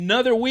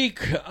Another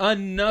week,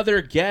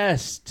 another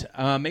guest.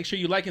 Make sure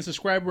you like and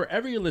subscribe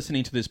wherever you're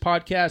listening to this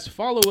podcast.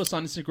 Follow us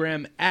on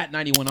Instagram at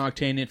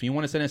 91octane. If you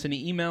want to send us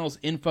any emails,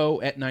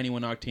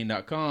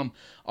 info@91octane.com.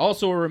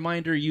 Also, a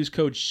reminder, use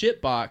code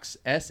SHIPBOX,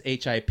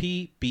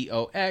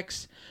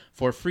 SHIPBOX,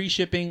 for free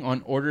shipping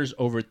on orders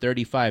over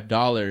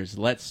 $35.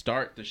 Let's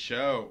start the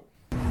show.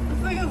 This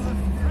thing is a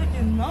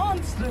freaking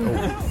monster.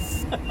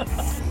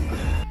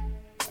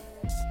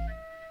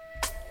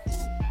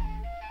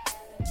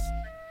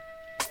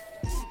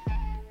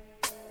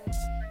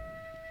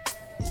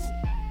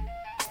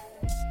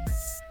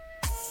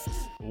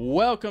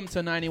 Welcome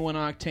to 91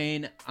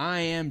 Octane. I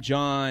am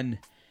John,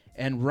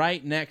 and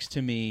right next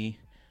to me,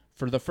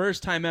 for the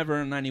first time ever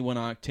on 91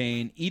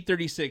 Octane,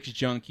 E36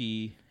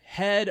 junkie,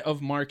 head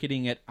of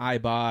marketing at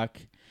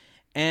Eibach,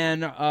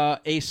 and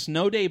a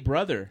snow day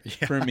brother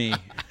for me.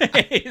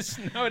 A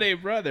snow day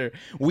brother.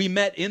 We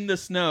met in the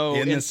snow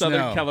in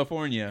Southern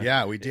California.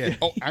 Yeah, we did.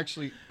 Oh,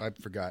 actually, I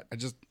forgot. I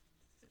just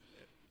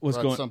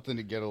brought something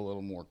to get a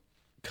little more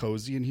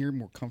cozy in here,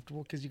 more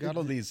comfortable, because you got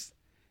all these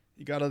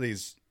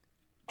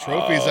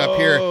trophies up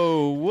here.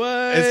 Oh,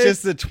 what? It's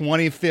just the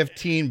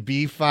 2015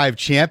 B5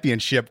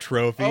 championship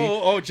trophy.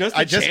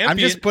 I'm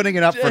just putting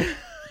it up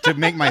to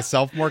make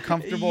myself more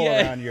comfortable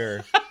around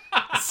your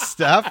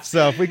stuff.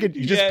 So if we could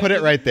just put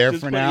it right there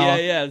for now.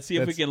 Yeah. See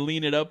if we can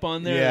lean it up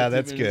on there. Yeah,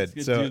 that's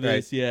good. So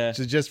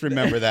just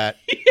remember that.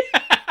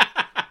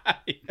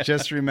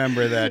 Just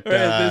remember that.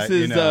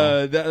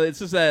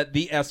 This is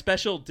the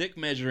special dick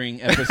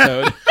measuring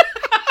episode.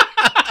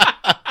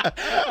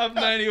 Of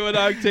 91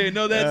 Octane.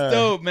 No, that's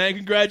dope, man.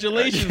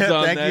 Congratulations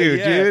on that. Thank you,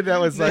 dude.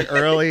 That was like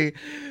early,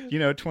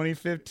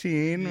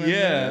 2015. Things are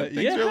a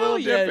little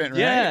different,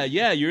 right?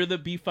 Yeah. You're the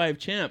B5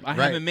 champ. I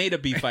haven't made a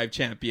B5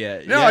 champ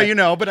yet.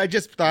 No, but I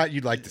just thought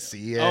you'd like to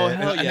see it. Oh,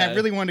 hell yeah. And I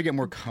really wanted to get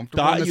more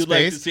comfortable in the space.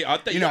 Like to see. I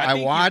thought, I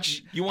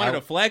watch. You wanted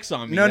to flex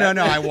on me. No.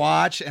 I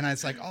watch, and I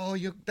was like,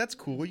 that's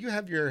cool. You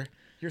have your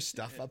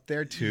stuff up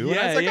there too. Yeah, and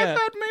I was like, I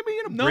thought maybe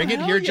bring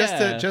it here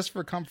just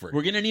for comfort.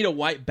 We're gonna need a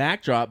white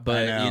backdrop,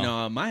 but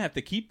I might have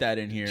to keep that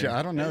in here.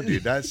 I don't know,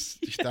 dude. That's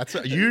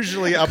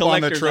usually up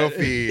on the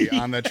trophy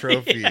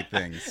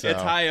thing. So.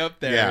 It's high up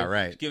there. Yeah,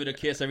 right. Just give it a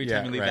kiss every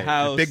time you leave the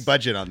house. Big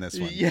budget on this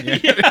one.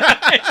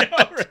 I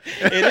know, right?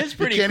 It is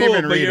pretty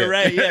cool, but you're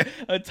right. Yeah,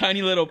 a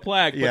tiny little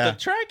plaque, but the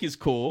track is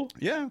cool.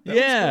 Yeah,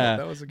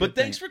 that was a good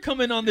thanks for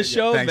coming on the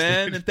show,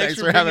 man, and thanks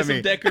for bringing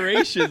some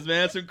decorations,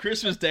 man. Some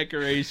Christmas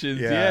decorations.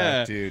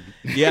 Yeah. Dude.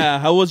 Yeah,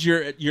 how was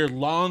your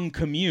long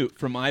commute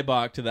from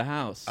Eibach to the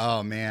house?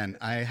 Oh man,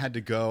 I had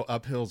to go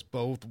up hills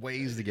both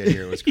ways to get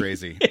here. It was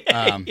crazy.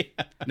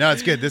 No,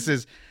 it's good. This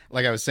is,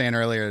 like I was saying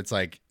earlier, it's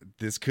like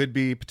this could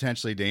be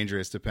potentially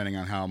dangerous depending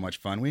on how much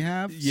fun we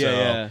have.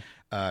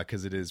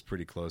 Because it is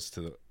pretty close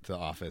to the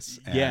office.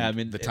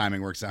 And the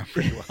timing works out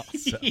pretty well.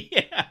 So.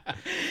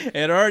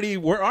 And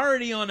we're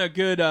already on a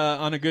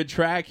good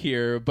track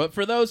here. But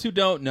for those who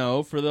don't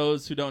know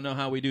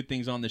how we do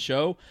things on the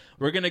show,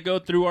 we're gonna go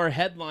through our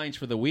headlines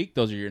for the week.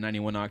 Those are your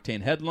 91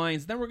 Octane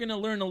headlines. Then we're gonna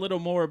learn a little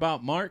more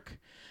about Mark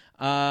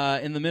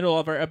in the middle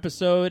of our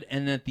episode,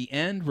 and at the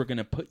end, we're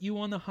gonna put you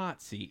on the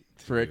hot seat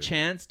for a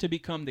chance to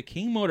become the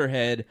King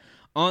Motorhead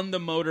on the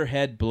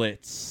Motorhead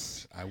Blitz.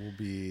 I will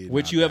be.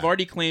 Which you have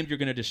already claimed you're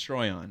going to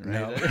destroy on,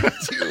 right? No.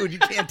 Dude, you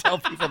can't tell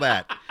people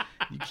that.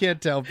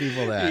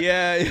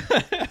 Yeah.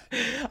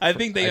 I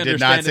think they understand. I did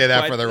not say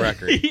that for the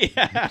record.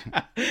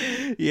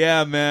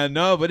 Yeah, man.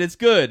 No, but it's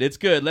good. It's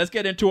good. Let's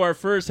get into our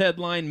first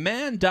headline.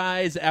 Man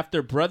dies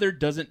after brother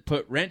doesn't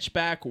put wrench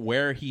back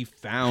where he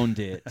found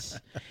it.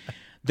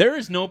 There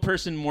is no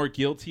person more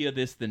guilty of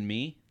this than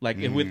me,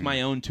 with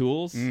my own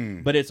tools,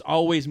 but it's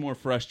always more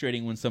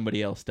frustrating when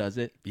somebody else does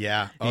it.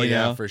 Yeah. Oh,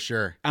 yeah, for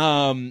sure.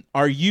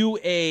 Are you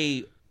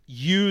a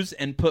use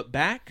and put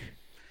back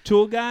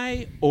tool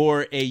guy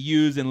or a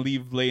use and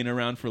leave laying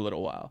around for a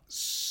little while?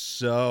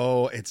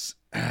 So it's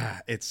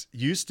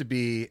used to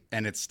be,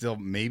 and it still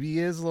maybe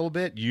is a little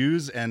bit,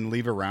 use and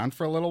leave around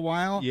for a little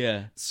while.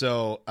 Yeah.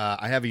 So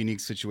I have a unique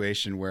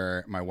situation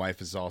where my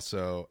wife is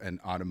also an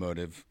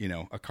automotive,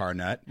 a car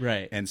nut.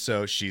 Right. And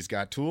so she's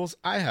got tools.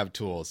 I have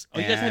tools. Oh,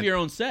 you guys have your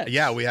own sets?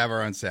 Yeah, we have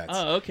our own sets.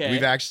 Oh,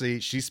 okay.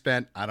 She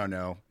spent,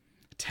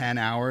 10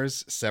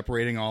 hours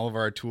separating all of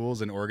our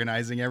tools and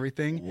organizing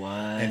everything. What?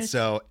 And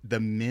so the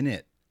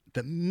minute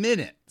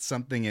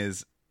something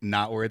is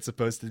not where it's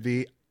supposed to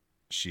be,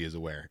 she is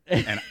aware,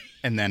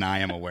 and then I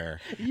am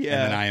aware, and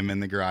then I am in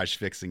the garage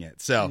fixing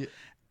it. So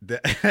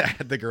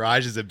the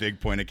garage is a big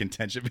point of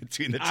contention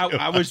between the two.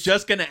 I was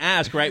just going to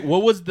ask, right?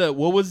 What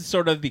was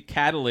sort of the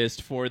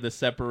catalyst for the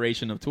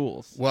separation of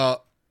tools?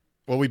 Well,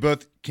 we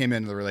both came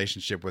into the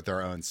relationship with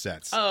our own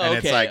sets. Oh,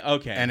 and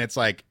okay. And it's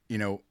like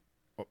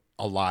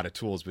a lot of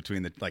tools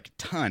between the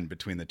ton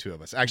between the two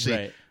of us.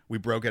 Actually, we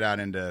broke it out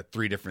into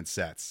 3 different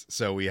sets.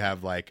 So we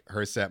have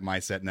her set, my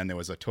set, and then there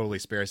was a totally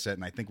spare set,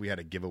 and I think we had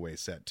a giveaway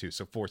set too.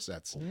 So 4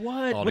 sets.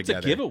 What? What's a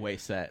giveaway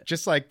set?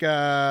 Just we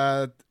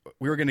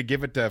were going to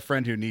give it to a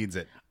friend who needs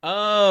it.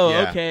 Oh,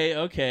 yeah.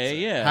 Okay, so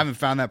yeah. Haven't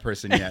found that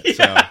person yet.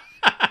 So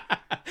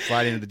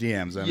Slide into the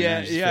DMs. I mean,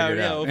 just figure it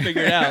out. We'll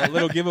figure it out. A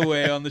little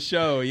giveaway on the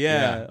show.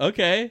 Yeah.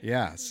 Okay.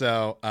 Yeah.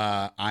 So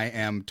I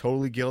am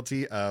totally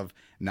guilty of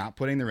not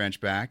putting the wrench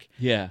back.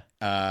 Yeah.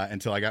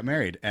 Until I got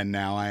married, and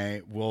now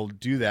I will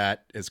do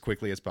that as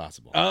quickly as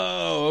possible.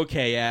 Oh,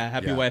 okay. Yeah.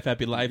 Happy wife,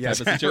 happy life type of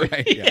situation.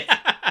 Right, yeah.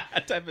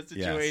 Type of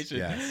situation.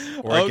 Yes.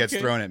 Or it gets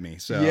thrown at me.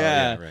 So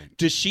right.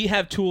 Does she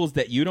have tools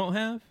that you don't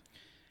have?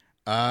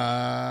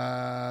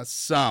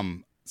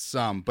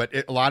 Some, but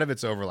a lot of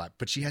it's overlap.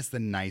 But she has the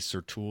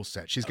nicer tool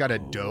set. She's got a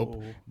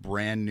dope,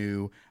 brand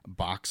new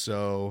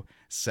Boxo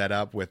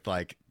setup with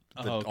like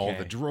all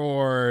the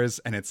drawers,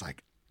 and it's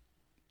like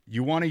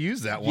you want to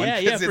use that one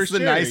because it's the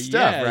nice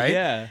stuff, right?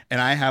 Yeah. And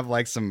I have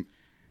like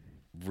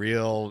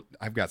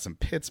I've got some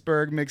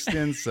Pittsburgh mixed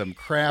in, some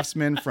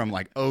Craftsman from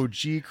like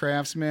OG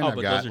Craftsman. I've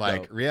got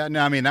like dope.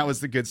 I mean that was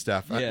the good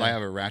stuff. I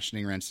have a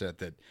ratcheting wrench set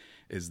that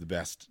is the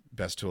best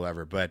tool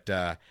ever. But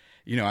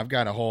I've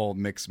got a whole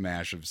mix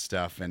mash of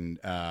stuff, and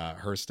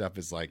her stuff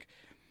is like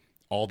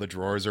all the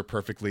drawers are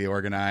perfectly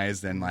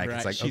organized, and like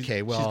it's like she's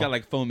got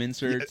like foam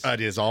inserts.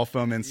 It is all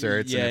foam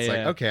inserts, and it's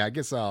like okay, I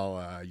guess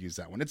I'll use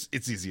that one. It's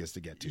easiest to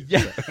get to.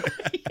 Yeah.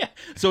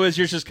 So. So is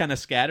yours just kind of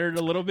scattered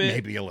a little bit?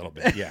 Maybe a little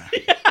bit, yeah.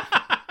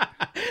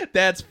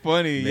 That's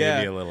funny.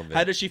 Maybe a little bit.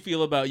 How does she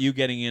feel about you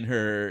getting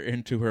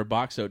into her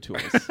Boxo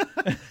tools?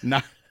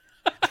 Not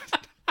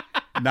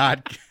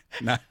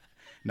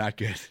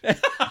good.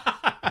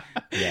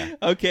 Yeah.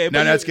 Okay.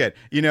 No, it's good.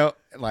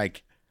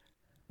 Like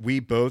we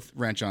both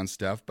wrench on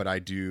stuff, but I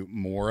do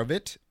more of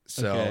it.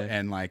 So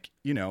and like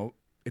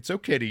it's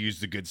okay to use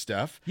the good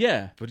stuff.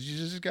 Yeah. But you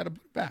just got to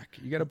put it back.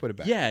 You got to put it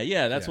back.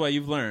 Yeah. That's why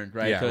you've learned,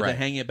 right? Yeah, to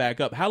hang it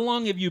back up. How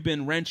long have you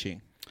been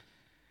wrenching?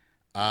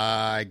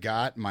 I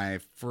got my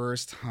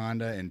first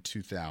Honda in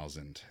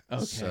 2000.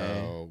 Okay.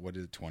 So what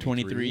is it,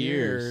 23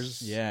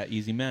 years. Yeah,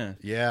 easy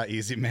math. Yeah,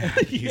 easy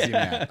math. Easy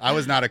math. I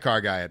was not a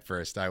car guy at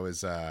first. I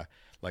was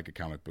like a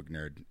comic book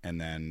nerd. And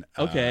then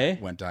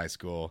went to high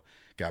school,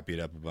 got beat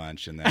up a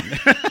bunch, and then...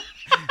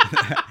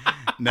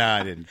 No,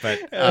 I didn't.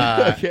 But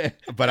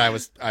but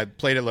I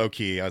played it low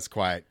key. I was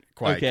quiet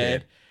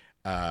kid.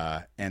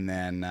 And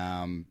then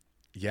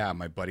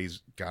my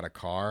buddies got a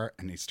car,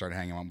 and he started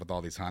hanging out with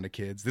all these Honda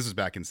kids. This was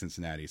back in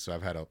Cincinnati, so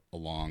I've had a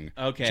long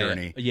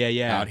journey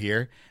out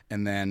here.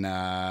 And then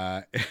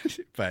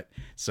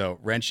so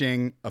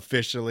wrenching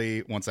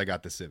officially once I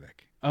got the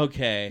Civic.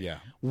 Okay. Yeah.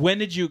 When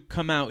did you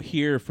come out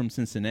here from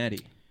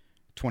Cincinnati?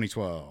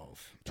 2012.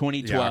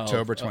 2012. Yeah,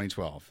 October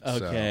 2012.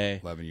 Okay.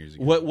 So 11 years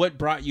ago. What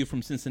brought you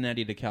from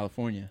Cincinnati to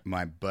California?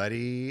 My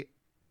buddy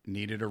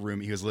needed a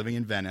room. He was living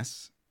in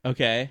Venice.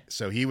 Okay.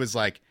 So he was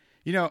like,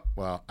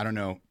 well, I don't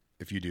know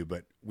if you do,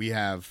 but we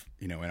have,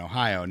 in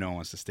Ohio, no one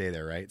wants to stay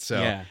there, right?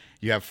 So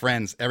you have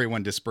friends,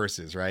 everyone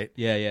disperses, right?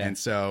 Yeah. And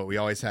so we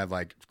always have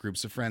like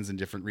groups of friends in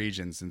different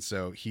regions. And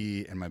so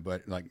he and my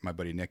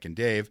buddy Nick and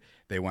Dave,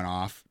 they went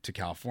off to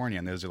California,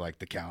 and those are like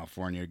the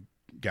California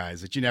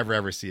guys that you never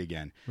ever see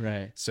again.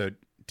 Right. So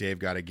Dave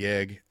got a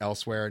gig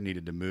elsewhere,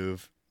 needed to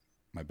move.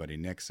 My buddy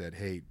Nick said,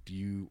 "Hey, do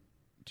you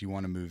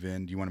want to move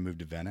in? Do you want to move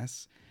to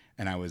Venice?"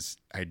 And I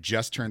had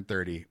just turned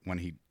 30 when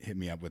he hit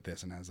me up with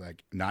this, and I was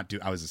like,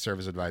 I was a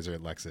service advisor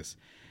at Lexus,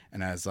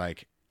 and I was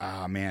like,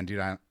 man, dude,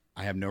 I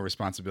have no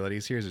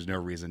responsibilities here. There's no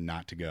reason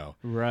not to go.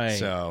 Right.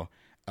 So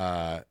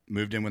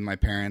moved in with my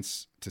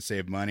parents to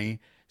save money,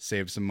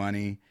 saved some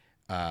money,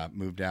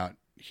 moved out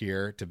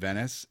here to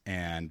Venice,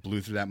 and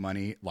blew through that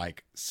money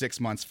like 6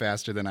 months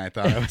faster than I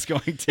thought I was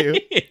going to.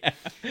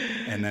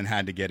 And then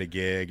had to get a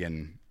gig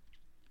and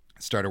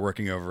started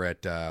working over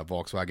at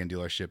Volkswagen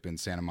dealership in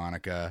Santa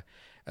Monica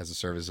as a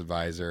service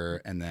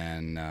advisor, and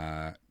then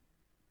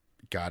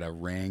got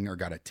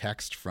a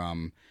text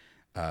from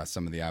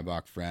some of the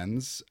Eibach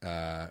friends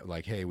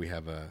like, hey, we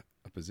have a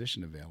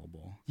position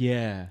available.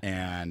 Yeah.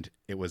 And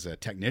it was a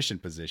technician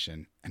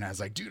position, and I was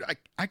like, dude,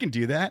 I can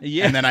do that.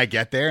 Yeah. And then I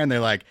get there, and they're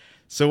like,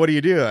 so what do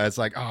you do? I was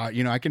like,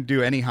 I can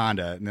do any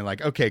Honda. And they're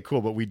like, okay,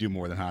 cool, but we do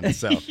more than Honda,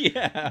 so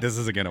this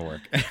isn't gonna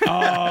work.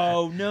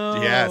 Oh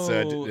no. Yeah,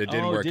 so it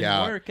didn't work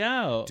out. Work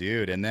out,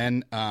 dude. And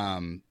then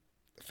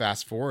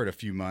fast forward a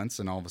few months,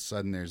 and all of a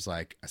sudden there's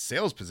like a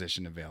sales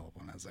position available,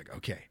 and I was like,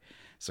 okay,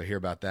 so hear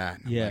about that.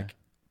 And I'm like,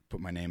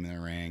 put my name in the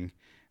ring.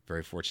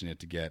 Very fortunate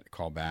to get a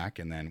call back,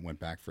 and then went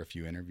back for a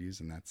few interviews,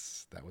 and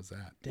that was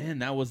that. Dan,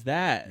 that was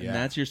that. Yeah. And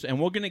that's and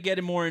we're gonna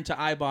get more into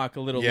Eibach a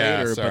little Yeah,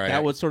 later, sorry, but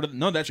that was sort of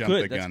that's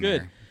good. That's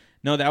good. There.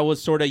 No, that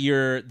was sort of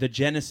the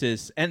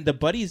genesis, and the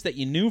buddies that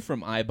you knew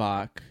from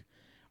Eibach.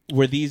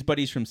 Were these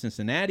buddies from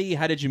Cincinnati?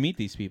 How did you meet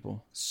these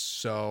people?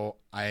 So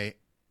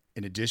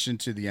in addition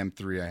to the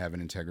M3, I have an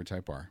Integra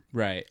Type R.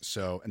 Right.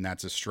 So, and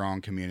that's a strong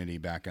community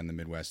back on the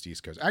Midwest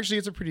East Coast. Actually,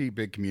 it's a pretty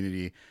big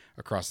community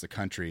across the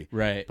country.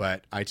 Right.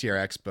 But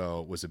ITR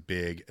Expo was a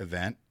big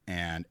event,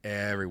 and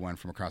everyone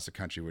from across the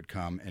country would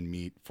come and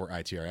meet for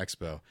ITR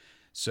Expo.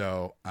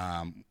 So,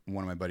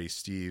 one of my buddies,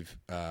 Steve,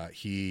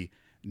 he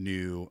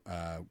knew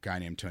a guy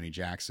named Tony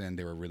Jackson.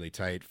 They were really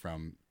tight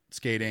from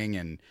skating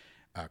and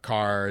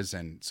cars.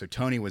 And so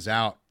Tony was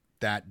out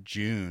that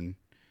June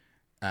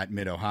at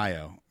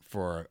Mid-Ohio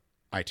for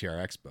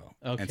ITR Expo.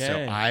 Okay. And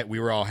so we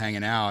were all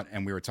hanging out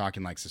and we were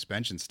talking like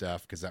suspension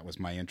stuff because that was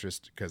my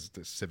interest because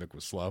the Civic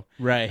was slow.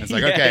 Right. And it's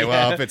like, okay,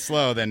 well, if it's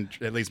slow, then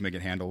at least make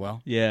it handle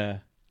well. Yeah.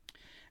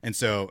 And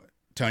so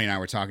Tony and I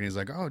were talking. He's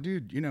like, oh,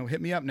 dude,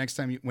 hit me up next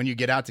time. When you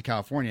get out to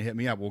California, hit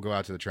me up. We'll go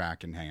out to the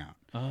track and hang out.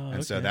 Oh,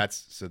 and so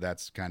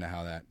that's kind of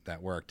how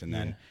that worked. And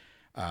then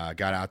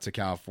got out to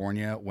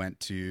California, went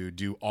to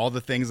do all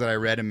the things that I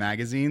read in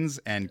magazines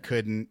and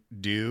couldn't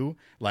do,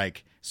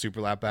 like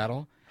Super Lap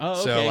Battle. Oh,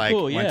 okay, so like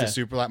cool, went to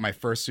Super Lap, my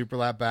first Super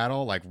Lap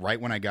Battle, like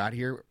right when I got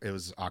here. It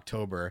was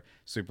October.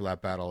 Super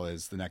Lap Battle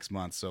is the next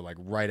month. So like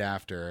right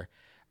after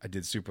I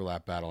did Super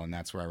Lap Battle, and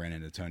that's where I ran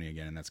into Tony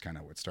again, and that's kind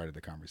of what started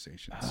the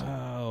conversation. So.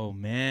 Oh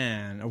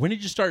man, when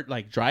did you start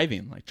like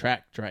driving, like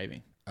track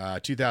driving?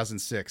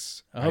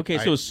 2006. Okay,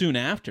 so it was soon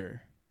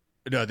after.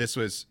 No, this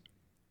was.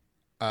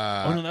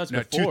 Oh no, that was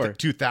before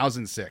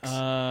 2006.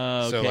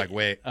 Okay. So like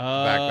back.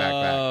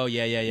 Oh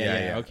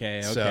yeah.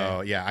 Okay.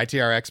 So yeah,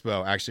 ITR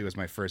Expo actually was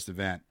my first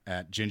event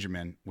at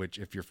Gingerman, which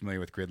if you're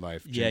familiar with Grid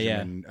Life,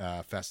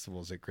 Gingerman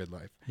festivals at Grid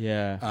Life.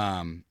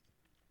 Yeah.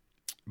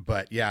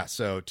 But yeah,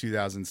 so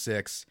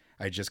 2006,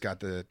 I just got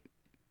the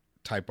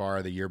Type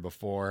R the year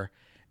before,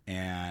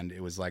 and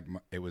it was like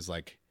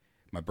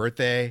my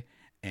birthday.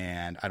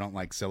 And I don't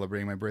like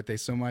celebrating my birthday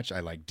so much.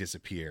 I like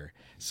disappear.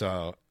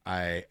 So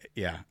I'm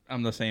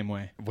the same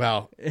way.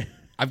 Well,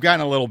 I've gotten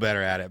a little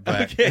better at it,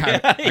 but Okay.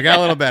 I got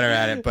a little better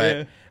at it.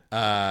 But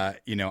I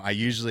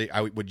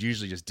would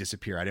usually just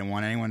disappear. I didn't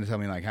want anyone to tell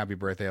me like happy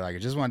birthday. Like I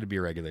just wanted to be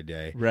a regular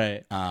day.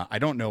 Right. I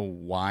don't know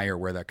why or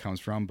where that comes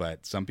from,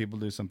 but some people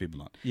do, some people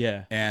don't.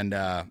 Yeah. And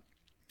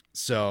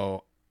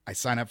so I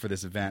signed up for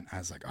this event. I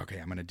was like, okay,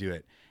 I'm going to do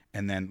it.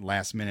 And then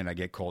last minute I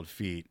get cold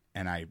feet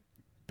and I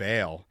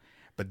bail.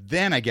 But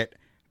then I get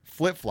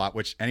flip-flop,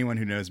 which anyone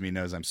who knows me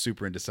knows I'm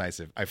super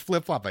indecisive. I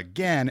flip-flop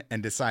again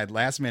and decide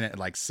last minute at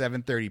like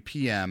 7:30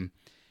 p.m.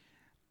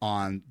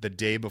 on the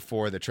day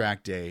before the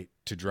track day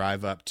to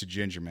drive up to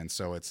Gingerman.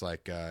 So it's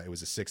like it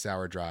was a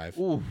 6-hour drive.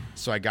 Ooh.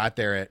 So I got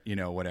there at,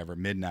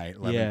 midnight,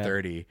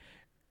 11:30.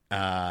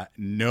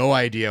 No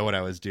idea what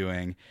I was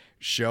doing.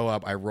 Show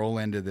up. I roll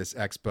into this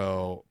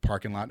expo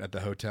parking lot at the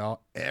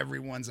hotel.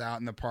 Everyone's out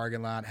in the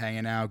parking lot,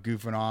 hanging out,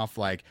 goofing off,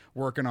 like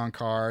working on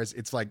cars.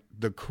 It's like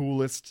the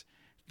coolest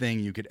thing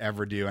you could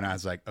ever do. And I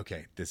was like,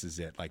 okay, this is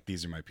it. Like,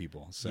 these are my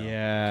people. So,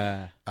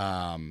 yeah.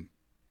 I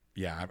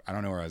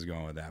don't know where I was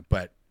going with that,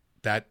 but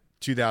that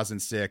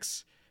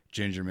 2006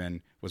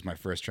 Gingerman was my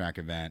first track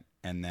event.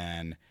 And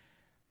then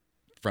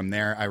from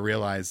there, I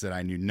realized that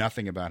I knew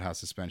nothing about how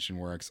suspension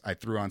works. I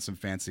threw on some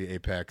fancy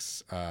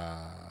Apex,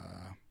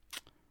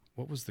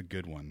 what was the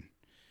good one?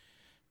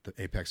 The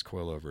Apex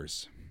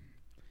coilovers.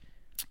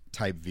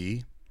 Type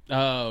V.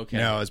 Oh, okay.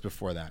 No, it was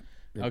before that.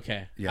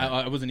 Okay. Yeah.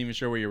 I wasn't even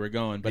sure where you were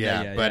going, but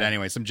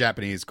anyway, some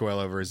Japanese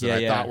coilovers that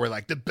I thought were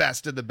like the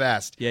best of the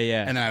best.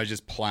 Yeah. And I was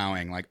just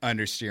plowing, like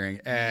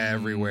understeering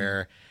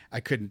everywhere.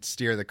 I couldn't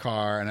steer the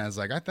car, and I was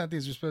like, I thought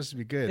these were supposed to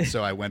be good.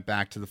 So I went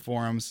back to the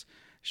forums,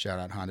 shout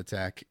out Honda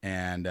Tech,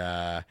 and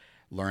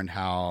learned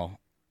how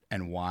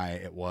and why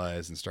it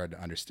was, and started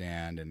to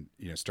understand, and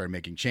started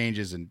making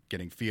changes and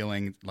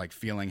feeling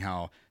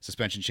how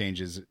suspension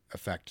changes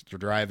affect the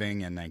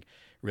driving, and like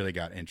really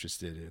got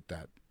interested at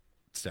that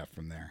stuff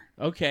from there.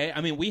 Okay, I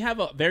mean we have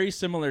a very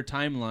similar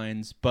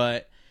timelines,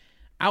 but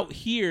out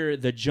here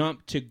the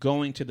jump to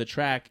going to the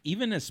track,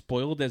 even as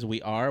spoiled as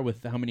we are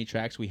with how many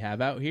tracks we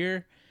have out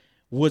here,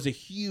 was a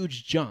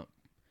huge jump.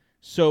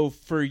 So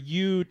for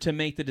you to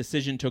make the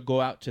decision to go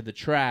out to the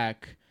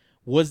track,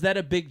 was that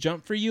a big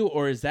jump for you,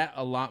 or is that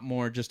a lot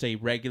more just a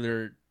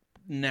regular,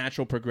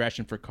 natural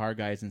progression for car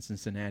guys in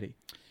Cincinnati?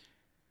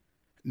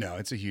 No,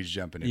 it's a huge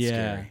jump, and it's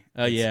scary.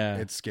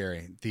 It's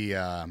scary.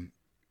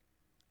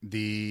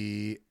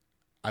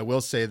 I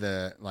will say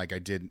that I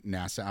did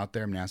NASA out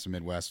there. NASA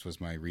Midwest was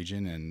my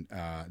region, and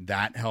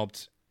that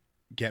helped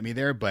get me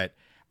there. But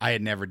I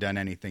had never done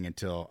anything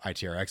until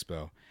ITR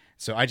Expo.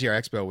 So ITR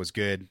Expo was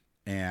good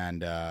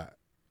and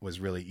was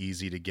really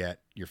easy to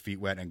get your feet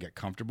wet and get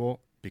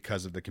comfortable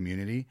because of the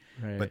community.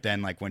 Right. But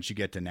then once you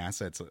get to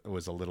NASA, it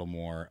was a little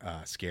more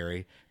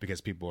scary because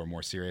people are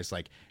more serious.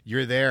 Like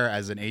you're there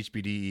as an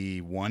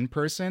HBDE 1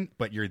 person,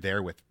 but you're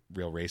there with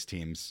real race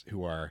teams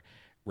who are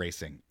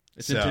racing.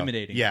 It's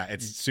intimidating. Yeah,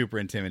 it's super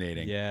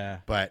intimidating. Yeah.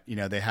 But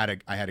I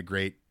had a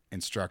great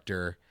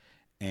instructor,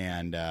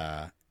 and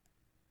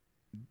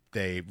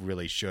they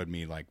really showed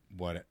me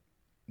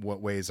what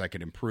ways I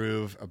could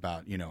improve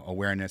about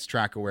awareness,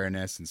 track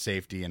awareness, and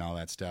safety, and all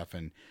that stuff.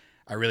 And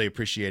I really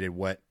appreciated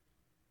what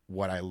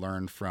I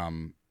learned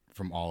from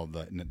all of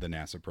the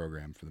NASA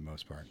program for the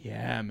most part.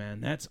 Yeah, man,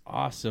 that's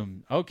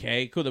awesome.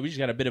 Okay, cool. We just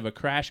got a bit of a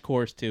crash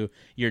course to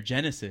your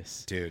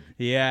Genesis, dude.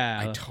 Yeah,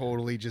 I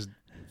totally just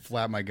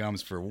flap my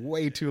gums for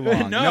way too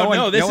long. No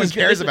one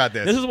cares about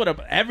this. This is what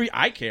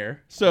I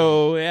care.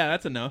 So yeah,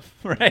 that's enough,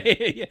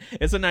 right?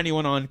 It's a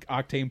 91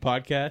 octane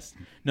podcast.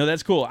 No,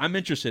 that's cool. I'm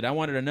interested. I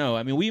wanted to know.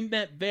 I mean, we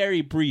met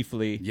very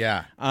briefly.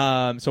 Yeah.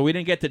 So we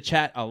didn't get to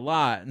chat a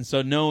lot, and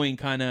so knowing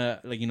kind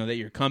of like that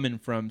you're coming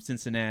from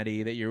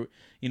Cincinnati, that you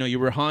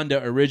were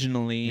Honda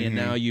originally, and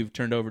now you've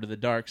turned over to the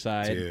dark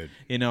side.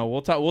 Dude.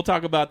 We'll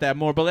talk about that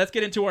more. But let's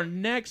get into our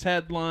next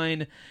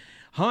headline.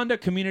 Honda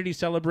community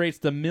celebrates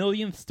the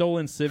millionth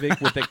stolen Civic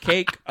with a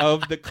cake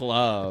of the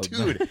club.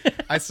 Dude,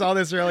 I saw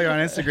this earlier on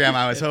Instagram.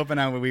 I was hoping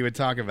we would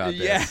talk about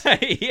this.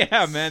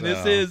 Yeah, man. So.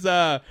 This is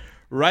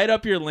right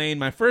up your lane.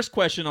 My first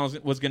question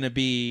was going to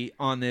be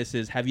on this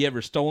is, have you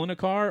ever stolen a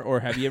car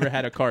or have you ever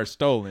had a car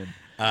stolen?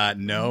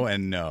 No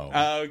and no.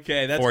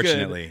 Okay, that's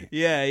fortunately, good.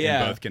 Yeah.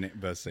 In both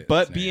but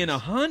scenarios. Being a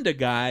Honda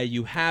guy,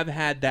 you have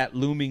had that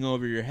looming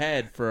over your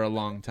head for a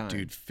long time.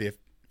 Dude,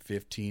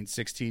 15,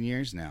 16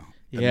 years now.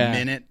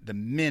 The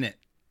minute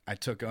I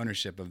took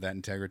ownership of that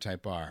Integra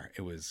Type R,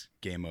 it was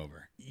game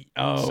over.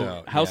 Oh,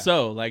 so, how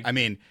so? Like, I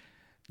mean,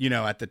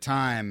 at the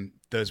time,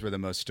 those were the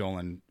most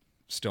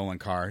stolen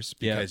cars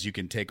because you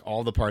can take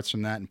all the parts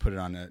from that and put it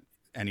on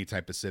any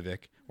type of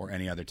Civic or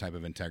any other type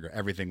of Integra.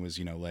 Everything was,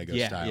 Lego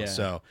style. Yeah.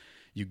 So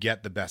you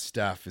get the best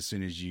stuff as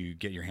soon as you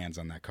get your hands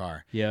on that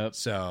car. Yep.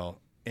 So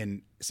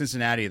in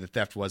Cincinnati, the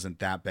theft wasn't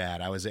that bad.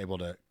 I was able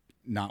to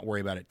not worry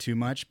about it too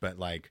much, but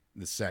like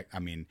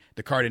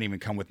the car didn't even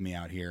come with me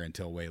out here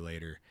until way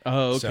later.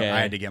 Oh, okay. So I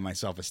had to get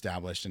myself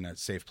established in a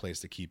safe place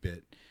to keep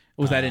it.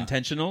 Was that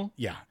intentional?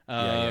 Yeah.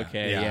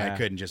 Okay. Yeah, I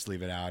couldn't just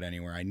leave it out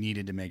anywhere. I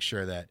needed to make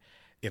sure that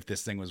if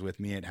this thing was with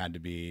me, it had to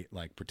be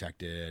like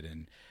protected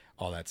and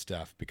all that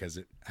stuff because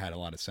it had a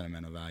lot of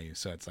sentimental value.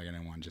 So it's like I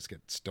didn't want to just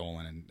get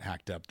stolen and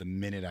hacked up the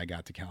minute I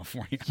got to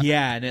California.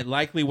 Yeah, and it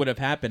likely would have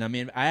happened. I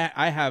mean,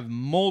 I have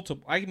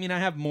multiple. I mean, I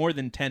have more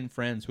than 10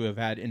 friends who have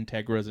had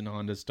Integras and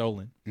Hondas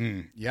stolen.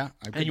 Yeah,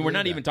 and we're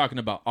not even talking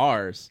about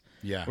ours.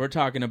 Yeah, we're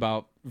talking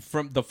about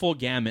from the full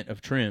gamut of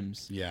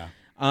trims. Yeah.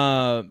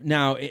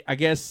 Now, I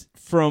guess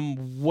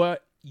from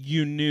what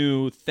you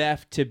knew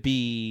theft to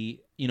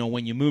be,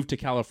 when you moved to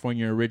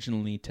California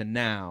originally to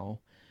now.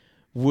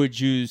 Would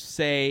you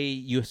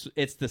say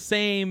it's the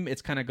same?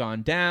 It's kind of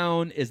gone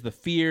down. Is the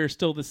fear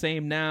still the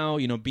same now?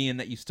 Being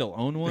that you still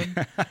own one.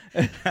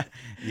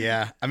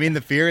 Yeah, I mean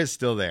the fear is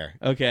still there.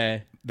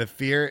 Okay, the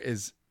fear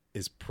is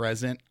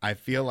present. I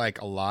feel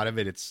like a lot of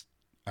it's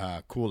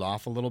cooled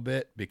off a little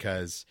bit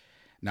because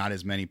not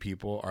as many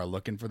people are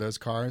looking for those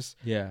cars.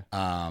 Yeah.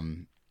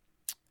 And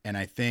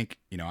I think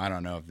I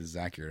don't know if this is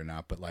accurate or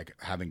not, but like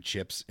having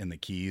chips in the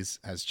keys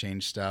has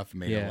changed stuff,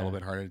 made it a little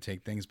bit harder to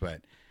take things,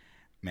 but.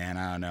 Man,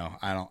 I don't know.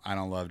 I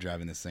don't love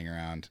driving this thing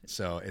around,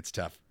 so it's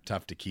tough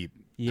to keep.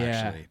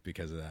 Actually,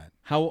 because of that.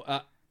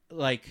 How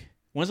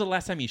when's the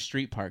last time you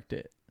street parked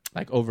it?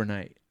 Like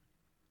overnight?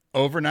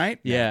 Overnight?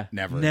 Yeah,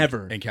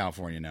 never in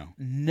California. No,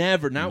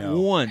 never, not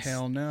once.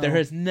 Hell no. There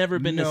has never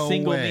been a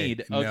single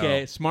need. Okay,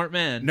 no. Smart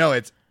man. No,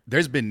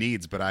 there's been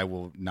needs, but I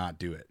will not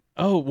do it.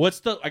 Oh,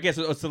 I guess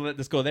let's let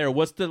this go there.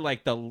 What's the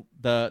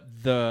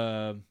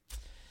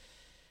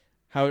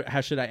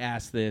How should I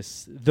ask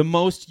this? The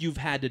most you've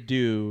had to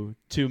do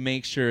to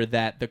make sure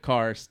that the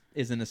car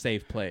is in a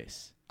safe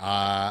place?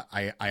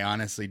 I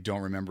honestly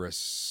don't remember a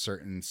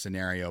certain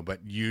scenario, but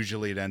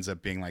usually it ends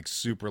up being like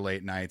super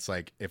late nights.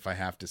 Like if I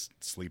have to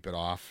sleep it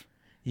off,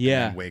 and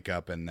then wake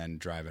up and then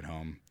drive it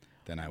home,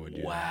 then I would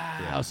do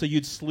that. Wow! So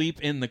you'd sleep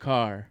in the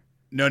car?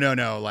 No.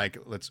 Like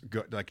let's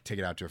go, like take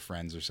it out to a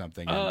friend's or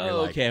something.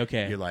 And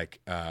okay. You're like,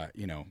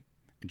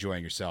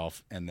 enjoying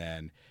yourself, and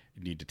then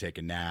you need to take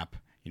a nap.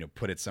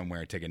 Put it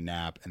somewhere, take a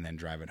nap, and then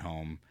drive it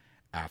home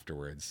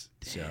afterwards.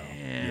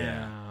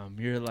 Damn,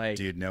 you're like,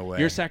 dude, no way.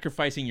 You're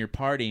sacrificing your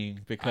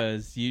partying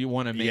because you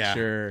want to make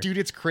sure. Dude,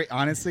 it's crazy.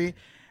 Honestly,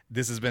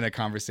 this has been a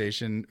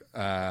conversation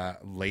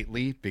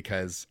lately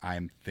because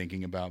I'm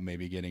thinking about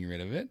maybe getting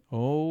rid of it.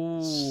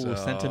 Oh, so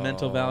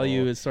sentimental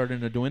value is starting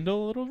to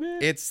dwindle a little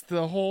bit? It's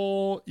the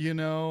whole,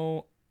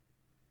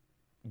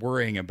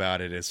 worrying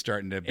about it is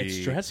starting to be... It's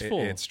stressful.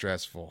 It's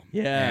stressful.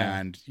 Yeah.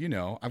 And,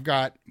 I've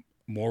got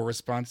more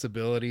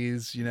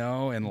responsibilities,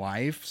 in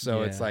life.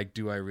 So it's like,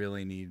 do I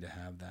really need to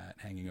have that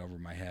hanging over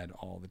my head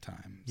all the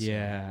time? So.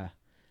 Yeah.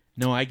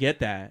 No, I get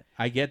that.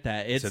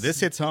 So this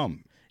hits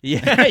home.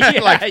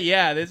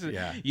 Yeah, This is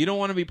you don't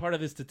want to be part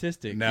of the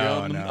statistic.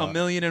 No. A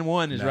million and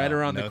one is right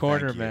around the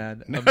corner,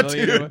 man. No,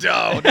 dude,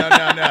 no.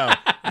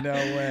 No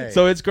way.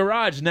 So it's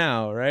garage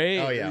now, right?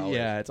 Oh yeah, always.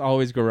 Yeah. It's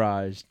always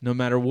garage, no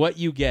matter what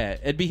you get.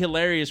 It'd be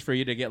hilarious for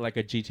you to get like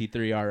a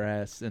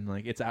GT3 RS and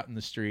like it's out in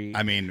the street.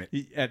 I mean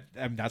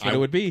that's what it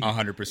would be.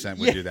 100%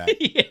 would do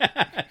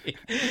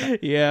that.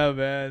 Yeah,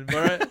 man. All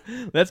right,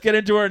 let's get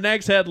into our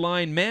next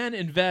headline. Man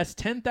invests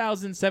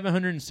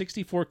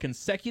 10,764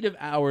 consecutive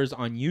hours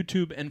on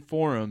YouTube and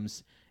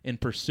forums in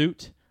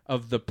pursuit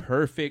of the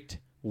perfect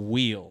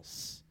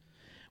wheels.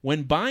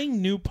 When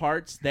buying new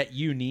parts that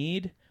you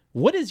need,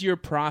 what is your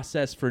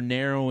process for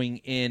narrowing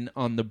in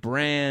on the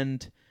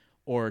brand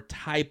or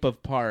type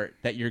of part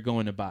that you're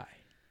going to buy?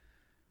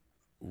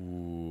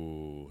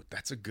 Ooh,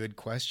 That's a good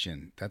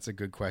question.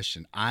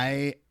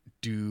 I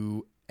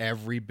do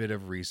every bit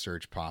of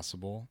research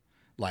possible,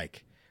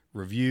 like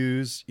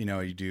reviews. You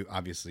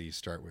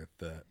start with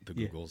the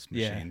Google's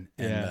machine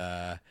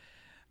and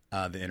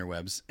the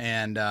interwebs.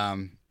 And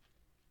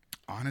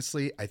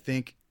honestly, I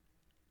think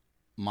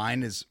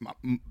mine is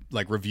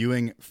like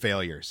reviewing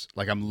failures.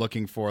 Like I'm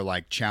looking for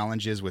like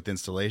challenges with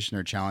installation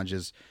or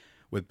challenges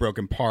with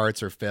broken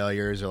parts or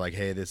failures, or like,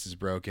 hey, this is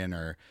broken,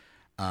 or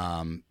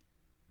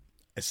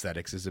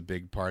aesthetics is a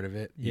big part of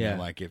it. You know,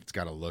 like if it's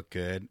got to look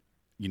good,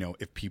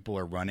 if people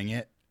are running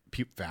it,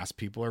 fast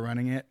people are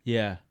running it.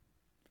 Yeah.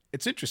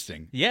 It's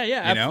interesting.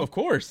 Yeah. Of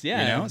course.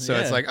 Yeah. So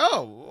it's like,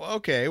 oh,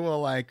 okay. Well,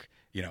 like,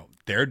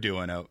 they're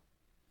doing a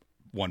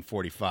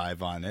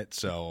 145 on it.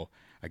 So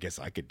I guess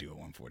I could do a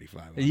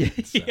 145 on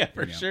it. So,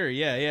 for sure.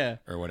 Yeah.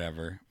 Or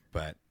whatever.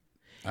 But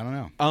I don't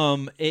know.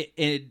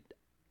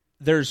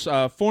 There's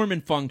form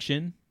and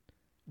function.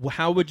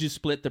 How would you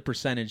split the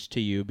percentage to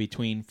you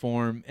between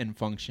form and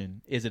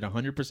function? Is it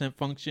 100%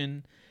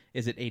 function?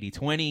 Is it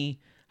 80-20?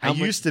 I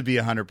used to be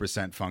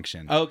 100%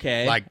 function.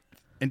 Okay. Like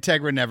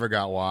Integra never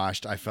got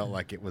washed. I felt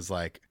like it was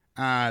like,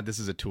 this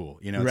is a tool.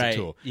 It's a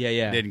tool.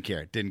 Yeah. Didn't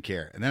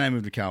care. And then I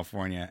moved to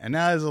California, and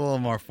now there's a little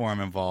more form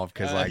involved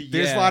because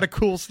there's a lot of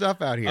cool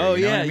stuff out here. Oh,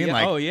 you know what I mean?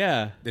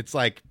 Yeah. Like, it's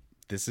like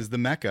this is the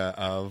mecca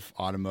of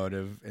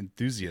automotive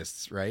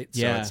enthusiasts, right?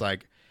 So it's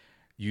like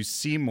you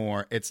see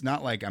more. It's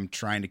not like I'm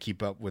trying to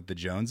keep up with the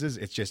Joneses.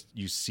 It's just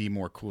you see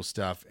more cool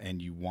stuff,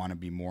 and you want to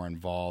be more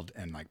involved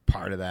and like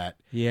part of that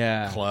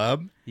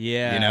club.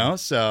 Yeah.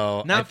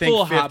 So not I think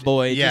full hot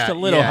boy, just a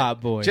little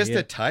hot boy. Just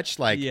a touch,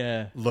 like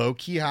low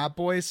key hot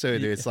boy. So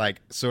it's like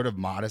sort of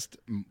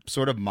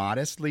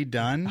modestly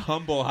done.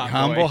 Humble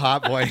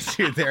hot boy.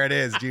 Dude, there it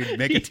is, dude.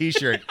 Make a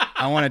t-shirt.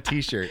 I want a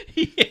t-shirt.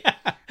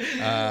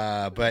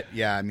 But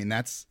yeah, I mean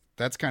that's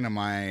kind of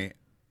my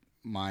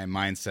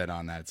mindset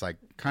on that. It's like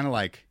kind of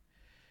like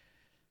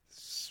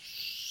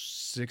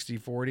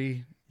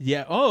 60-40.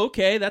 Yeah. Oh,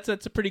 okay. That's a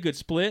pretty good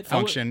split.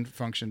 Function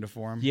to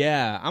form.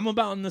 Yeah, I'm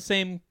in the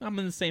same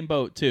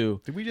boat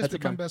too. Did we just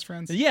become best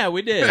friends? Yeah,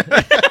 we did.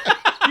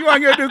 You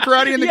want to go do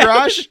karate in the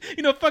garage?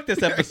 Fuck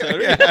this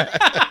episode.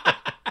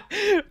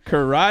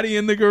 Karate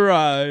in the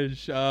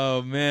garage.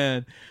 Oh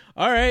man.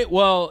 All right.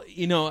 Well,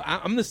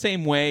 I'm the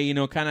same way,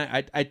 kind of,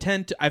 I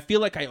feel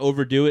like I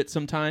overdo it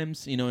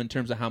sometimes, in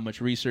terms of how much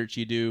research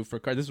you do for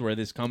cars. This is where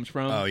this comes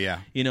from. Oh,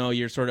 yeah.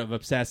 You're sort of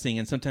obsessing,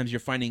 and sometimes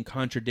you're finding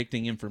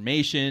contradicting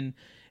information,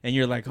 and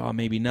you're like, oh,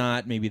 maybe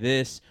not, maybe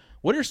this.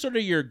 What are sort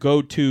of your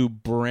go-to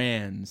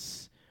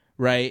brands,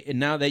 right? And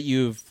now that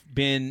you've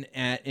been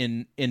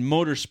in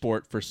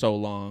motorsport for so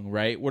long,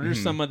 right? What are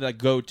some of the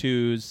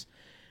go-tos?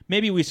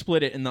 Maybe we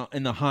split it in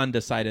the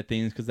Honda side of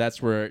things because that's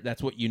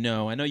what you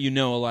know. I know you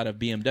know a lot of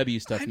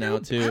BMW stuff now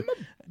too. I'm a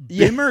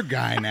Beamer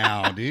guy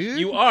now, dude.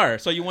 You are,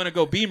 so you want to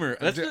go Beamer.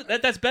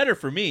 That's better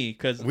for me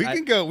because we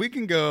can go.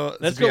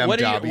 Let's go.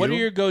 What are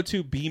your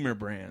go-to Beamer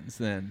brands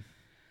then?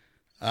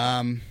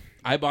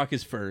 Eibach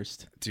is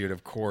first, dude.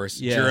 Of course,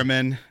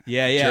 German.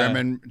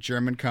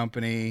 German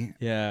company.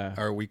 Yeah,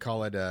 or we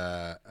call it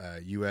a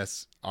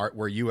U.S.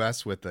 We're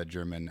U.S. with a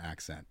German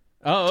accent.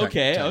 Oh,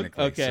 okay.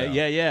 Okay. So,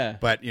 yeah.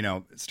 But,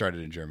 it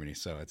started in Germany,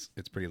 so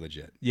it's pretty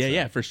legit.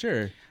 Yeah, for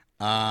sure.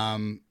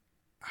 Oh,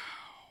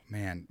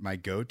 man, my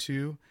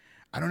go-to,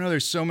 I don't know.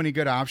 There's so many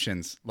good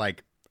options.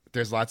 Like,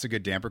 there's lots of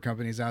good damper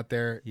companies out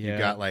there. Yeah. You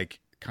got, like,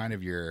 kind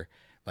of your,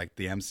 like,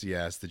 the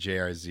MCS, the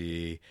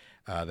JRZ,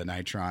 the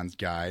Nitrons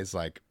guys,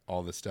 like,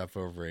 all the stuff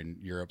over in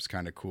Europe's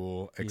kind of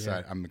cool.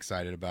 I'm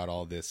excited about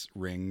all this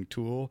Ring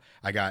tool.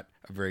 I got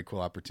a very cool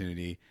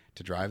opportunity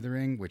to drive the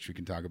Ring, which we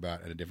can talk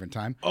about at a different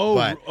time. Oh,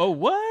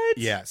 what?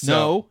 Yeah. So,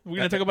 no, we're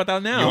going to talk about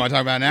that now. You want to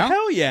talk about it now?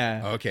 Hell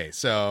yeah. Okay,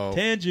 so...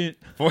 Tangent.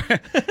 I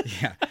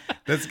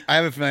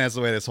have a feeling that's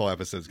the way this whole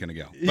episode is going to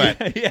go. But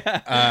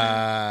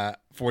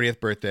 40th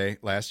birthday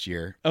last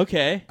year.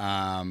 Okay.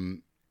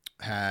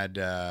 Had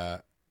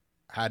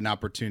an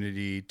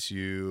opportunity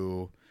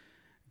to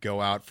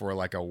go out for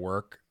like a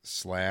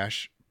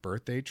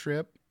work/birthday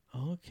trip.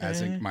 Okay.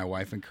 As my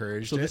wife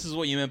encouraged So this is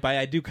what you meant by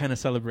I do kind of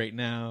celebrate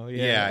now.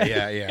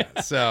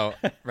 Yeah. So,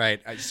 right.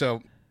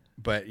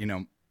 But,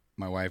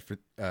 my wife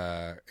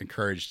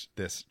encouraged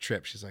this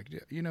trip. She's like,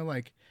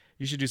 like,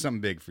 you should do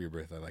something big for your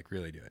birthday. Like,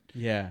 really do it.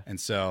 Yeah. And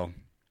so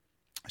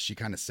she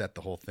kind of set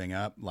the whole thing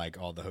up,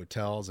 like all the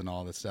hotels and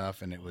all the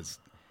stuff. And it was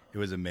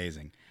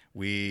amazing.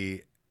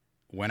 We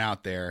went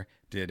out there,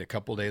 did a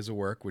couple days of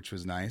work, which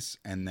was nice.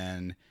 And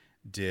then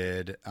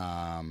did,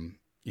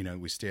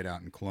 we stayed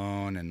out in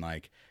Cologne and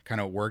like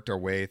kind of worked our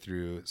way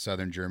through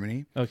southern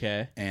Germany.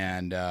 Okay.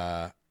 And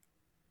I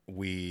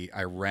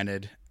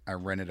rented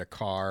a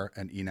car,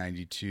 an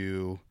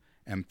E92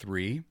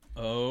 M3.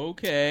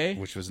 Okay.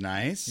 Which was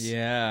nice.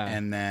 Yeah.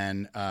 And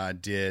then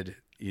did,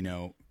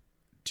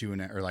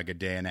 a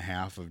day and a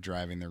half of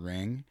driving the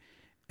Ring.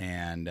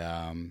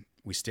 And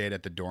we stayed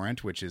at the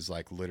Dorrant, which is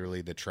like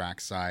literally the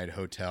trackside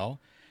hotel. Wow.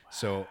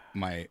 So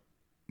my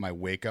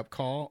wake up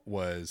call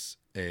was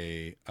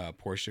a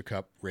Porsche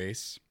Cup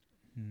race.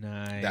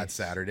 Nice. That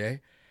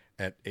Saturday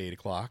at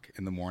 8:00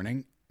 in the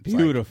morning. It's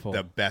Beautiful.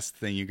 the best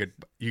thing you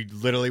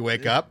literally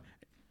wake up,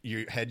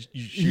 you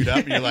shoot up,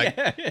 and you're like,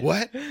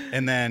 what?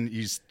 And then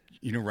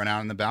you run out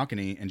on the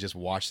balcony and just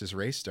watch this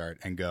race start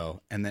and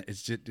go. And then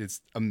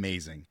it's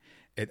amazing.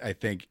 I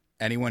think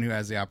anyone who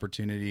has the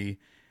opportunity,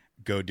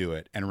 go do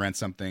it and rent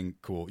something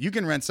cool. You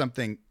can rent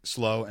something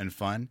slow and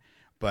fun,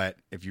 but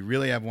if you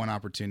really have one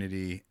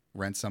opportunity,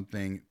 rent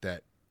something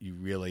that you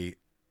really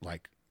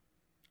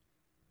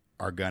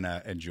are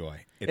gonna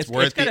enjoy. It's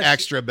worth the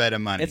extra bit of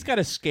money. It's got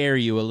to scare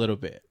you a little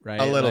bit, right?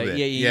 A little bit.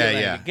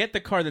 Yeah. Get the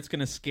car that's going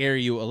to scare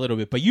you a little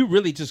bit, but you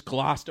really just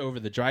glossed over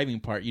the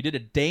driving part. You did a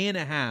day and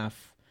a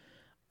half.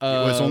 It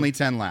was only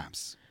 10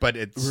 laps, but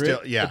it's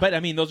still, yeah. But I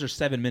mean, those are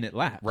 7-minute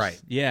laps. Right.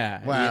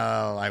 Yeah.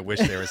 Well, I wish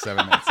they were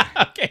 7 minutes.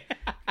 Okay.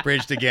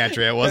 Bridge to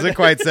Gantry. It wasn't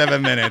quite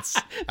 7 minutes.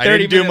 I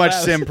didn't do much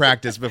laps. sim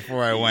practice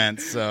before I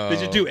went. So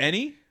Did you do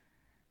any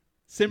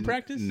sim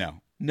practice?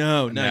 No.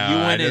 You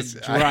went in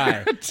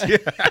dry.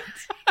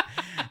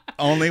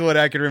 Only what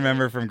I could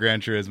remember from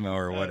Gran Turismo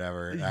or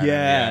whatever.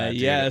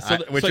 Yeah.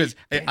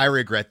 I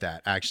regret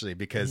that actually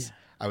because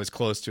I was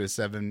close to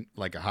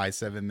a high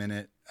 7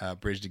 minute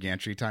bridge to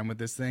gantry time with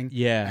this thing.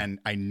 Yeah. And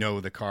I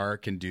know the car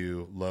can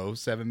do low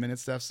 7 minute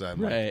stuff, so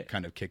I'm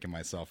kind of kicking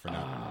myself for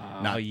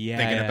not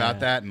thinking about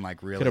that and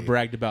really could have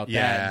bragged about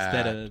that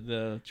instead of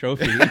the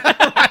trophy.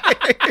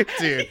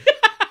 Dude.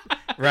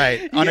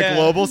 Right. On a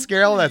global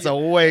scale, that's a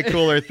way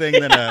cooler thing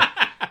than a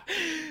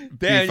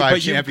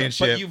P5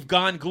 championship. But you've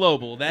gone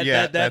global.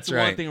 That's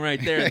right. one thing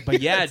right there.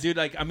 But yeah, dude,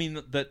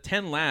 the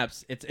 10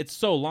 laps, it's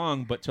so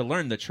long, but to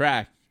learn the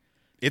track,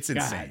 it's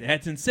insane.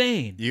 That's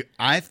insane.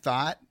 I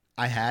thought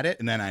I had it,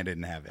 and then I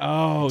didn't have it.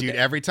 Oh, dude!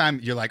 Every time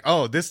you're like,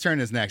 "Oh, this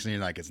turn is next," and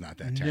you're like, "It's not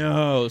that turn."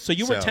 No, so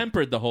you were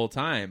tempered the whole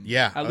time.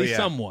 Yeah, at least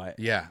somewhat.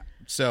 Yeah.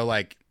 So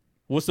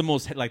what's the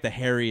most the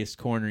hairiest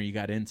corner you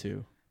got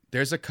into?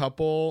 There's a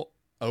couple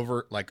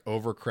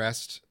over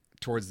crest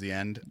towards the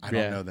end. I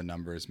don't know the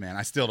numbers, man.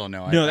 I still don't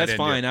know. No, that's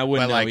fine. I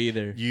wouldn't know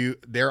either.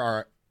 There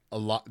are a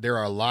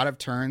lot of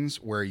turns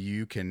where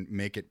you can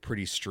make it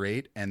pretty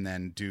straight and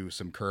then do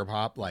some curb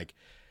hop.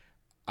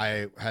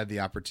 I had the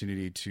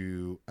opportunity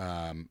to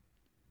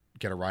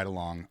get a ride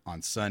along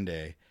on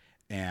Sunday,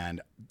 and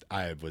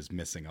I was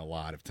missing a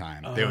lot of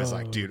time. It was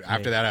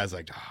after that, I was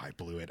like, I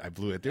blew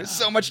it. There's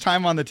so much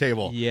time on the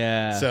table.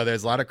 Yeah. So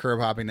there's a lot of curb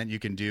hopping that you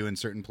can do in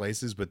certain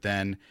places, but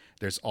then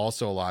there's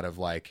also a lot of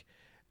 90s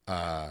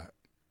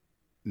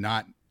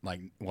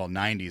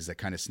that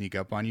kind of sneak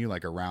up on you,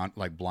 around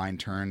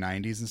blind turn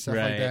 90s and stuff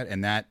like that.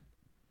 And that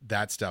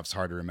stuff's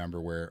hard to remember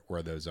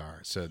where those are.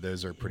 So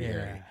those are pretty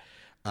hairy.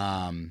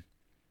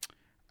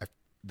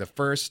 The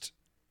first,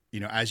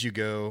 as you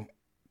go,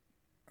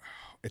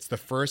 it's the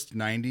first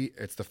 90,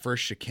 it's the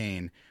first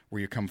chicane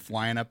where you come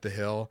flying up the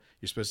hill.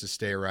 You're supposed to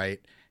stay right.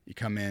 You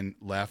come in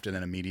left and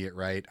then immediate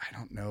right. I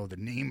don't know the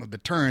name of the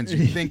turns.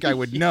 You'd think I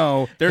would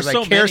know. There's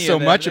I care so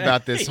much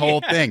about this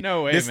whole thing.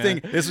 No way,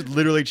 this would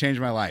literally change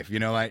my life.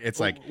 It's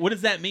what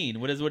does that mean?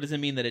 What does it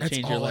mean that it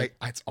changed your life?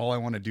 It's all I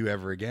want to do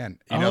ever again.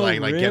 Really?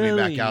 Get me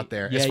back out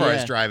there. As far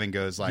as driving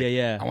goes,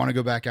 I want to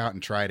go back out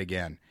and try it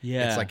again.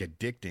 Yeah. It's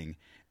addicting.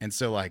 And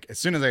so as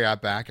soon as I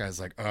got back, I was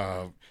like,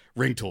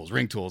 ring tools.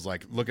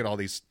 Look at all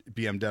these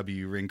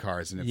BMW ring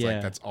cars. And it's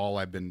that's all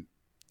I've been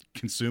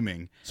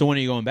consuming. So when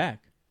are you going back?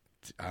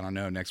 I don't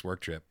know. Next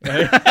work trip.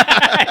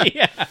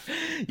 Yeah.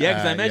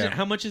 Because I imagine,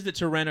 how much is it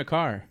to rent a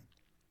car?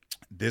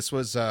 This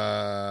was,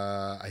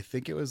 I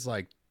think it was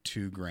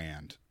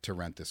 $2,000 to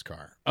rent this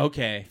car.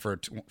 Okay. For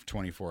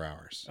 24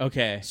 hours.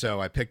 Okay.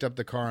 So I picked up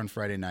the car on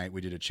Friday night.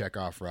 We did a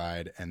check-off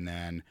ride, and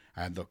then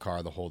I had the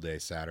car the whole day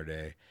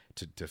Saturday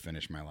to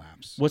finish my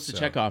laps. What's the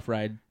check-off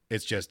ride?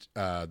 It's just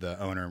the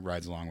owner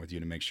rides along with you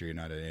to make sure you're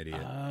not an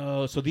idiot.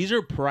 Oh, so these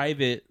are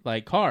private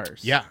cars.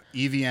 Yeah,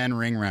 EVN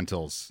Ring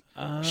Rentals.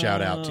 Oh,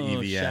 shout out to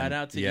EVN. Shout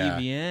out to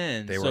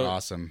EVN. They were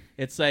awesome.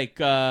 It's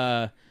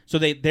so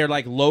they're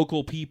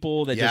local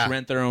people that just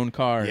rent their own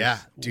cars. Yeah,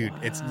 dude,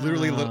 it's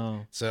literally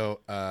so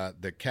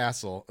the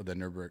castle, the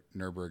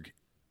Nurburgring,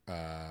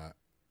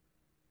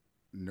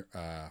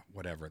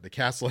 whatever, the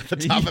castle at the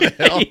top of the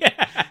hill.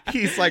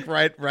 He's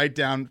right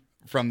down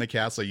from the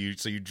castle.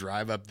 You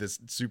drive up this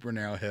super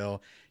narrow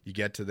hill, you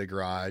get to the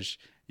garage,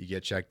 you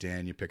get checked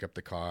in, you pick up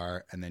the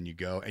car, and then you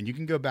go, and you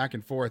can go back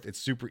and forth. It's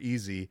super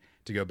easy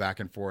to go back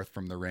and forth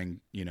from the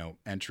ring,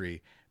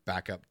 entry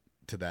back up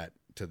to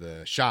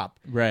the shop.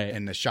 Right.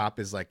 And the shop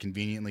is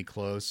conveniently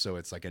close, so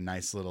it's a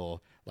nice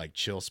little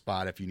chill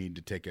spot if you need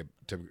to take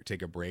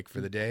a break for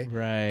the day.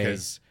 Right.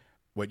 Because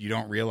what you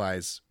don't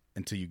realize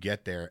until you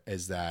get there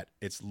is that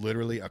it's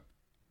literally a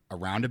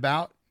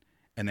roundabout,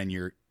 and then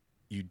you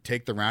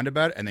take the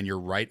roundabout, and then you're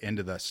right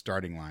into the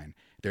starting line.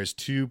 There's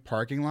 2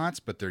 parking lots,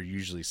 but they're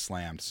usually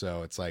slammed,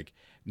 so it's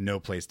no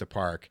place to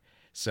park.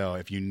 So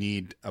if you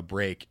need a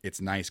break,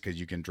 it's nice because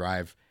you can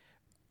drive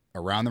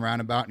around the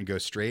roundabout and go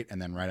straight, and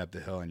then right up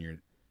the hill, and you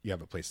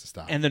have a place to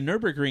stop. And the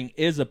Nurburgring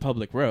is a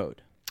public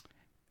road.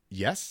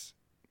 Yes,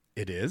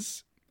 it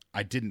is.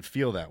 I didn't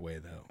feel that way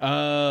though.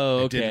 Oh,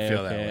 okay. I didn't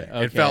feel that way.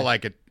 Okay. It felt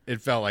like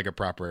it felt like a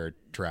proper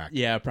track.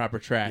 Yeah, proper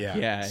track.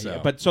 Yeah.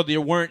 So. But so there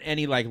weren't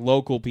any like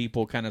local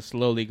people kind of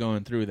slowly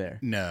going through there.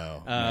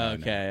 No.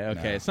 Okay.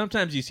 No.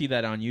 Sometimes you see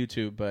that on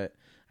YouTube, but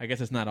I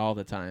guess it's not all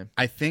the time.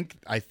 I think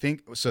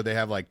so. They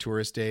have like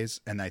tourist days,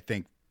 and I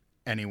think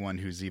anyone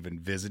who's even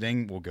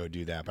visiting will go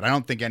do that. But I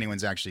don't think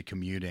anyone's actually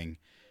commuting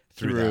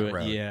through that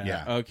road.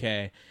 Yeah.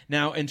 Okay.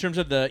 Now, in terms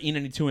of the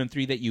E92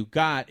 M3 that you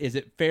got, is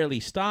it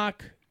fairly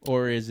stock?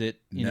 Or is it,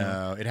 you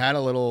know? It had a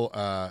little,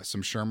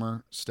 some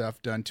Shermer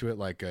stuff done to it,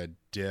 like a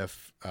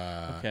diff,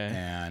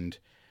 and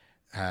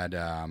had,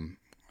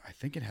 I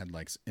think it had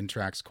like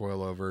Intrax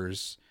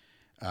coilovers,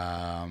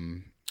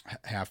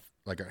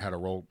 had a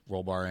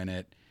roll bar in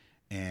it,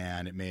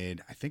 and it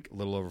made, I think, a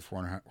little over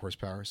 400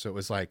 horsepower. So it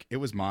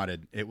was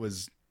modded. It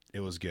was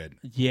good.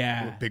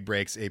 Yeah. Big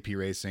brakes, AP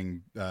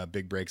Racing,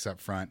 big brakes up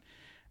front.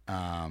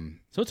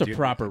 So it's a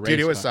proper race. Dude,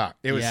 it was car. sick.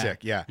 It was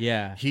sick. Yeah.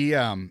 Yeah. He,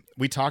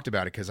 we talked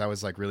about it because I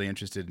was like really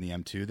interested in the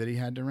M2 that he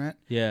had to rent.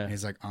 Yeah. And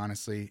he's like,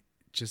 honestly,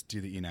 just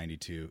do the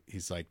E92.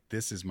 He's like,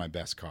 this is my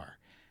best car.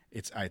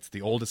 It's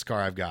the oldest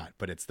car I've got,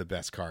 but it's the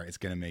best car. It's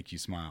going to make you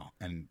smile.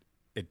 And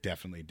it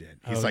definitely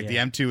did. He's the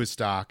M2 is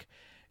stock.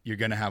 You're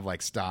going to have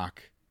like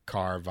stock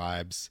car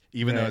vibes,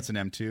 even though it's an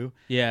M2.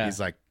 Yeah. He's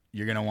like,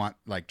 you're going to want,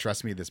 like,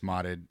 trust me, this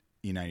modded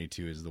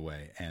E92 is the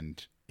way.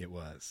 And it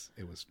was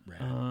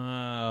rad.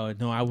 Oh,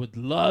 no, I would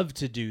love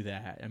to do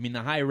that. I mean,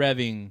 the high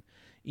revving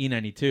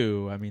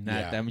E92, I mean,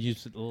 that was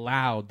just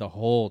loud the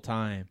whole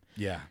time.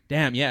 Yeah.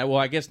 Damn, yeah. Well,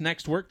 I guess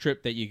next work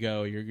trip that you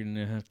go, you're going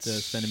to have to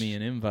send me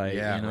an invite.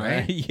 Yeah, you know?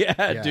 right?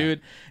 Yeah,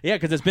 dude. Yeah,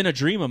 because it's been a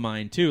dream of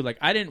mine, too. Like,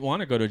 I didn't want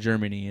to go to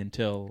Germany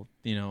until,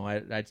 you know,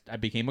 I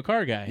became a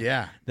car guy.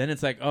 Yeah. Then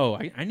it's like, oh,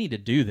 I need to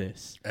do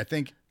this. I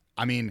think,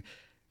 I mean,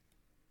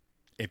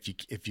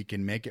 if you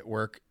can make it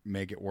work,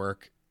 make it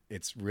work.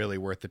 It's really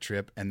worth the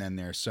trip. And then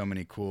there's so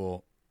many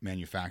cool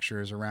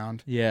manufacturers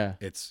around. Yeah.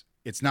 It's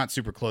not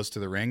super close to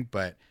the ring,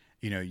 but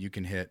you know, you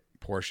can hit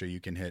Porsche, you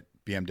can hit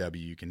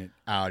BMW, you can hit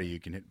Audi, you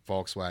can hit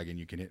Volkswagen,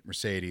 you can hit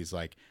Mercedes.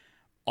 Like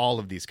all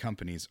of these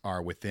companies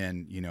are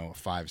within, you know, a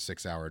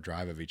 5-6 hour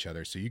drive of each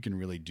other. So you can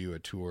really do a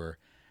tour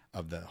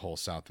of the whole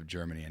south of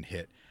Germany and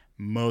hit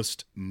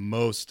most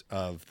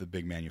of the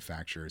big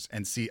manufacturers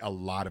and see a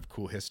lot of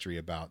cool history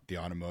about the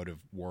automotive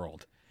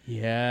world.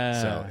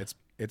 Yeah. So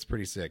it's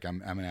pretty sick.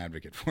 I'm an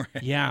advocate for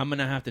it. Yeah, I'm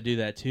gonna have to do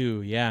that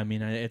too. Yeah, I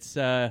mean, it's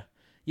I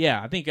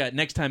think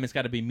next time it's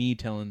got to be me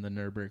telling the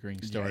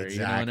Nurburgring story. Yeah, exactly, you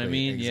know what I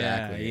mean?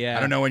 Exactly. Yeah.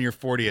 I don't know when your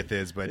 40th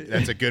is, but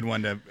that's a good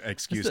one to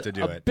excuse to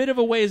do a it. bit of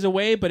a ways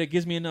away, but it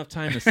gives me enough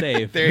time to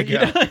save. There you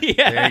go. Know?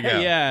 Yeah, there you go.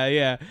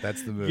 Yeah.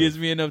 That's the move. Gives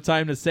me enough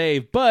time to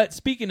save. But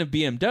speaking of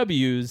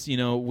BMWs, you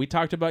know, we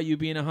talked about you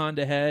being a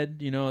Honda head.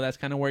 You know, that's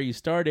kind of where you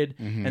started,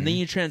 and then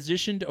you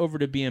transitioned over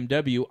to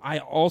BMW. I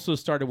also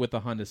started with a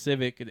Honda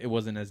Civic. It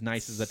wasn't as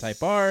nice as the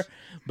Type R,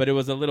 but it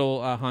was a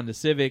little Honda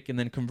Civic, and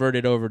then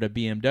converted over to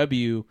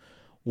BMW.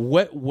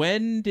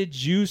 When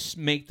did you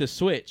make the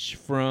switch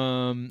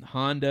from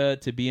Honda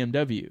to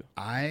BMW?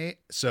 I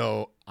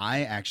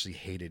actually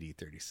hated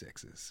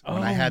E36s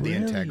when I had the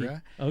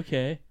Integra.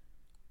 Okay.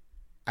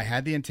 I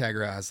had the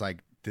Integra. I was like,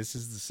 this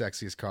is the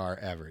sexiest car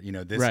ever. You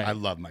know, this, right. I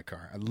love my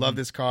car. I love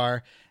this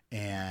car,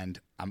 and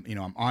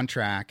I'm on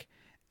track,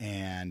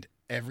 and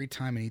every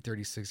time an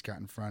E36 got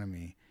in front of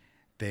me,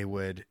 they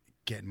would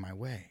get in my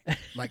way.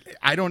 Like,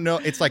 I don't know.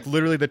 It's like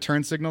literally the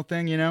turn signal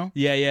thing, you know?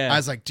 Yeah. I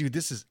was like, dude,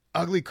 this is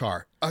ugly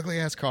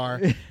ass car.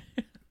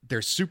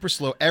 They're super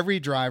slow. Every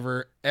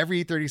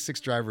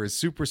E36 driver is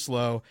super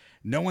slow.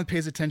 No one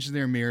pays attention to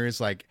their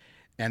mirrors. Like,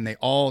 and they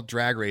all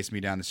drag race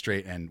me down the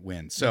straight and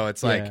win. So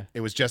it's like,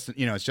 it was just,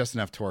 you know, it's just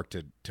enough torque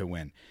to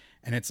win.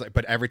 And it's like,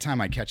 but every time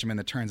I catch them in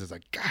the turns, it's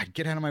like, God,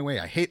 get out of my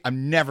way.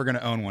 I'm never going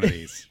to own one of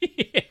these.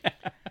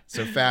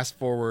 So fast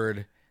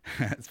forward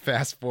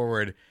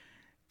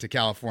to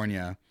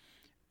California,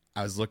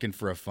 I was looking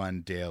for a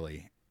fun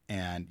daily,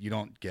 and you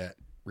don't get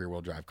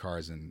rear-wheel drive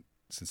cars in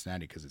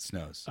Cincinnati because it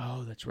snows.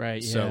 Oh, that's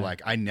right. Yeah. So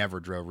like, I never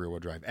drove rear-wheel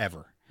drive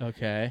ever.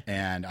 Okay.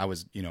 And I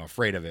was, you know,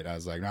 afraid of it. I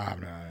was like, no,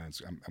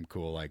 I'm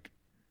cool. Like,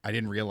 I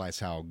didn't realize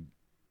how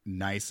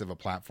nice of a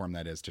platform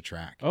that is to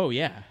track. Oh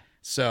yeah.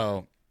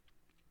 So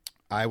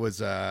I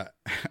was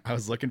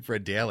looking for a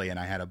daily, and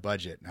I had a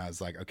budget, and I was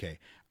like, okay,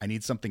 I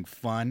need something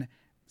fun,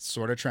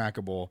 sort of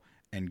trackable,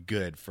 and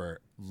good for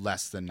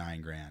less than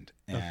 $9,000.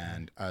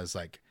 And I was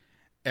like,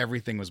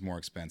 everything was more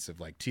expensive.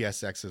 Like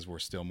TSXs were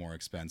still more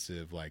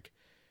expensive. Like,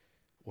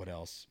 what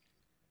else?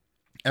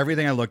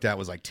 Everything I looked at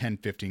was like 10,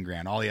 15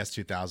 grand. All the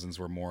S2000s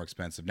were more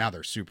expensive. Now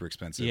they're super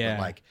expensive. Yeah.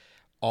 But like,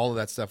 all of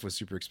that stuff was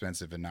super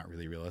expensive and not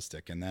really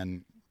realistic. And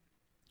then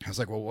I was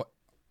like, well, what?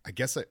 I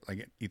guess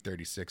like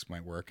E36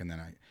 might work. And then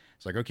I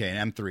was like, okay,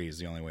 an M3 is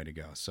the only way to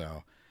go.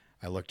 So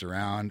I looked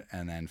around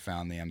and then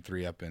found the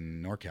M3 up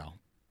in NorCal.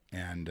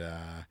 And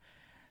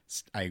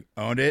I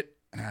owned it,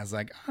 and I was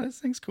like, oh, this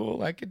thing's cool.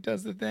 Like, it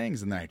does the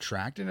things. And then I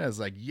tracked it, and I was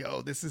like,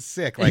 yo, this is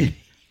sick. Like,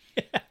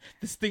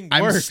 this thing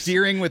works. I'm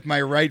steering with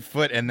my right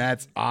foot, and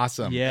that's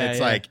awesome. Yeah, it's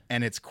like,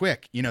 and it's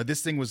quick. You know,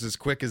 this thing was as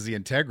quick as the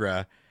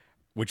Integra,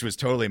 which was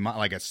totally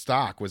like a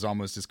stock, was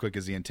almost as quick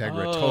as the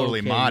Integra, Oh, totally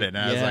okay. modded. And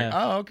I was like, Yeah.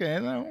 oh, okay.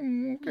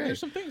 Okay. There's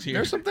some things here.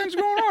 There's some things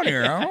going on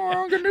here.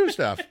 I can do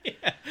stuff.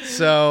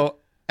 So,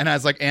 and I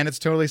was like, and it's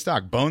totally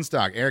stock. Bone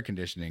stock, air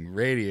conditioning,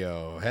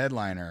 radio,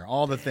 headliner,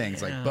 all the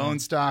things. Like bone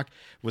stock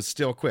was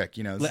still quick.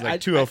 You know, it's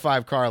like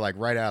 205 car, like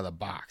right out of the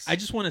box. I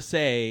just want to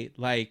say,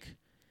 like,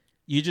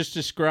 you just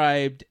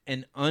described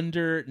an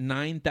under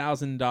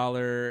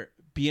 $9,000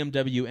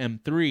 BMW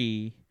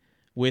M3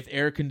 with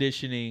air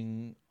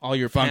conditioning, all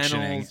your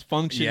panels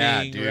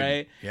functioning, dude.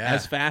 right? Yeah.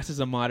 As fast as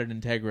a modded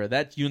Integra.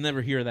 That you'll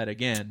never hear that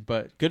again,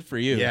 but good for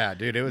you. Yeah,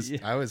 dude, it was.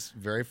 I was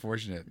very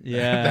fortunate.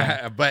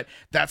 Yeah. But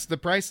that's the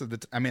price of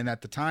the. I mean, at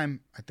the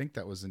time, I think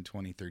that was in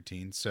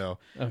 2013. So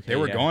they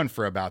were going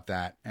for about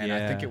that, and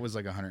I think it was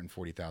like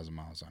 140,000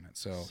 miles on it.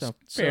 So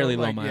fairly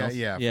low like, miles.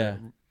 Yeah.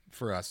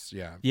 For us,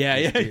 yeah.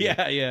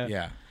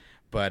 Yeah.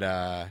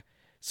 But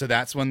so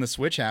that's when the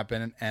switch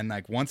happened, and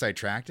like once I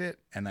tracked it,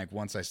 and like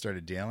once I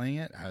started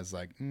dailying it, I was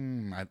like,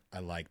 I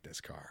like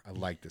this car. I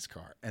like this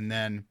car. And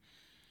then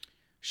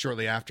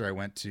shortly after,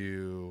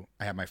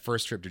 I had my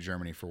first trip to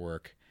Germany for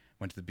work.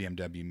 Went to the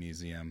BMW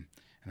museum,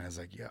 and I was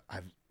like, yeah, I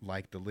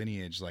like the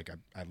lineage. Like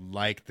I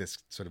like this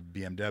sort of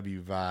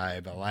BMW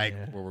vibe. I like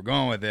where we're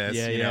going with this.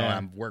 You know,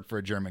 I work for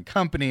a German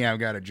company. I've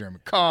got a German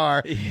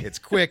car. It's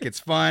quick. It's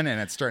fun, and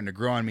it's starting to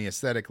grow on me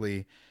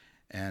aesthetically.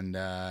 And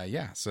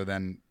so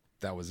then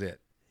that was it.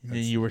 And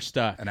then you were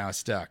stuck. And I was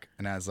stuck.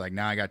 And I was like,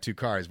 now I got 2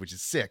 cars, which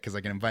is sick because I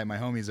can invite my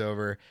homies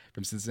over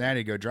from Cincinnati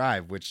to go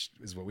drive, which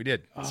is what we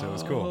did. So it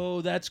was cool.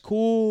 Oh, that's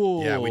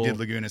cool. Yeah, we did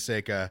Laguna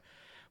Seca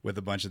with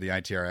a bunch of the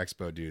ITR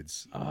Expo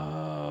dudes.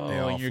 Oh, They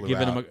all and you're flew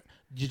giving out. them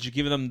did you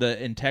give them the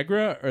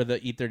Integra or the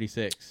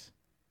E36?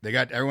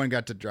 Everyone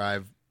got to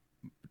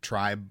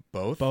try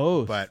both.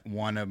 But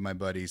one of my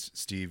buddies,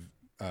 Steve,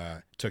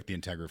 took the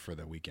Integra for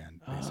the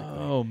weekend, basically.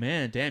 Oh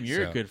man, damn,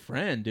 you're a good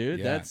friend, dude.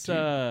 Yeah, That's dude.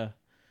 that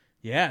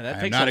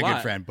takes I'm not a lot.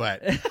 good friend,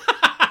 but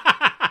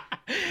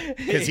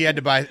because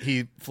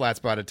he flat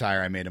spot a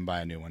tire, I made him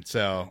buy a new one.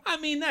 So I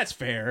mean, that's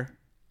fair.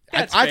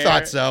 I fair.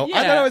 thought so.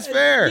 I thought it was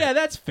fair. Yeah,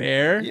 that's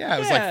fair. Yeah, it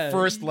was like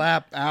first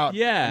lap out.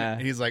 Yeah.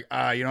 And he's like,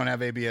 you don't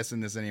have ABS in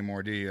this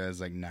anymore, do you? I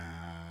was like, nah.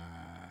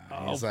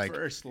 He's like,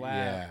 first lap.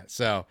 Yeah.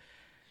 So.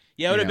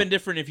 Yeah, it would have been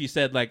different if you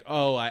said like,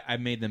 "Oh, I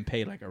made them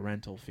pay like a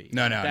rental fee."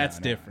 No, that's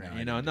no, different. no,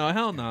 you know, no,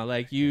 hell no.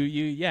 Like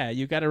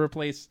you got to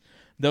replace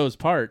those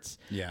parts.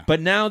 Yeah. But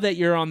now that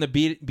you're on the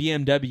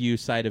BMW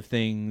side of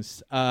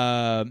things,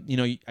 I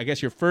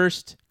guess your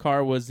first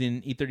car was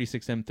in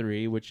E36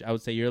 M3, which I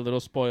would say you're a little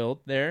spoiled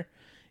there,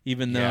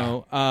 even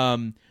though.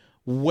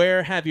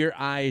 Where have your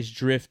eyes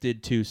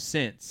drifted to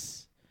since?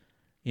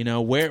 You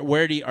know, where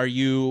are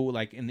you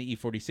like in the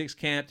E46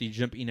 camp? Do you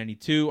jump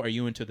E92? Are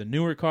you into the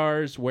newer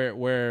cars? Where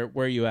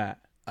are you at?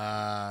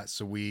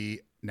 So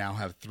we now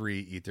have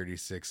 3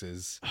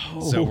 E36s.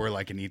 Oh. So we're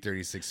like an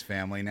E36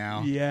 family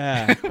now.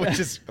 Yeah. Which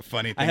is a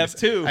funny thing. I have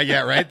 2.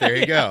 Yeah, right. There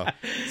you go.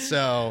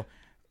 So,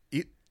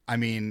 I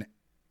mean,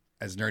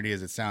 as nerdy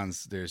as it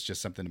sounds, there's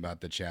just something about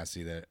the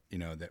chassis that,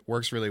 that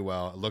works really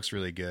well. It looks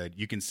really good.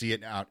 You can see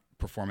it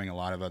outperforming a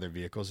lot of other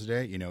vehicles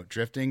today.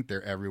 Drifting,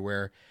 they're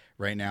everywhere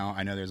right now.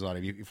 I know there's a lot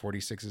of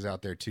E46s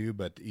out there too,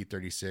 but the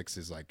E36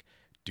 is like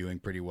doing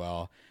pretty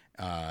well.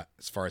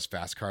 As far as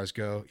fast cars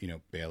go,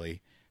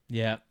 Bailey.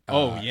 Yeah.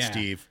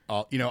 Steve.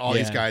 All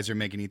these guys are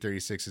making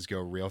E36s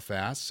go real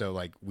fast. So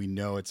like we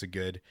know it's a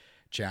good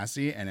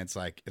chassis, and it's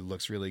like it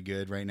looks really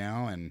good right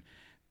now. And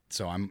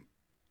so I'm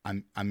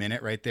in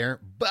it right there.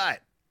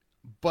 But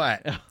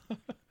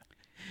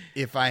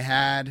if I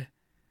had,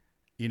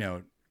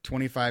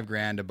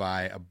 $25,000 to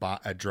buy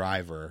a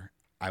driver,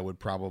 I would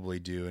probably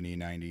do an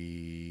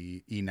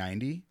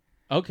E90.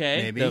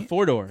 Okay. Maybe The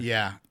 4-door.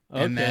 Yeah.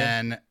 Okay. And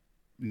then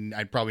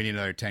I'd probably need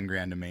another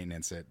 $10,000 to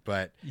maintenance it,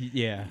 but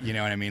yeah, you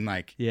know what I mean?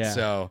 Like, yeah.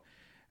 So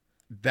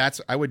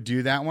I would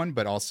do that one,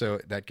 but also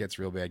that gets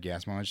real bad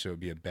gas mileage. So it would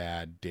be a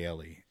bad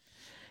daily.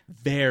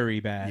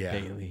 Very bad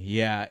daily.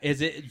 Yeah.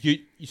 Is it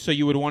so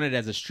you would want it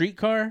as a street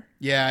car?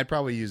 Yeah, I'd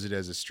probably use it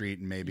as a street,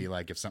 and maybe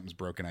like if something's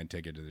broken, I'd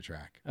take it to the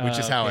track, which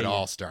is how it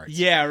all starts.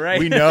 Yeah, right.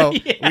 We know,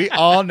 we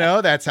all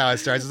know that's how it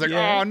starts. It's like,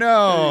 oh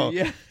no,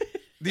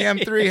 the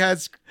M3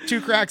 has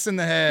 2 cracks in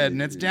the head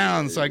and it's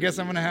down, so I guess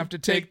I'm gonna have to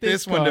take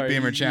this one to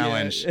Beamer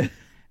Challenge. Yeah.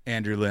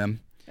 Andrew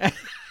Lim.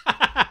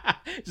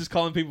 Just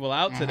calling people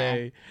out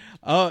today.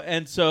 Oh,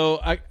 and so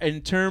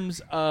in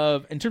terms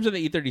of the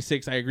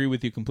E36, I agree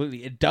with you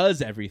completely. It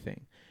does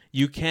everything.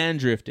 You can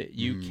drift it.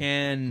 You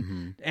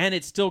can, and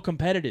it's still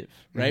competitive,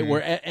 right?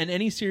 Where in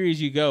any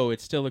series you go,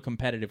 it's still a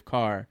competitive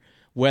car.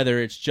 Whether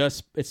it's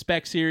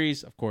spec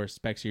series, of course,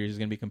 spec series is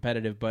going to be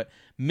competitive, but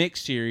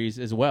mixed series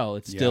as well.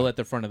 It's still at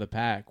the front of the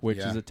pack, which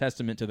is a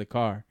testament to the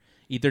car.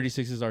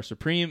 E36s are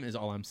supreme, is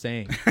all I'm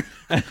saying.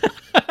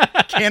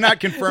 Cannot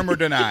confirm or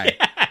deny.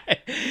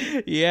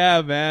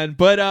 Yeah, man.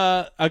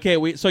 But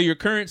okay, so your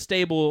current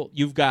stable,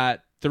 you've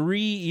got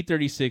 3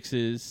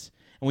 E36s,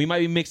 and we might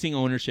be mixing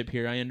ownership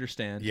here. I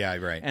understand. Yeah,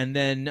 right. And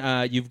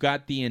then you've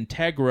got the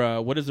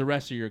Integra. What does the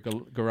rest of your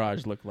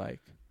garage look like?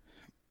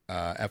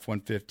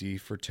 F-150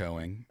 for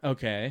towing.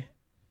 Okay.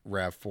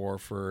 RAV4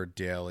 for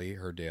daily,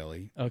 her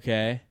daily.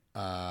 Okay.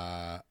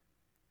 I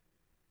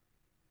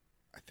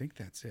think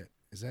that's it.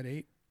 Is that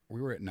 8?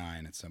 We were at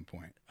 9 at some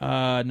point.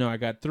 No, I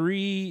got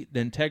 3, the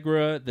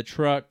Integra, the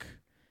truck,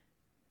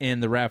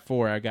 and the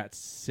RAV4. I got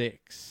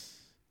 6.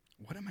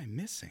 What am I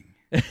missing?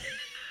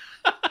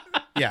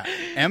 Yeah,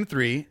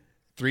 M3,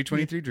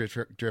 323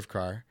 drift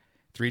car,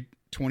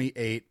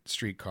 328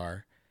 street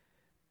car,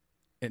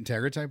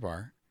 Integra Type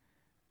R,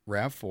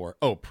 RAV4.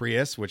 Oh,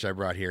 Prius, which I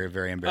brought here.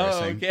 Very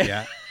embarrassing. Oh, okay.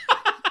 Yeah.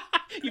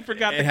 You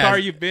forgot the car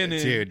you've been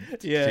in.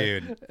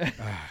 Dude.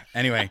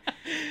 Anyway.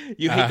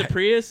 You hate the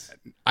Prius?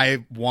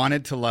 I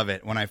wanted to love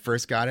it. When I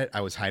first got it,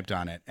 I was hyped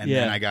on it. And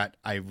then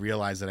I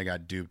realized that I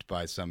got duped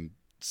by some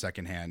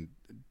secondhand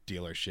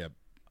dealership.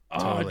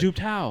 Oh, duped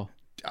how?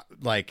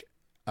 Like,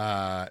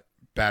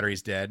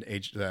 battery's dead.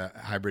 The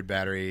hybrid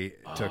battery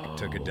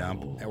took a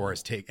dump, or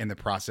is in the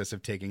process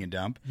of taking a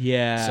dump.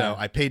 Yeah. So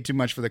I paid too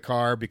much for the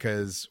car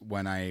because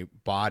when I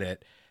bought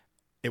it,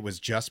 it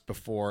was just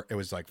before, it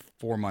was like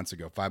 5 months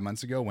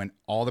ago, when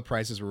all the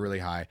prices were really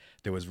high.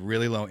 There was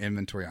really low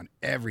inventory on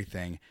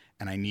everything,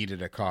 and I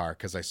needed a car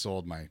because I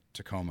sold my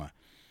Tacoma.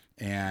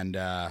 And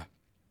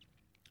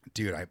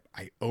dude,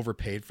 I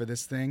overpaid for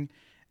this thing,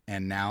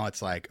 and now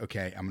it's like,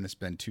 okay, I'm going to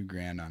spend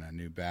 $2,000 on a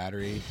new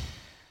battery,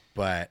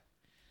 but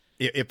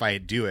if I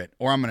do it,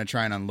 or I'm going to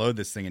try and unload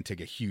this thing and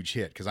take a huge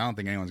hit, because I don't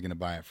think anyone's going to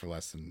buy it for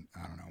less than,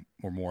 I don't know,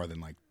 or more than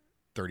like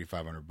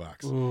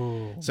 $3,500.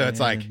 Ooh, so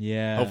it's like,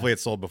 hopefully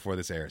it's sold before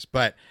this airs.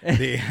 But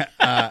the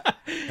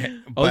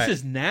this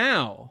is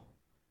now.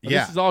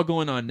 This is all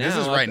going on now. This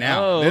is right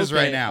now. This is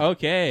right now.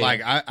 Okay.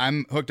 Like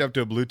I'm hooked up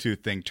to a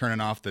Bluetooth thing, turning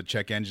off the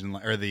check engine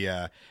or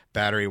the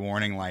battery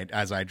warning light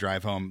as I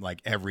drive home, like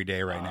every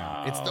day right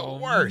now. It's the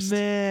worst.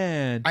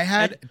 Man, I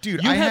had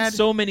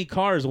so many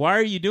cars. Why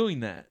are you doing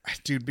that,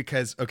 dude?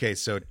 Because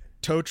so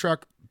tow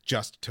truck,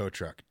 just tow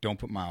truck. Don't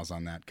put miles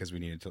on that because we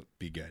need it to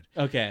be good.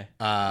 Okay.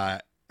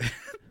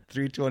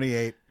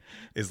 328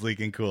 is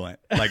leaking coolant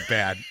like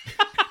bad.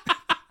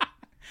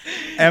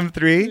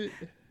 M3,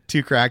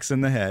 2 cracks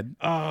in the head.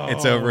 Oh.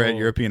 It's over at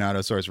European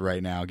Auto Source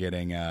right now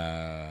getting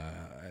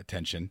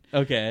attention.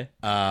 Okay.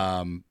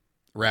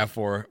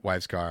 RAV4,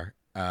 wife's car.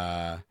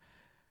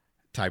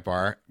 Type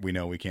R, we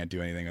know we can't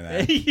do anything with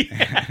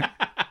that.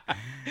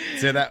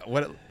 So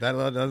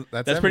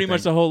that's pretty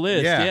much the whole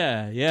list.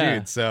 Yeah.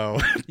 Dude, so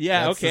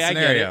yeah, that's okay, the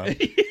scenario. I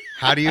get it.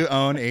 How do you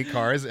own 8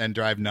 cars and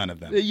drive none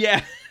of them?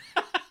 Yeah.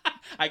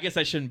 I guess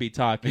I shouldn't be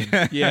talking.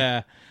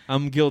 Yeah.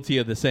 I'm guilty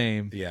of the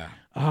same. Yeah.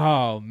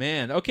 Oh,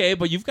 man. Okay,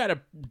 but you've got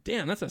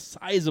that's a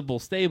sizable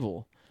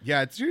stable.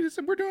 Yeah,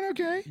 we're doing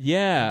okay.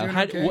 Yeah.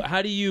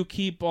 How do you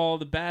keep all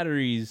the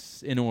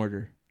batteries in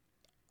order?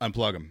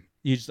 Unplug them.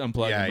 You just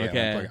unplug them.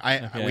 Okay.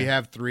 Unplug. We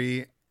have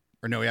 3,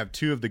 or no, we have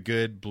 2 of the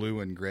good blue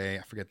and gray.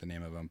 I forget the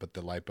name of them, but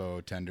the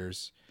lipo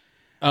tenders.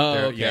 Oh,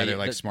 okay. Yeah, they're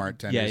like smart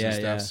tenders and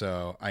stuff. Yeah.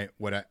 So I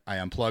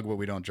unplug what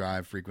we don't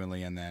drive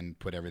frequently, and then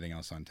put everything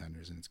else on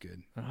tenders, and it's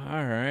good. All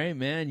right,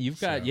 man. You've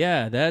got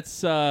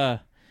that's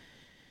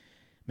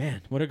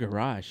man, what a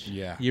garage.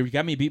 Yeah. You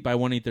got me beat by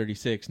one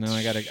E36. Now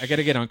I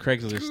gotta get on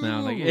Craigslist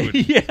now. Like,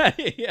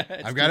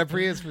 yeah. I've got a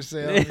Prius for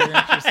sale if you're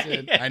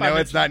interested. I know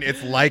it's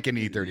like an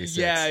E36.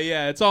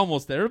 Yeah, it's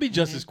almost there. It'll be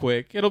just as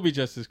quick.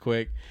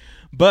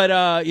 But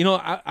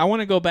I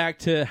want to go back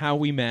to how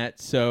we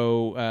met.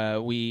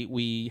 So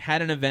we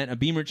had an event, a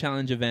Beamer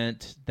Challenge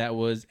event that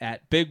was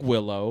at Big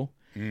Willow.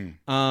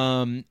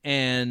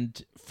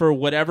 And for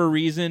whatever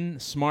reason,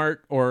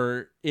 smart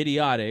or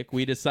idiotic,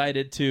 we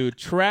decided to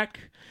trek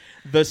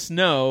the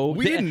snow.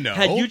 We didn't know.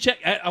 Had you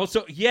checked?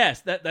 Also,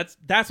 yes, that's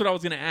what I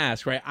was going to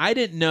ask. Right? I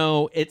didn't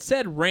know. It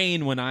said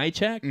rain when I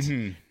checked.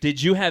 Mm-hmm.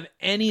 Did you have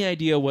any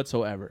idea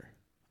whatsoever?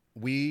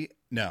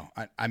 No.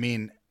 I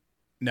mean,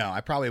 no.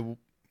 I probably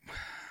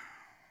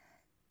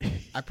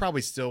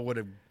still would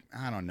have.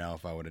 I don't know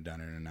if I would have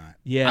done it or not.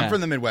 Yeah. I'm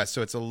from the Midwest,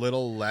 so it's a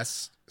little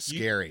less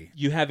scary.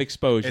 You have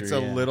exposure. It's a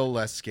little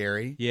less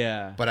scary.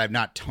 Yeah. But I've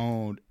not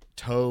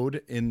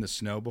towed in the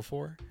snow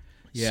before.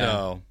 Yeah.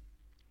 So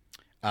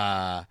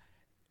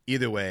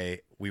either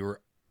way, we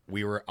were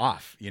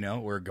off,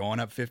 we're going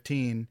up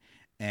 15,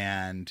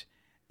 and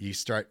we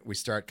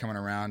start coming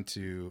around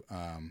to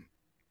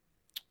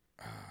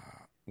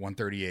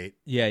 138.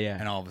 Yeah.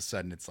 And all of a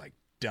sudden it's like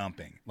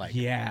dumping.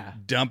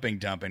 Dumping.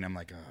 I'm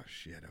like, oh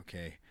shit,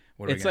 okay.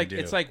 What are we gonna do?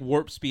 It's like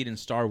warp speed in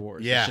Star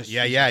Wars. Yeah.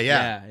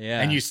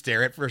 And you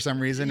stare at it for some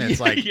reason. It's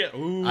like,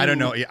 I don't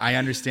know. I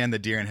understand the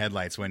deer in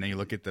headlights when you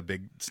look at the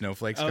big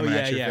snowflakes coming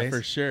at your face.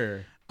 For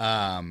sure.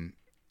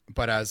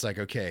 But I was like,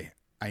 okay,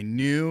 I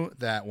knew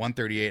that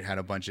 138 had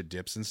a bunch of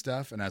dips and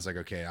stuff. And I was like,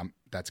 okay,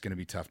 that's going to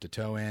be tough to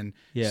tow in,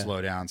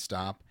 slow down,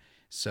 stop.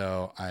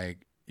 So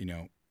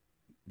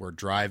we're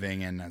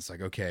driving, and I was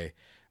like, okay,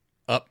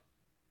 up.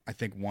 I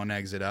think one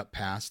exit up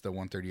past the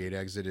 138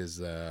 exit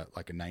is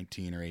like a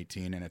 19 or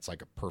 18, and it's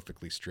like a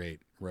perfectly straight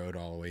road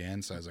all the way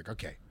in. So I was like,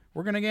 okay,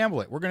 we're going to gamble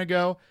it. We're going to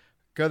go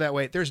that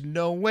way. There's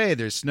no way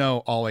there's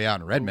snow all the way out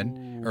in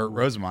Redmond or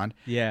Rosamond.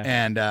 Yeah.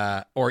 And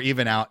or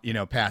even out,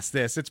 past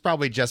this. It's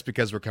probably just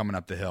because we're coming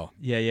up the hill.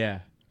 Yeah.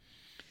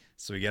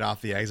 So we get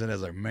off the exit. I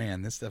was like,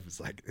 man, this stuff is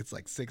like, it's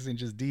like 6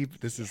 inches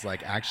deep. This is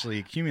like actually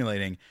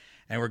accumulating.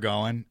 And we're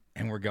going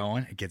and we're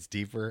going. It gets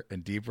deeper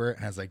and deeper.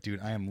 And I was like, dude,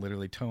 I am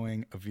literally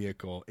towing a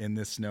vehicle in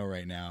this snow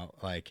right now.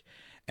 Like,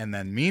 and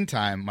then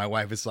meantime, my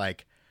wife is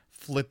like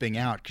flipping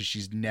out because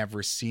she's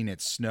never seen it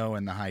snow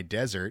in the high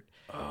desert.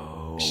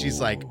 Oh,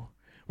 she's like,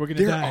 we're going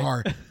to die. There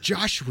are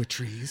Joshua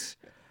trees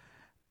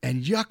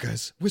and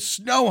yuccas with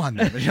snow on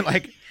them. And you're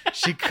like,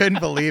 she couldn't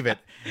believe it.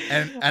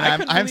 And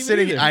I'm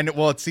sitting,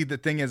 well, see, the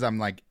thing is,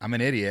 I'm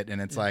an idiot. And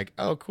it's like,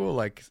 oh, cool.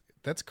 Like,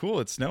 that's cool.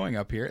 It's snowing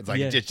up here. It's like,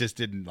 it just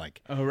didn't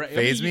like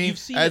phase me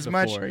as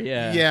much.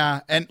 Yeah.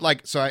 Yeah. And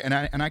like, so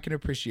I can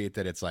appreciate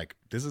that. It's like,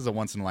 this is a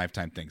once in a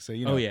lifetime thing. So,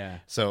 you know,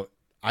 so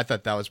I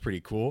thought that was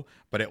pretty cool,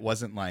 but it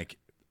wasn't like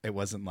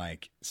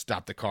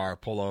stop the car,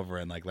 pull over,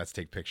 and like, let's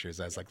take pictures.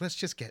 I was like, let's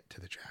just get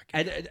to the track.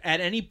 At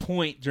any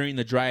point during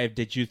the drive,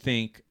 did you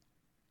think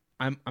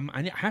I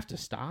have to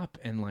stop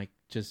and like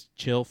just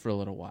chill for a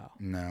little while?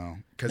 No,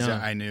 because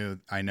I know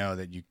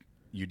that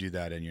you do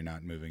that and you're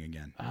not moving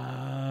again.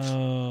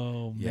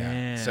 Oh,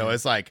 man. So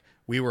it's like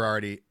we were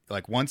already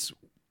like, once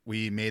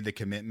we made the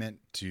commitment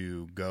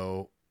to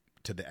go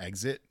to the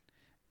exit,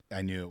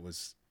 I knew it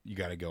was, you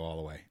got to go all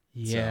the way.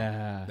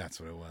 Yeah. So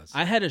that's what it was.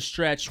 I had a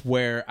stretch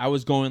where I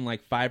was going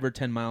like 5 or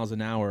 10 miles an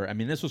hour. I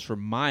mean, this was for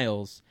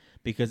miles,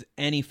 because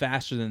any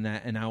faster than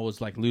that and I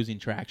was like losing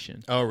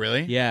traction. Oh,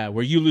 really? Yeah.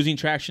 Were you losing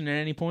traction at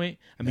any point?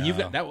 I mean, you've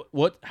got that.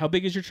 How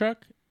big is your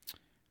truck?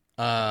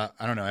 I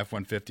don't know.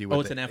 F-150. Oh,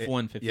 it's an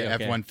F-150. Yeah,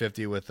 okay.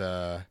 F-150 with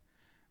a,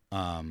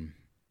 I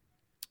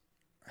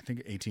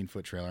think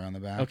 18-foot trailer on the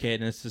back. Okay,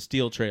 and it's a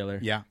steel trailer.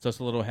 Yeah. So it's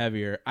a little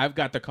heavier. I've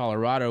got the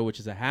Colorado, which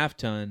is a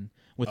half-ton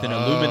with an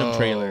aluminum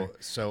trailer.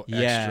 So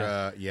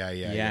extra.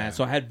 Yeah.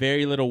 So I had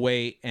very little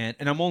weight, and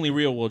I'm only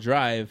rear-wheel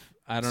drive.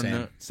 I don't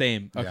know.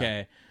 Same. Okay.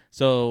 Yeah.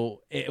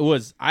 So it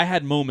was. I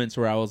had moments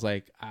where I was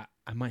like,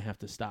 I might have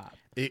to stop.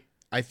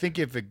 I think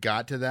if it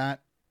got to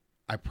that,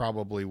 I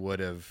probably would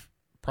have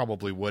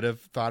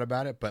thought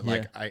about it. But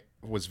like, I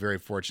was very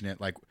fortunate.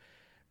 Like,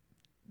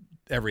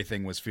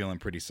 everything was feeling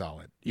pretty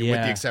solid, with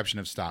the exception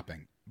of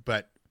stopping.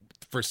 But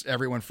first,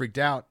 everyone freaked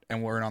out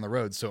and weren't on the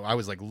road, so I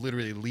was like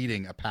literally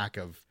leading a pack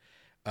of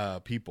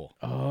people.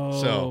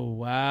 Oh,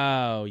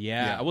 wow.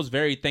 Yeah. I was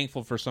very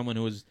thankful for someone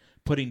who was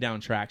putting down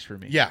tracks for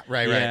me. Yeah,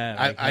 right.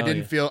 Like, I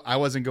didn't feel, I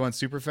wasn't going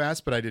super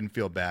fast, but I didn't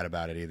feel bad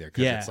about it either.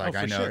 Because it's like,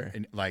 I know, sure.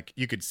 like,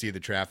 you could see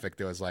the traffic.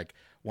 There was like,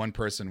 one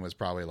person was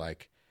probably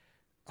like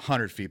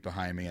 100 feet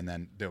behind me, and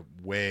then they're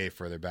way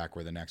further back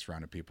were the next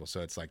round of people. So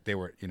it's like, they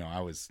were,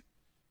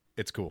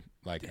 it's cool.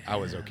 Like, I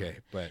was okay.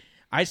 But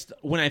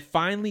when I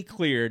finally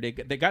cleared,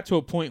 they got to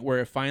a point where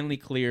it finally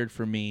cleared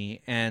for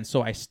me, and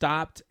so I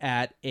stopped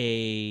at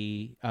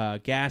a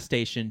gas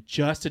station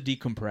just to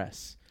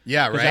decompress.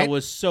 Yeah, right. Because I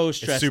was so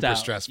stressed it's super out.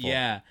 stressful.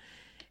 Yeah,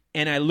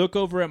 and I look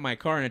over at my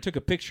car and I took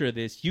a picture of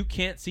this. You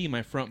can't see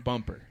my front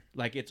bumper;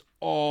 like, it's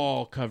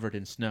all covered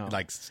in snow,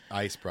 like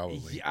ice,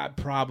 probably. Yeah,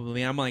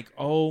 probably. I'm like,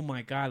 oh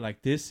my god,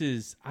 like, this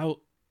is out.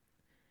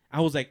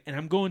 I was like, and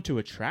I'm going to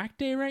a track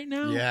day right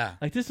now? Yeah.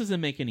 Like, this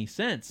doesn't make any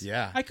sense.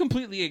 Yeah. I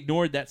completely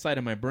ignored that side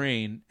of my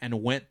brain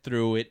and went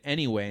through it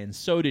anyway, and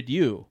so did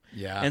you.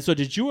 Yeah. And so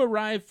did you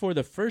arrive for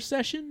the first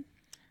session?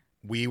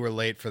 We were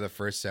late for the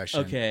first session.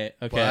 Okay.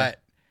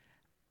 But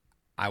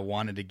I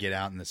wanted to get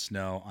out in the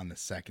snow on the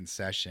second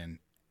session,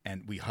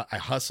 and I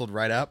hustled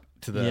right up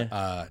to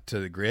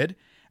the grid.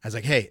 I was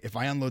like, hey, if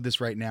I unload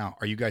this right now,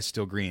 are you guys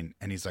still green?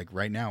 And he's like,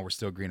 right now we're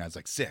still green. I was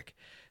like, sick.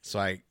 So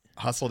I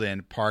hustled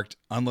in, parked,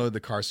 unloaded the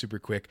car super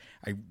quick.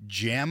 I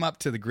jam up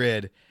to the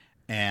grid,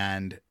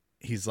 and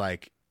he's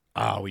like,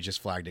 oh, we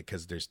just flagged it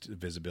because there's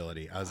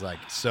visibility. I was like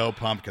so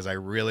pumped because I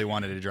really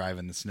wanted to drive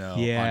in the snow on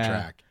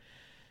track.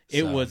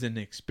 It was an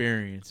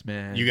experience,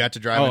 man. You got to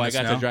drive in the snow?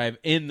 I got to drive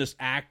in this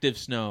active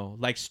snow,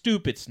 like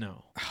stupid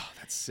snow. Oh,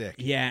 that's sick.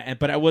 Yeah,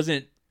 but I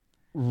wasn't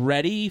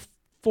ready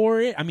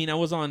for it. I mean, I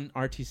was on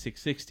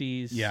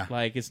RT660s. Yeah.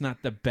 Like, it's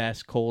not the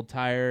best cold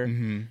tire,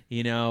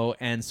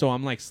 and so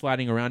I'm like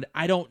sliding around.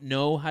 I don't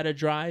know how to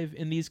drive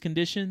in these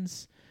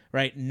conditions,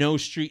 right? No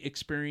street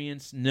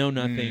experience, no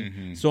nothing.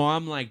 Mm-hmm. So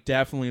I'm like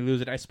definitely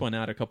losing. I spun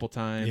out a couple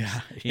times.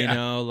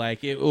 Yeah.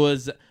 Like, it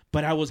was,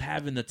 but I was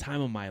having the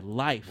time of my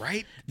life.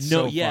 Right?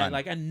 Fun.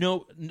 Like, I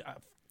know.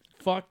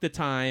 Fuck the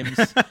times.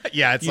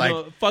 Yeah, it's like,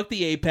 fuck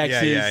the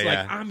apexes. Yeah.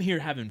 Like, I'm here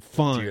having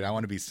fun. Dude, I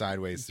want to be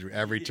sideways through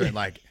every turn.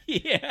 Like,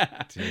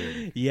 yeah.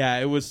 Dude. Yeah,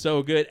 it was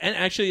so good. And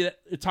actually,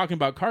 talking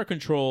about car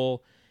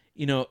control,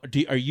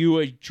 are you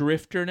a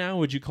drifter now?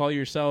 Would you call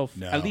yourself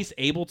at least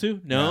able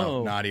to?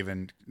 No, not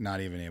even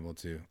able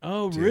to.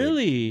 Oh, Dude,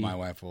 really? My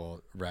wife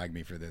will rag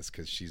me for this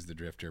because she's the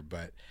drifter,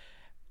 but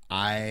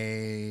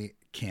I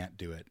can't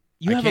do it.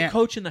 You have a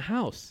coach in the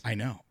house. I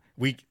know.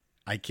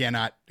 I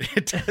cannot.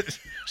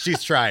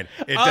 She's tried.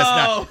 It does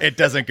not. It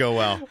doesn't go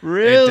well.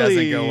 Really? It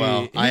doesn't go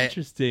well.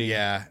 Interesting.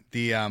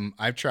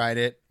 I've tried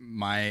it.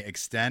 My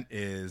extent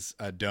is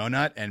a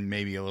donut and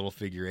maybe a little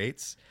figure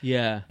eights.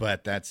 Yeah.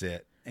 But that's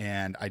it.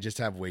 And I just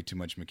have way too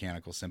much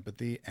mechanical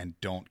sympathy and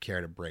don't care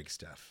to break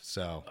stuff.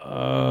 So.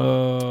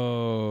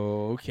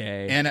 Oh,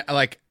 okay. And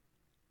like,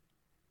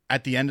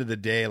 at the end of the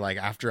day, like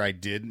after I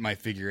did my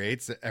figure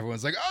eights,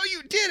 everyone's like, "Oh,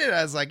 you did it!"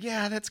 I was like,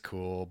 "Yeah, that's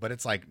cool," but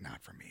it's like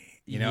not for me.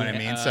 You know what I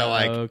mean? So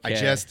like, okay. I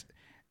just,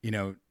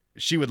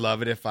 she would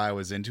love it if I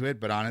was into it,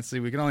 but honestly,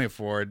 we can only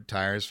afford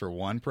tires for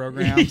one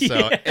program,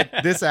 so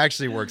this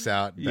actually works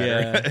out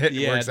better.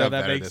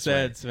 That makes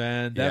sense,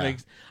 man.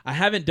 I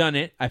haven't done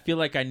it. I feel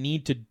like I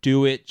need to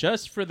do it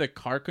just for the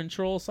car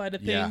control side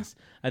of things.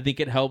 I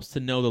think it helps to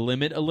know the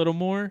limit a little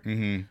more.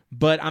 Mm-hmm.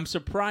 But I'm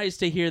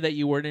surprised to hear that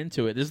you weren't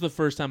into it. This is the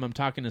first time I'm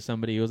talking to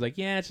somebody who was like,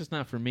 "Yeah, it's just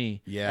not for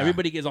me." Yeah,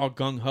 everybody gets all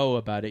gung ho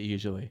about it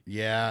usually.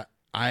 Yeah,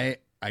 I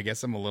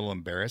guess I'm a little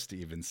embarrassed to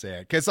even say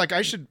it because like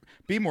I should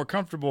be more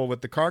comfortable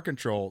with the car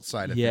control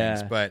side of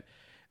things, but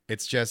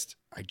it's just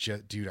I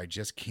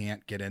just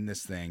can't get in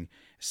this thing,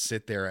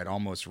 sit there at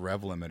almost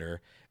rev limiter.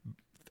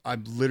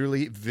 I'm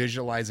literally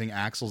visualizing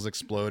axles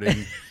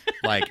exploding,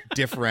 like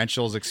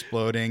differentials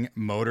exploding,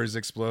 motors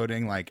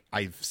exploding. Like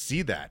I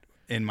see that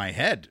in my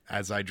head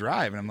as I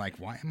drive, and I'm like,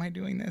 why am I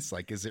doing this?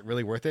 Like, is it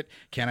really worth it?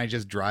 Can I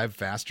just drive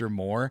faster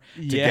more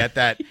to get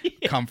that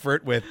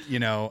comfort with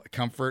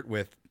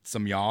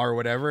some yaw or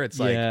whatever? It's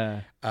like,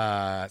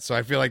 so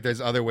I feel like there's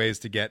other ways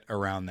to get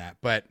around that.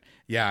 But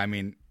yeah, I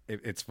mean,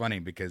 it's funny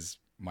because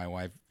my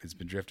wife has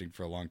been drifting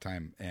for a long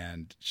time,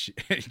 and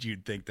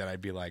you'd think that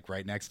I'd be like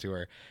right next to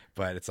her,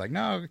 but it's like,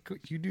 no,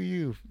 you do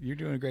you. You're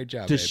doing a great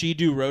job. Does she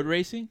do road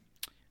racing?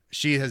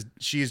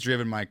 She's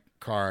driven my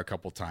car a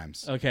couple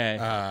times. Okay.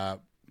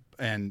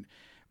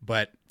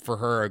 But for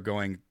her,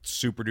 going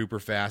super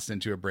duper fast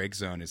into a brake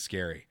zone is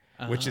scary.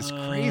 Which is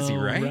crazy,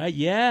 right? Right,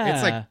 yeah.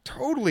 It's like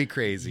totally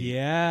crazy.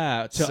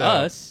 Yeah, to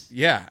us.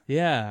 Yeah.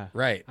 Yeah.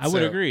 Right. I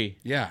would agree.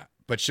 Yeah,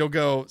 but she'll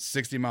go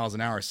 60 miles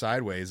an hour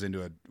sideways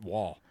into a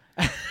wall.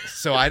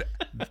 So I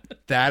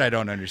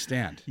don't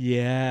understand.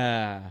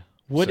 Yeah.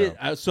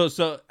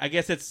 So I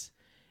guess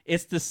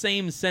it's the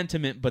same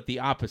sentiment but the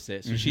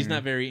opposite. So she's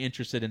not very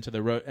interested into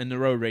the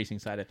road racing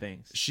side of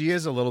things. She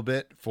is a little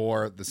bit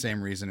for the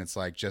same reason. It's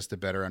like just to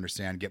better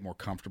understand, get more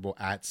comfortable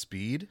at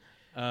speed.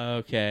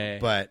 Okay.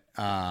 But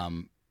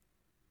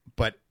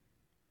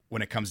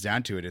when it comes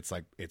down to it, it's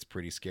like it's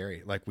pretty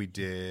scary. Like we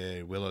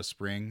did Willow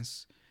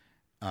Springs,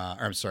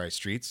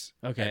 Streets.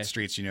 Okay. At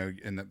Streets,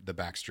 in the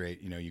back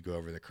straight, you go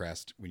over the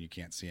crest when you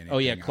can't see anything. Oh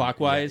yeah,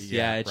 clockwise.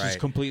 Yeah, it's just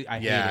complete. I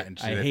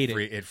hate it.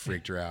 It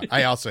freaked her out.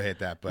 I also hate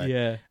that, but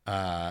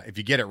if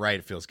you get it right,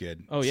 it feels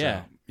good. Oh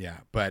yeah, so, yeah.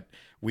 But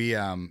we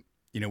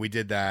we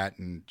did that,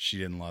 and she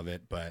didn't love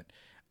it, but.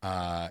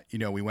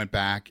 We went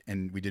back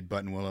and we did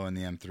Button Willow in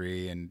the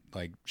M3, and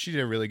like she did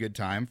a really good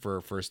time for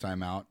her first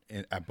time out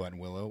at Button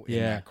Willow in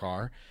that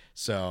car.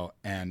 So,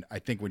 and I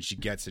think when she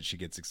gets it, she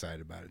gets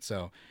excited about it.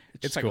 So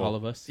it's like cool. all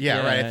of us.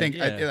 Yeah, right. I think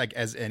like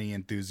as any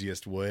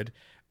enthusiast would,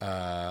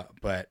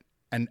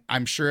 and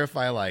I'm sure if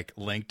I like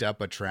linked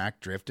up a track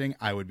drifting,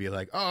 I would be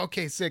like, oh,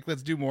 okay, sick.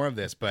 Let's do more of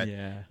this. But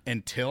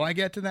until I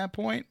get to that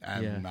point,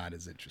 I'm not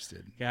as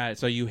interested. Got it.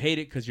 So you hate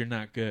it because you're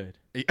not good.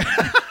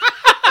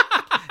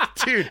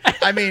 Dude,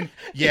 I mean,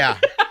 yeah.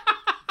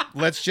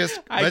 Let's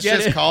just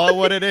call it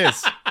what it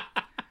is.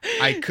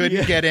 I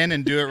couldn't get in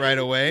and do it right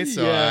away,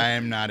 so I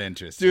am not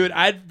interested. Dude,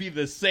 I'd be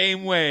the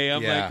same way.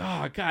 I'm like,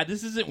 oh, God,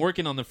 this isn't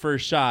working on the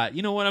first shot.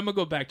 You know what? I'm going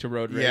to go back to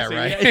road racing. Yeah,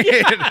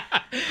 right.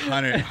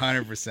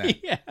 100%.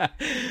 Yeah.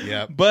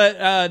 Yep.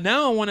 But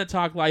now I want to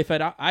talk life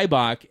at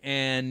Eibach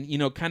and,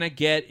 kind of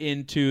get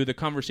into the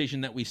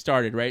conversation that we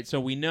started, right? So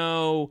we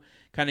know...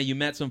 kind of you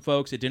met some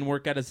folks. It didn't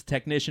work out as a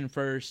technician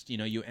first.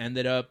 You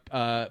ended up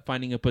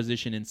finding a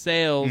position in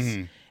sales.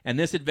 Mm-hmm. And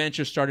this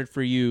adventure started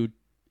for you,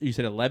 you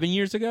said 11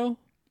 years ago?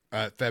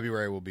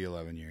 February will be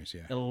 11 years,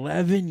 yeah.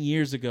 11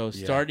 years ago,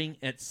 starting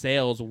at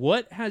sales.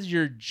 What has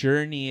your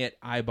journey at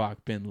Eibach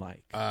been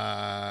like?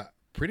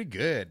 Pretty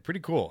good. Pretty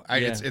cool.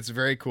 It's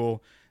very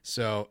cool.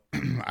 So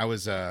I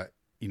was,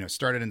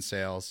 started in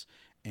sales,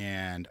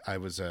 and I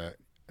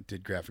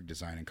did graphic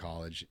design in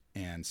college.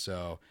 And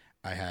so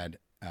I had...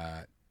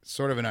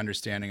 sort of an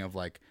understanding of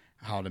like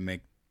how to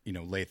make,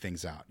 lay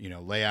things out,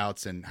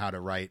 layouts and how to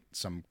write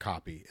some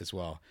copy as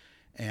well.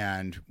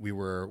 And we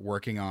were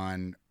working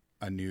on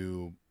a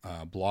new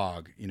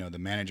blog. The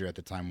manager at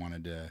the time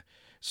wanted to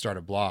start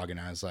a blog, and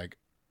I was like,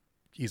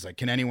 he's like,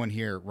 can anyone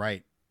here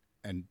write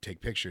and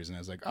take pictures? And I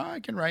was like, oh, I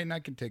can write and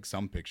I can take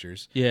some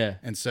pictures. Yeah.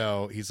 And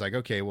so he's like,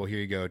 okay, well, here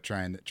you go.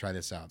 Try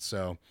this out.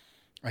 So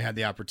I had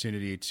the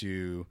opportunity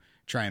to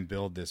try and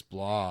build this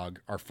blog,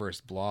 our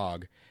first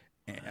blog,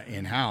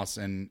 in-house.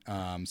 And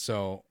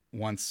so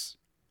once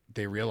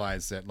they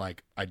realized that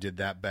like I did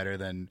that better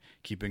than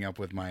keeping up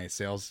with my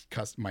sales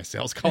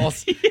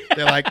calls,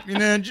 they're like, why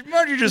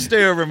don't you just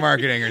stay over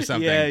marketing or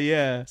something?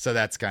 Yeah. So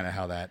that's kind of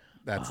how that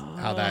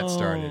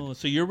started.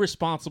 So you're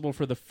responsible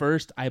for the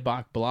first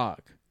Eibach blog.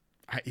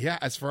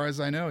 As far as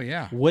I know,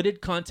 yeah. What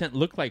did content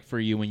look like for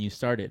you when you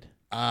started?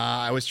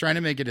 I was trying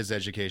to make it as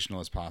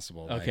educational as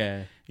possible.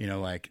 Okay.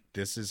 Like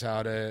this is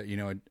how to,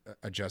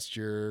 adjust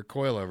your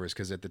coilovers.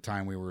 Because at the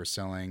time we were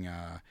selling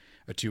a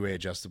two-way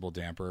adjustable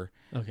damper.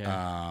 Okay.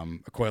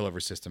 A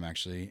coilover system,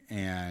 actually.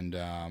 And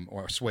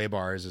or sway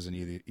bars is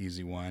an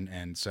easy one.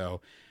 And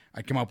so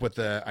I'd come up with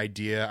the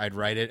idea, I'd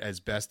write it as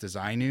best as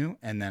I knew,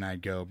 and then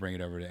I'd go bring it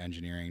over to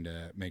engineering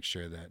to make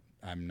sure that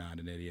I'm not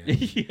an idiot.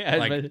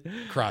 Yeah,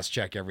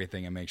 cross-check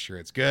everything and make sure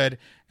it's good,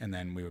 and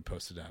then we would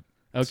post it up.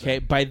 Okay,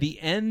 so. By the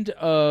end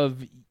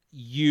of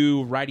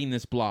you writing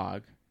this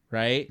blog,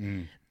 right,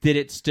 did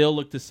it still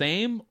look the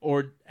same,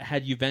 or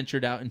had you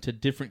ventured out into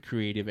different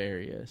creative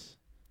areas?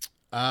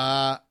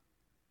 That's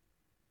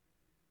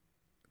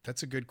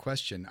a good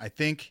question.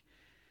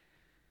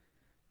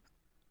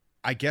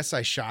 I guess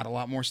I shot a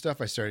lot more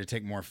stuff. I started to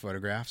take more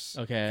photographs.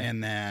 Okay.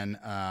 And then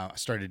I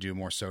started to do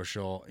more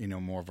social,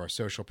 more of our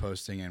social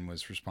posting, and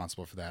was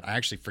responsible for that. I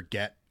actually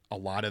forget a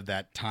lot of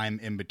that time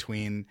in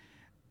between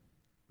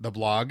the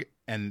blog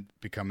and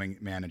becoming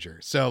manager.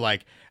 So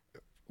like,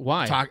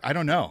 why? I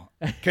don't know.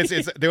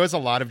 Because there was a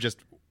lot of just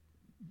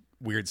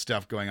weird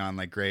stuff going on,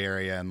 like gray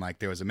area, and like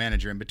there was a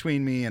manager in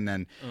between me, and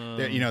then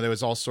there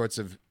was all sorts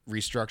of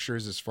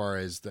restructures as far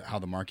as how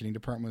the marketing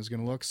department was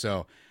going to look.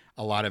 So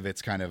a lot of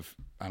it's kind of,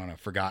 I don't know,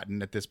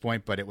 forgotten at this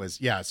point, but it was,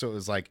 so it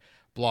was like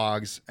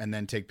blogs and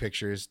then take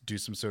pictures, do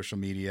some social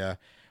media.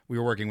 We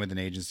were working with an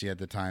agency at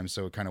the time,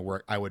 so it kind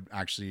of I would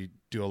actually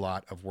do a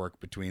lot of work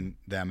between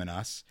them and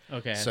us.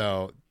 Okay.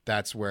 So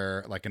that's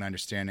where like an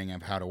understanding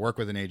of how to work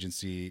with an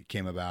agency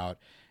came about,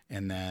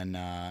 and then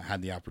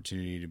had the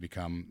opportunity to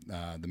become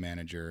the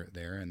manager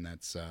there. And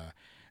that's,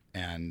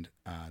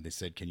 they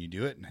said, "Can you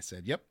do it?" And I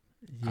said, "Yep,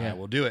 I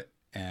will do it."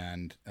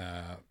 And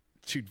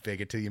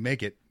fake it till you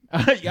make it.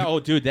 Yeah. Oh,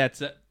 dude,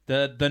 that's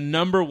the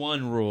number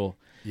one rule.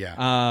 Yeah.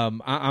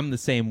 I'm the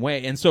same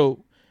way. And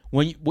so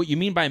what you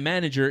mean by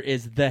manager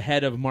is the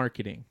head of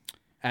marketing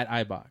at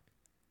Eibach.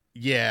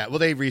 Yeah. Well,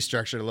 they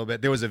restructured a little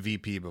bit. There was a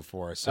VP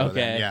before. So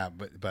okay.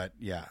 But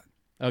yeah.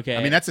 Okay.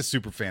 I mean, that's a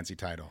super fancy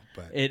title,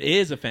 but it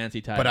is a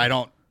fancy title. But I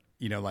don't,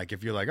 like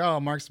if you're like, "Oh,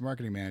 Mark's the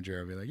marketing manager,"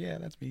 I'll be like, "Yeah,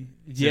 that's me."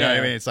 Yeah. You know what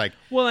I mean? It's like,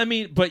 well, I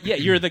mean, but yeah,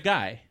 you're the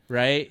guy,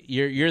 right?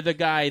 You're the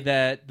guy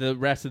that the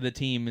rest of the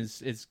team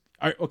is.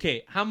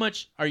 Okay, how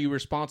much are you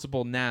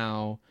responsible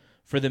now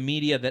for the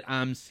media that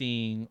I'm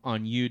seeing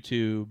on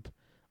YouTube,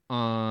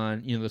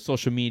 on the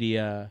social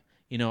media?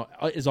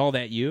 Is all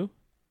that you?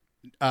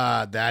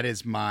 That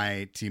is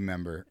my team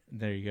member.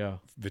 There you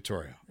go,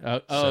 Vittorio.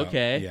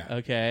 Okay. Yeah.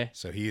 Okay.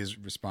 So he is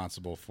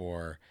responsible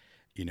for,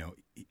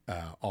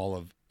 all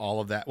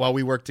of that. Well,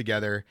 we work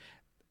together,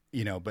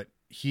 but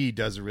he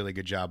does a really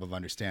good job of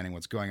understanding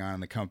what's going on in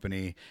the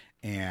company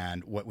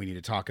and what we need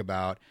to talk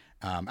about.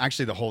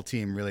 Actually, the whole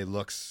team really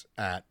looks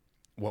at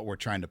what we're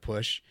trying to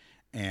push,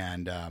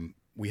 and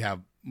we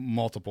have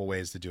multiple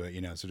ways to do it.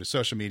 So there's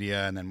social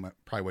media, and then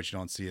probably what you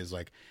don't see is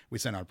like we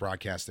send out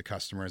broadcasts to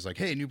customers, like,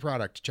 "Hey, new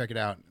product, check it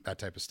out," that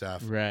type of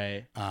stuff.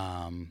 Right.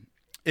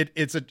 It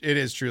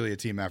is truly a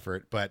team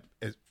effort, but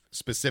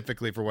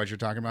specifically for what you're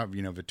talking about,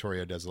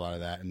 Vittorio does a lot of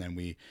that, and then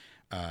we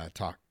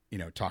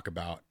talk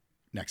about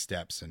next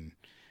steps, and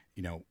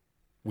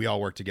we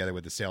all work together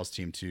with the sales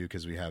team too,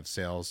 because we have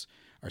sales.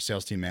 Our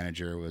sales team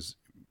manager was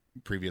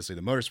previously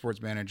the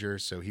motorsports manager,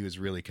 so he was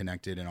really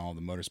connected in all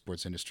the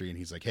motorsports industry, and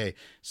he's like, "Hey,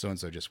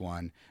 so-and-so just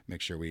won.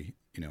 Make sure we,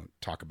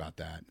 talk about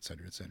that, et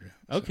cetera, et cetera."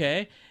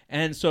 Okay.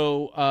 And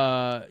so,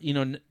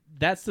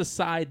 that's the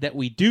side that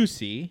we do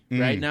see,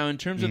 right? Now, in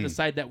terms of the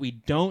side that we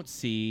don't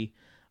see,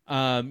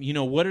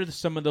 what are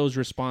some of those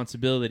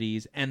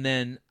responsibilities? And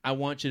then I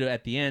want you to,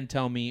 at the end,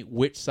 tell me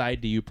which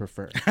side do you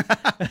prefer?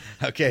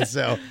 Okay,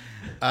 so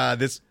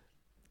this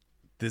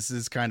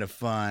is kind of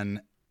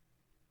fun.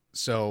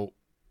 So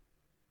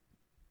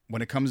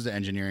when it comes to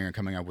engineering or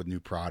coming up with new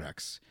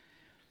products,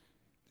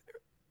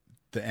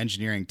 the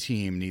engineering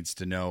team needs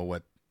to know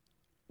what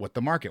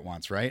the market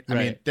wants, right? I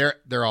mean,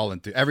 they're all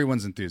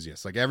everyone's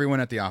enthusiasts. Like everyone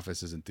at the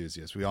office is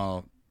enthusiasts. We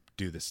all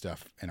do this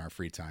stuff in our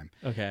free time.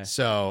 Okay.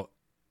 So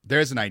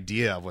there's an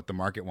idea of what the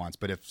market wants,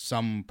 but if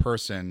some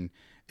person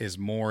is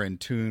more in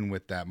tune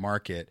with that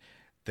market,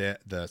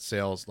 the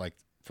sales, like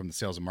from the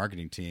sales and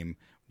marketing team,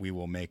 we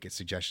will make a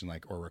suggestion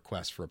or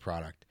request for a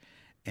product.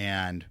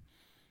 And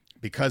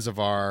because of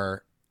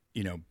our,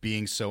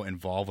 being so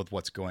involved with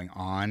what's going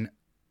on,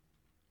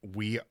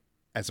 we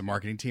as a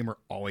marketing team are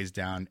always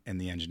down in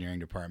the engineering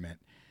department.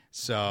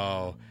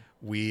 So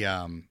we,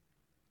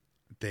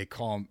 they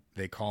call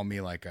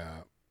me like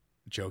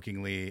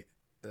jokingly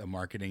a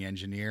marketing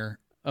engineer.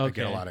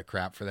 Okay. I get a lot of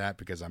crap for that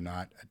because I'm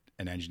not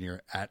an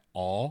engineer at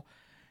all.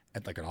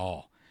 At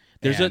all.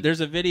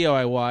 There's a video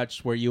I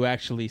watched where you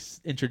actually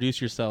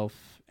introduce yourself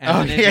as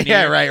an engineer.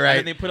 Yeah, right.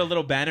 And they put a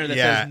little banner that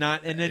says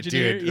 "not an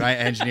engineer." Dude, my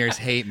engineers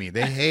hate me.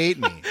 They hate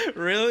me.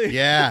 Really?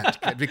 Yeah,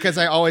 because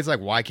I always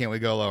why can't we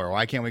go lower?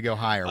 Why can't we go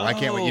higher? Why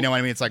can't we? You know what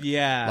I mean? It's like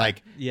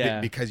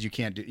because you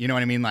can't do. You know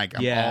what I mean? Like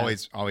I'm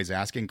always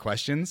asking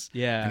questions.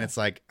 Yeah, and it's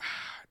like.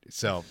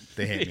 So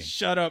they hate me.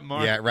 Shut up,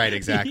 Mark. Yeah, right,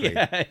 exactly.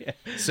 Yeah.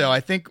 So I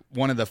think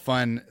one of the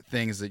fun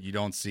things that you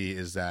don't see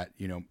is that,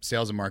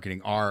 sales and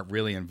marketing are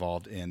really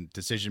involved in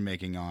decision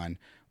making on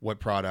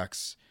what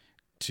products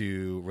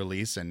to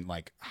release and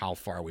like how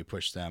far we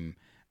push them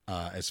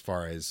as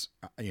far as,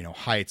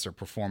 heights or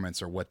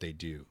performance or what they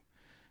do.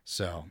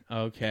 So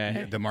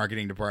okay, the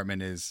marketing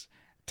department is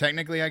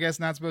technically, I guess,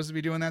 not supposed to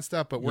be doing that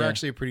stuff, but we're Yeah.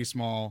 actually a pretty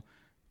small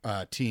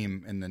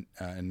team in the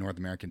North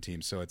American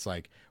team. So it's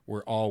like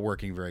we're all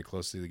working very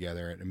closely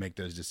together to make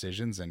those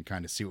decisions and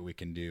kind of see what we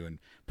can do and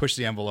push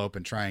the envelope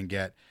and try and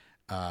get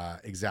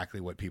exactly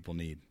what people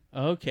need.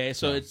 Okay,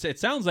 so it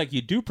sounds like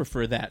you do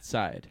prefer that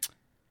side.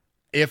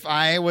 If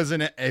I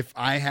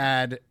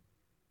had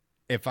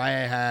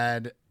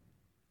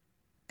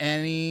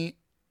any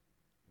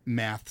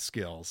math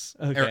skills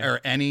or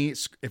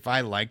if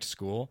I liked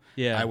school,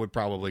 I would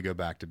probably go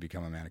back to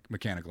become a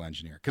mechanical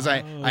engineer because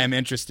I am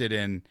interested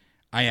in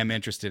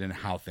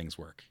how things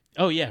work.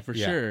 Oh yeah, for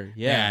sure.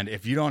 Yeah. And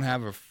if you don't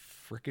have a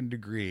freaking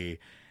degree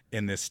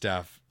in this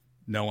stuff,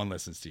 no one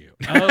listens to you.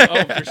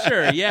 oh, for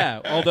sure. Yeah.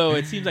 Although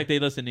it seems like they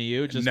listen to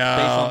you just based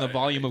on the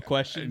volume of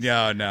questions.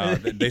 No,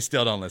 they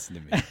still don't listen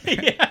to me.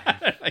 Yeah.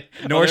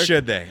 Nor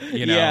should they.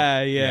 You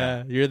know?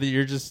 Yeah.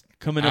 You're just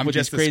coming up with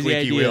these crazy squeaky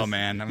ideas. wheel,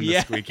 man. I'm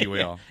the squeaky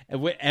wheel.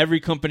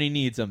 Every company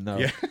needs them, though.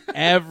 Yeah.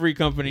 Every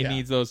company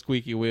needs those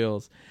squeaky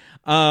wheels.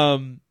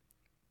 What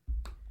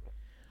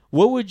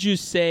would you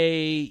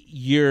say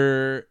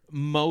you're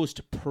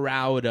most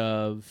proud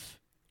of,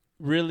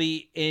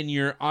 really, in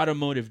your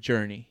automotive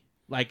journey?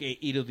 Like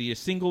either a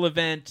single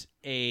event,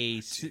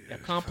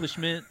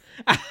 accomplishment.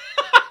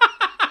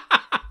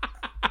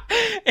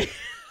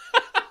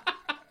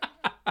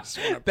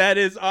 That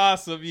is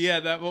awesome.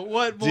 Yeah.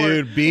 What more?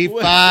 Dude,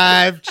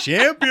 B5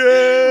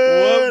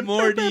 champion. What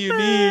more do you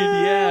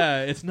need?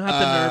 Yeah. It's not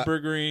the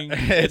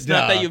Nurburgring. It's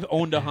not that you've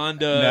owned a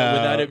Honda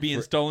without it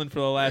being stolen for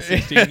the last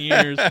 16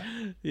 years.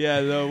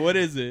 Yeah. Though. What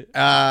is it?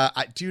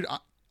 Dude,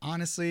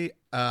 honestly,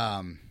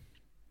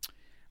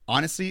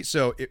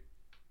 so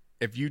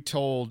if you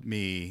told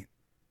me,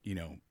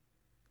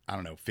 I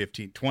don't know,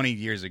 15, 20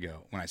 years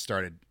ago when I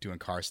started doing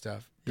car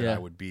stuff that I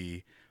would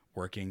be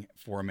working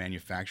for a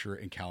manufacturer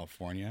in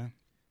California,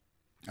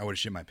 I would have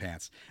shit my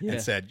pants and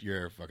said,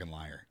 you're a fucking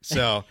liar.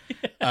 So,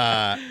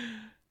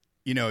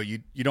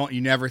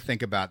 you never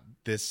think about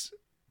this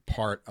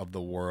part of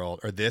the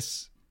world or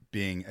this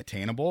being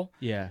attainable.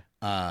 Yeah.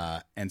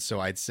 And so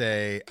I'd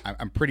say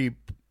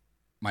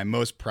my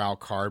most proud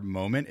car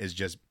moment is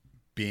just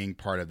being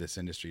part of this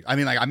industry. I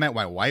mean, like I met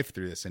my wife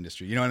through this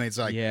industry. You know what I mean? It's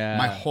like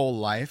my whole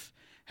life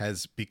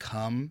has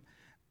become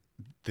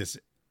this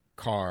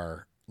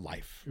car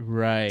life.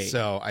 Right.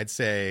 So I'd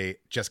say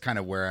just kind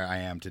of where I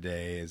am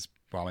today is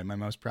probably my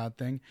most proud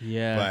thing.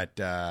 Yeah.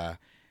 But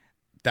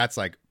that's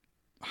like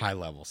high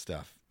level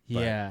stuff. But,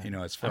 yeah.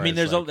 As far as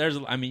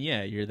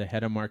you're the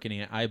head of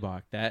marketing at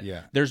Eibach.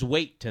 There's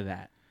weight to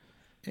that.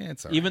 Yeah,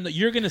 it's all even though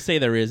you're going to say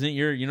there isn't,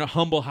 you're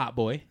humble hot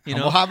boy.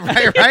 Humble hot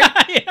boy,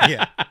 right?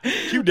 Yeah.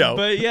 You know.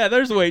 But yeah,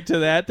 there's weight to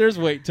that.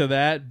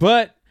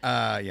 But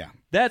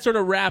that sort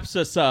of wraps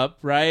us up,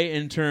 right?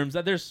 In terms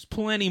that there's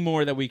plenty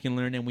more that we can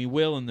learn, and we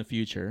will in the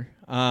future.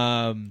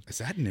 Is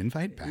that an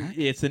invite back?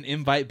 It's an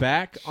invite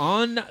back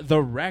on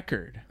the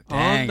record.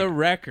 Dang. On the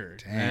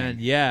record. Dang. And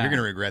you're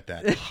gonna regret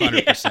that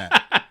 100%.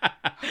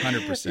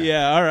 100%.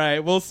 Yeah. All right.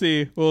 We'll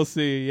see.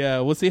 Yeah.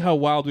 We'll see how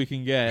wild we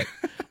can get.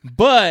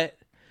 But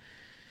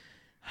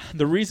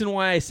the reason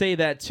why I say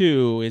that,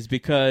 too, is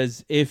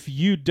because if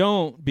you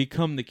don't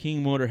become the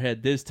King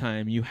Motorhead this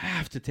time, you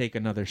have to take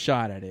another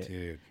shot at it.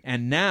 Dude.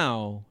 And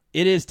now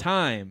it is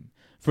time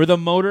for the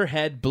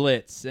Motorhead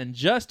Blitz. And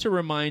just to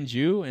remind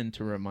you, and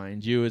to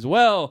remind you as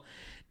well,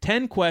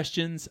 10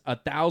 questions,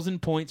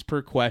 1,000 points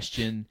per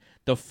question.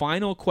 The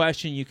final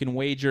question, you can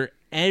wager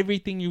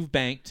everything you've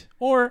banked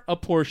or a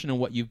portion of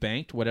what you've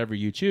banked, whatever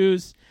you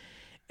choose.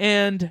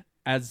 And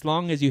as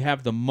long as you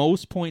have the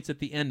most points at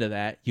the end of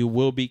that, you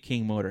will be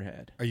King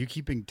Motorhead. Are you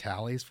keeping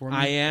tallies for me?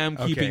 I am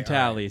keeping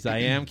tallies. Right. I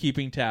am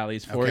keeping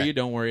tallies for you.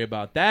 Don't worry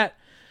about that.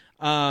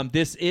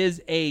 This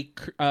is a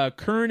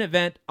current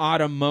event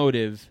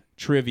automotive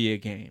trivia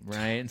game,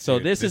 right? And so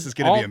dude, this is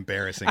going to be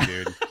embarrassing,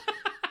 dude.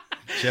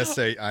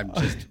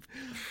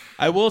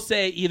 I will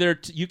say either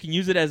you can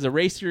use it as a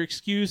racer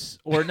excuse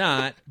or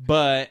not,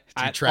 but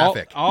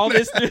traffic. All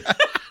this.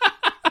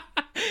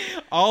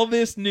 All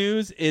this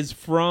news is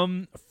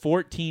from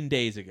 14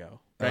 days ago,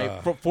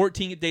 right?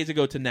 14 days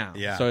ago to now.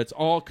 Yeah. So it's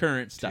all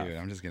current stuff. Dude,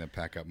 I'm just going to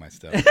pack up my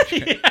stuff.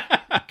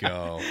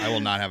 Go. I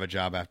will not have a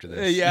job after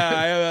this.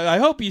 Yeah, I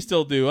hope you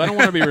still do. I don't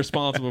want to be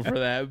responsible for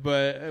that,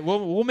 but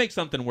we'll make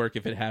something work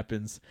if it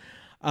happens.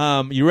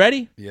 You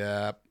ready?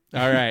 Yeah.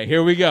 All right,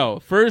 here we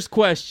go. First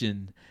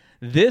question.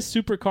 This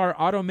supercar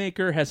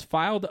automaker has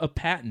filed a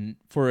patent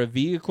for a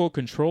vehicle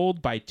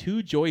controlled by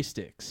 2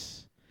 joysticks.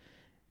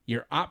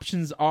 Your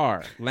options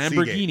are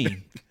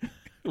Lamborghini.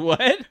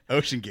 What?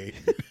 Ocean Gate.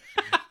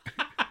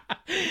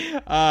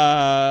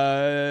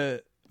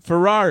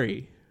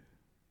 Ferrari,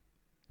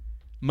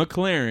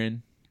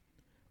 McLaren,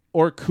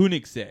 or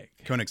Koenigsegg.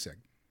 Koenigsegg.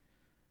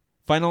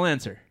 Final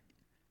answer.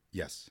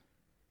 Yes.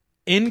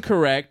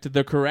 Incorrect.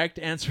 The correct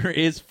answer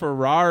is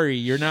Ferrari.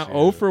 You're now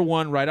 0 for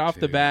 1 right off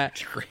the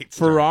bat. Great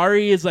start.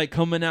 Ferrari is like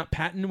coming out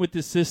patent with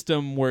the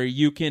system where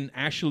you can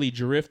actually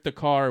drift the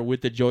car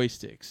with the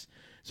joysticks.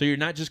 So you're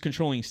not just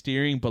controlling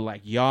steering, but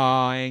like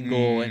yaw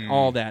angle and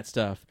all that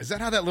stuff. Is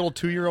that how that little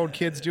 2-year-old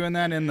kid's doing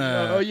that in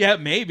the? Oh yeah,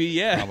 maybe,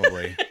 yeah.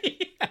 Probably.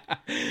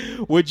 Yeah.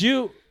 Would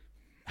you?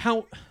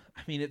 How?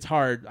 I mean, it's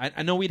hard.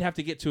 I know we'd have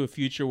to get to a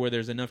future where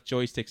there's enough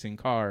joysticks in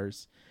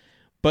cars,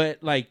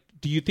 but like,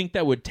 do you think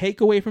that would take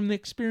away from the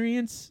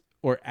experience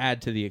or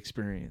add to the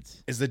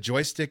experience? Is the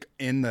joystick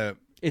in the?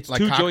 It's like,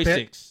 two cockpit?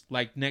 joysticks,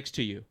 like next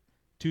to you.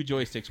 2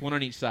 joysticks, one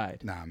on each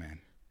side. Nah, man.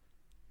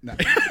 No.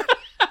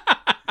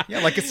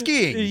 Yeah, like a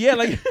skiing. Yeah,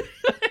 like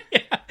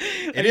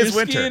it is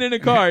winter. Skiing in a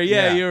car.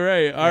 Yeah, Yeah. You're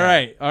right.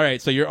 All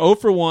right. So you're 0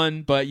 for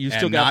 1, but you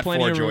still And got not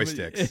plenty 4 of room.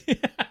 joysticks.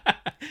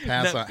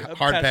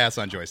 Hard pass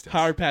on joysticks.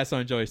 Hard pass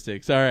on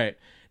joysticks. All right.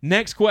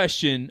 Next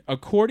question.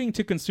 According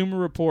to Consumer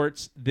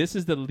Reports, this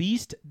is the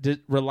least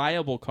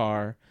reliable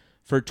car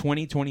for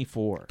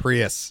 2024.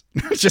 Prius.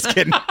 Just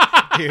kidding.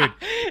 Dude,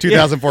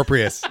 2004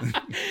 Prius.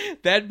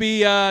 That'd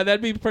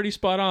be pretty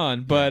spot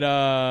on.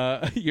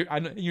 But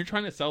you're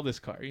trying to sell this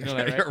car. You know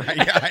that, right? Right.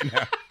 Yeah, I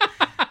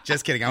know.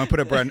 Just kidding. I'm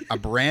going to put a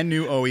brand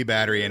new OE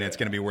battery in. It's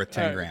going to be worth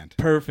 $10,000.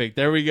 Perfect.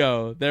 There we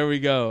go.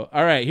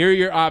 All right. Here are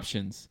your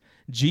options.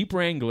 Jeep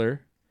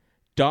Wrangler,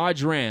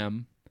 Dodge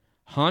Ram,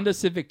 Honda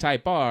Civic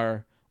Type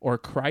R, or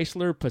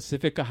Chrysler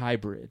Pacifica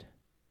Hybrid.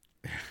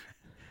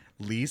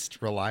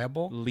 Least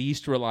reliable?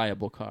 Least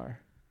reliable car.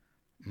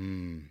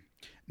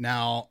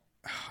 Now,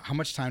 how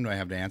much time do I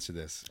have to answer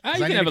this? You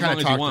can have as long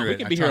as you want. We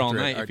can be here all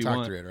night if you want.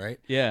 Talk through it, right?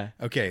 Yeah.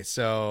 Okay,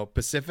 so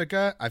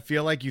Pacifica, I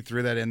feel like you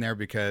threw that in there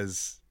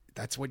because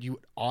that's what you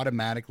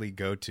automatically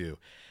go to.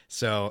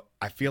 So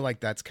I feel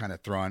like that's kind of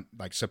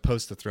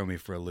supposed to throw me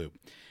for a loop.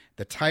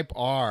 The Type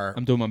R.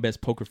 I'm doing my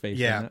best poker face.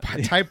 Yeah,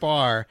 Type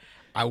R,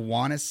 I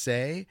want to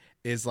say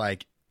is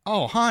like,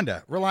 oh,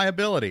 Honda,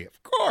 reliability,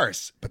 of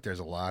course. But there's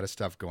a lot of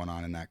stuff going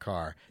on in that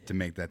car to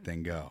make that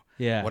thing go.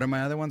 Yeah. What are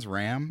my other ones?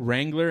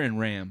 Wrangler and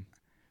Ram.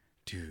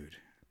 Dude,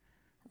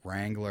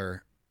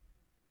 Wrangler.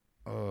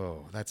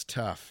 Oh, that's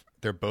tough.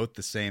 They're both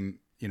the same,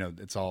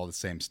 it's all the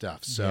same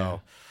stuff.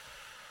 So,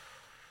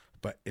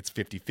 but it's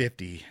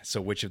 50-50.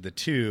 So which of the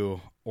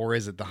two, or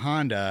is it the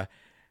Honda?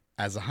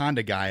 As a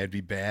Honda guy, it'd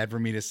be bad for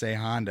me to say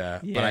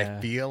Honda, but I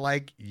feel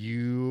like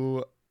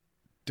you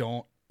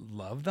don't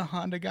love the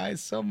Honda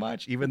guys so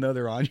much, even though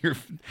they're on here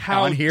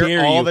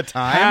all the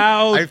time.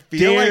 How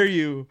dare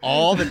you?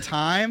 All the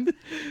time,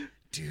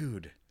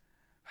 dude.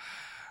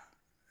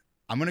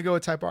 I'm gonna go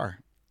with Type R.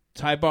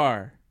 Type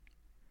R.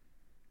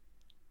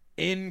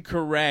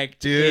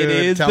 Incorrect. Dude, it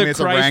is tell the me it's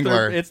a Chrysler.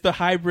 Wrangler. It's the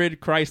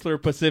hybrid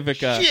Chrysler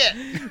Pacifica.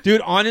 Shit.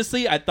 Dude,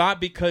 honestly, I thought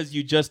because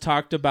you just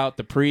talked about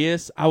the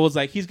Prius, I was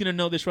like, he's gonna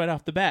know this right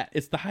off the bat.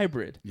 It's the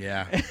hybrid.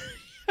 Yeah.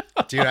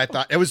 Dude, I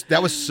thought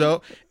that was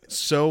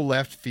so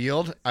left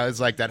field. I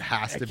was like, that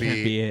has to be.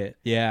 Can't be it.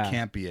 Yeah.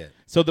 Can't be it.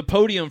 So the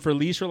podium for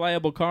least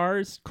reliable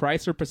cars: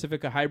 Chrysler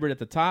Pacifica Hybrid at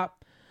the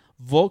top,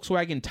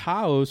 Volkswagen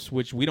Taos,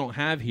 which we don't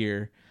have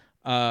here,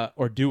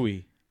 or do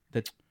we?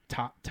 The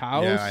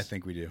Taos? Yeah, I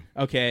think we do.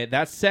 Okay,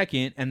 that's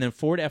second, and then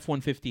Ford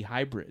F-150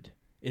 Hybrid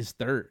is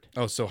third.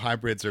 Oh, so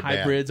hybrids are bad.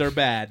 Hybrids are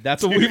bad.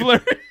 That's what we've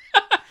learned.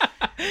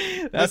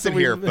 Listen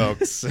here,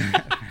 folks.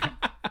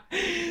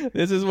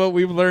 This is what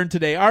we've learned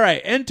today. All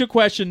right, and to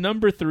question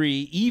number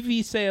 3.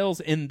 EV sales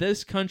in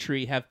this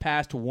country have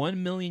passed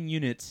 1 million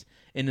units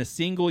in a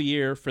single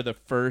year for the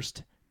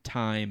first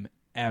time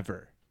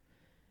ever.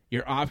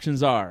 Your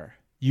options are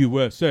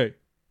USA,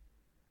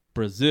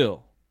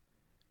 Brazil,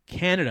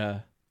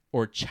 Canada,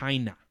 or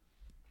China.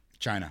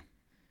 China.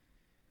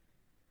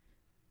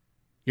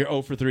 You're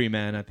 0 for 3,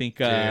 man. I think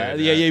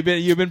you've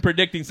been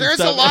predicting some There's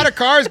stuff. a lot of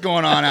cars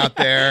going on out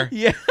there.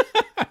 Yeah.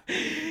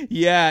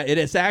 Yeah, it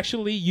is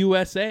actually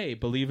USA,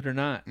 believe it or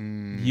not.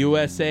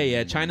 USA.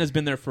 Yeah, China's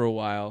been there for a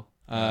while.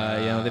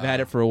 They've had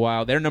it for a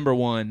while. They're number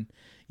 1.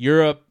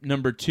 Europe,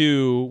 number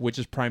 2, which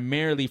is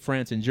primarily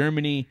France and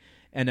Germany.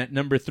 And at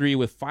number 3,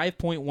 with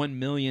 5.1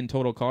 million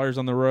total cars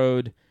on the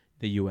road,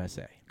 the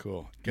USA.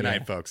 Cool. Good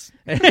night, folks.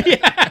 0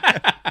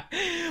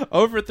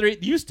 for 3.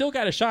 You still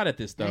got a shot at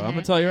this, though. I'm going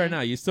to tell you right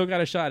now. You still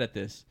got a shot at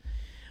this.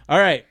 All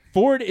right.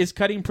 Ford is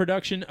cutting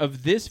production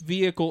of this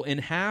vehicle in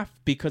half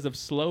because of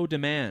slow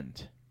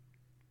demand.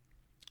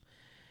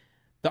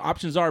 The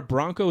options are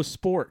Bronco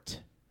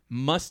Sport,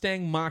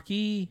 Mustang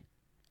Mach-E,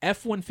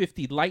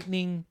 F-150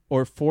 Lightning,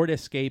 or Ford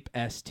Escape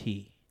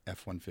ST.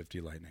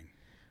 F-150 Lightning.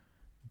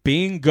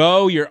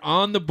 Bingo. You're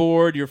on the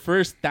board. Your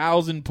first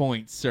 1,000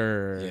 points,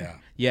 sir. Yeah.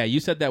 Yeah,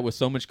 you said that with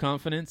so much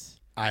confidence.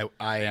 I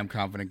am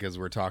confident because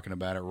we're talking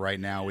about it right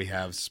now. We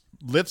have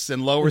lifts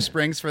and lower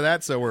springs for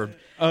that, so we're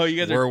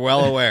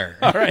well aware.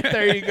 All right,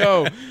 there you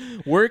go.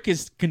 Work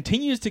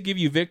continues to give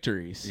you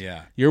victories.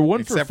 Yeah, you're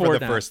 1 Except for 4 for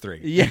the now. first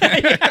 3.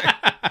 Yeah.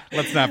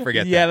 Let's not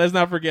forget. Yeah, let's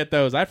not forget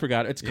those. I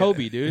forgot. It's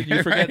Kobe, dude.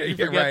 You forget. Right, you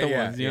forget right, the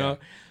ones. You know.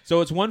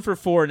 So it's 1 for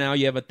 4 now.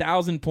 You have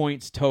 1,000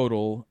 points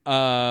total.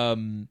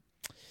 I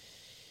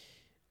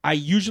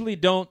usually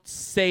don't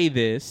say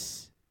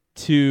this,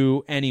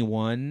 to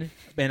anyone,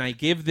 and I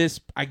give this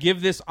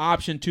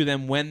option to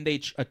them when they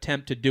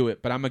attempt to do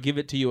it, but I'm gonna give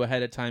it to you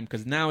ahead of time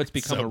because now it's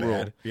become a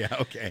rule. Yeah,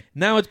 okay.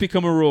 Now it's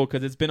become a rule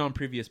because it's been on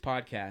previous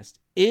podcasts.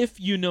 If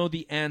you know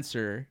the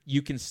answer,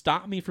 you can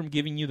stop me from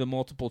giving you the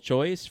multiple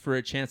choice for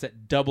a chance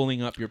at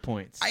doubling up your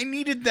points. I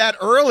needed that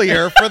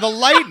earlier for the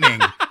lightning.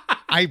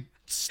 I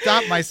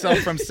stopped myself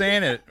from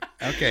saying it.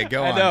 Okay,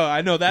 go on.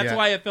 I know. That's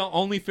why it felt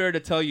only fair to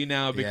tell you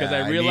now because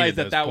I realized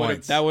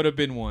that would have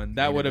been one.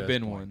 That would have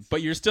been one.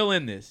 But you're still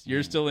in this.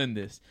 You're still in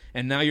this.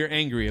 And now you're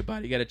angry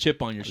about it. You got a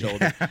chip on your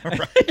shoulder. Yeah,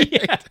 right.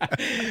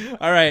 Yeah.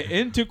 All right,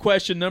 into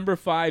question number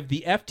 5.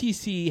 The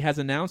FTC has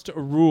announced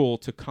a rule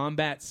to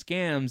combat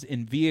scams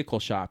in vehicle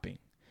shopping.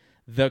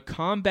 The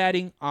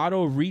Combating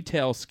Auto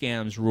Retail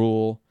Scams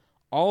Rule,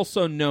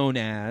 also known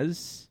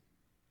as...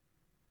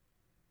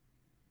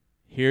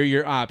 Here are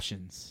your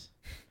options.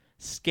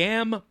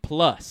 Scam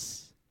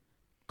Plus,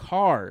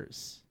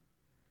 Cars,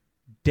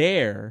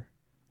 Dare,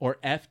 or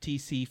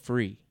FTC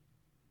Free.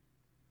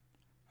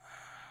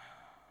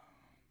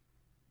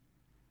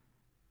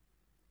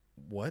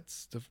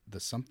 What's the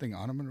something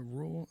automotive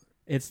rule?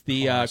 It's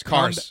the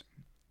Cars.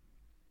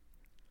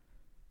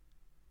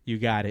 You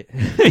got it.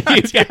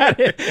 You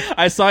got it.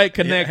 I saw it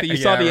connect. You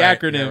saw the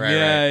acronym.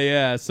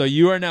 Yeah. So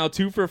you are now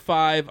 2 for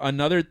 5.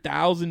 Another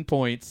 1,000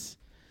 points.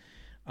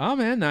 Oh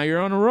man, now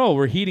you're on a roll.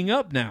 We're heating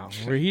up now.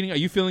 Are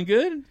you feeling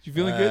good? You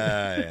feeling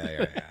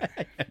good?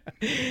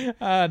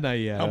 Yeah. Not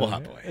yet. Humble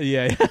hot boy.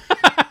 Yeah.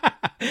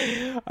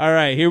 All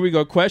right, here we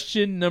go.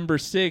 Question number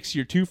 6.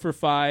 You're 2 for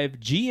 5.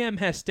 GM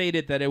has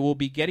stated that it will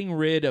be getting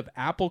rid of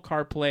Apple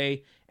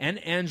CarPlay and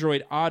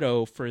Android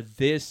Auto for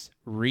this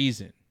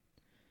reason.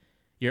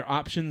 Your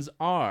options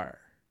are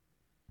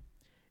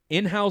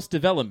in-house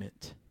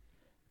development,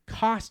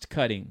 cost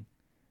cutting,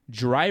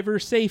 driver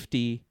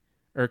safety,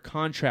 or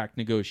contract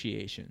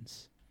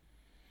negotiations.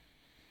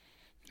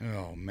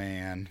 Oh,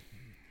 man.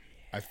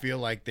 I feel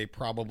like they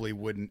probably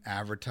wouldn't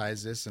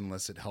advertise this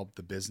unless it helped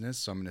the business,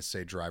 so I'm going to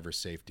say driver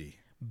safety.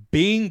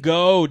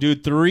 Bingo,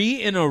 dude.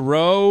 3 in a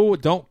row.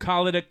 Don't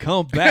call it a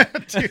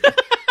comeback. Dude,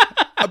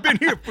 I've been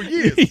here for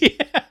years.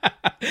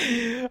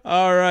 Yeah.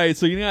 All right,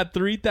 so you got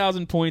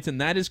 3,000 points, and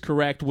that is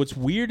correct. What's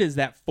weird is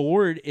that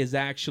Ford is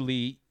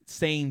actually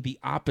saying the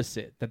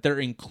opposite, that they're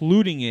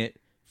including it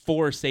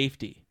for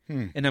safety.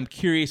 And I'm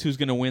curious who's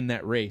going to win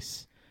that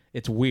race.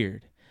 It's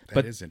weird.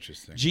 That is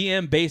interesting.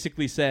 GM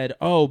basically said,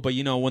 but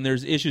when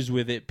there's issues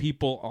with it,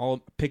 people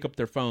all pick up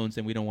their phones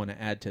and we don't want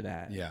to add to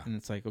that. Yeah. And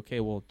it's like,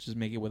 okay, well, just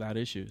make it without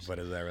issues. But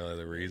is that really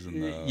the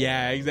reason, though?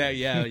 Yeah,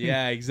 exactly.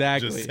 Yeah,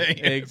 exactly. Just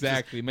saying.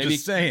 Exactly. Maybe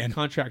just saying.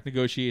 Contract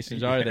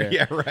negotiations are there.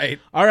 Yeah, right.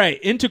 All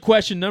right, into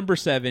question number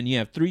 7. You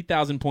have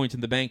 3,000 points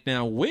in the bank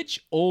now.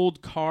 Which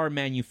old car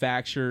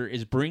manufacturer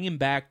is bringing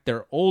back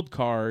their old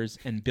cars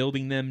and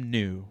building them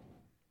new?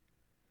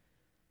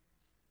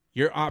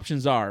 Your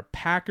options are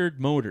Packard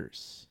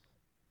Motors,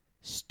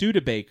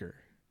 Studebaker,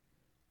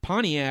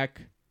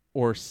 Pontiac,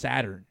 or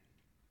Saturn.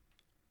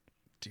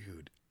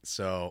 Dude,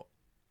 so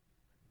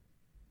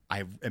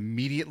I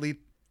immediately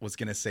was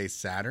going to say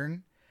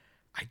Saturn.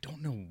 I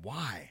don't know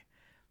why,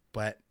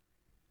 but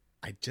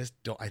I just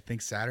don't. I think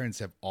Saturns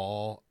have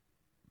all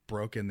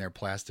broken their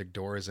plastic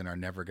doors and are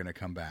never going to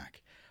come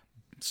back.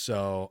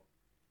 So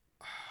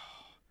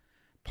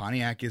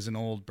Pontiac is an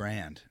old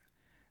brand,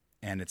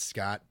 and it's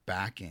got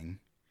backing.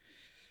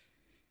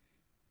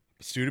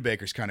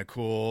 Studebaker's kind of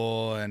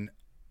cool, and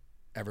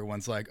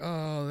everyone's like,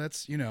 oh,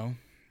 that's, I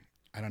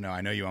don't know.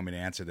 I know you want me to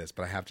answer this,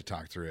 but I have to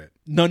talk through it.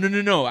 No.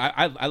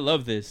 I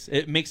love this.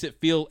 It makes me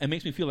feel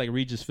like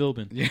Regis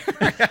Philbin. Yeah.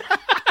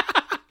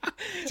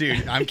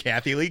 Dude, I'm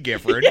Kathy Lee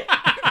Gifford.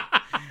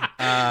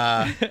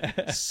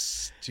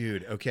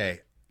 Dude,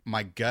 okay.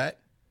 My gut,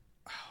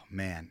 oh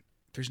man,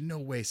 there's no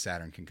way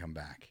Saturn can come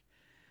back.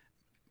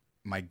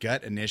 My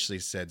gut initially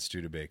said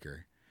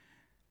Studebaker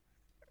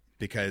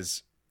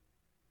because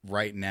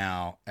right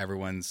now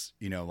everyone's,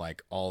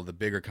 like all the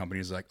bigger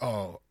companies are like,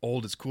 oh,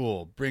 old is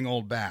cool. Bring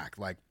old back.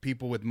 Like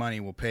people with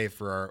money will pay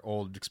for our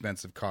old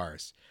expensive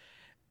cars.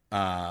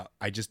 I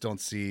just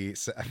don't see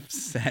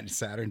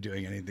Saturn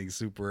doing anything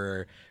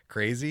super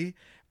crazy.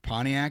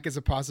 Pontiac is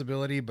a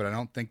possibility, but I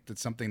don't think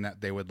that's something that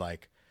they would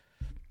like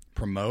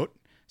promote.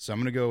 So I'm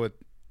going to go with,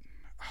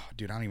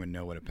 dude, I don't even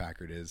know what a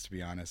Packard is, to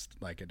be honest.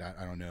 Like,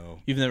 I don't know.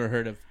 You've never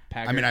heard of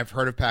Packard? I mean, I've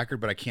heard of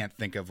Packard, but I can't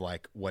think of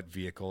like what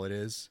vehicle it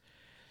is.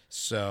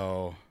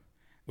 So,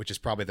 which is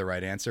probably the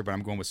right answer, but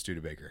I'm going with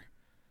Studebaker.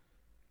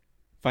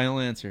 Final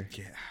answer.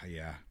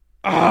 Yeah.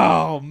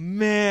 Oh,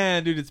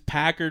 man, dude, it's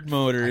Packard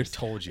Motors. I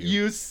told you.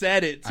 You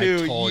said it,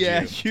 too. I told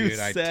you. Dude,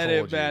 said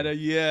it, man.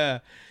 Yeah.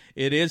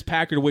 It is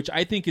Packard, which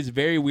I think is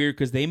very weird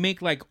because they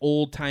make like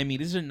old-timey,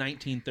 these are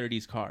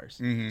 1930s cars.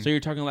 Mm-hmm. So you're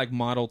talking like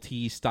Model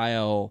T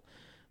style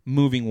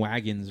moving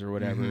wagons or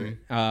whatever.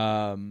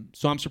 Mm-hmm.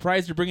 So I'm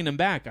surprised they're bringing them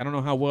back. I don't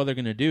know how well they're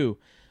going to do.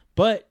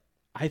 But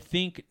I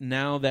think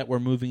now that we're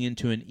moving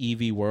into an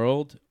EV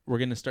world, we're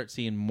gonna start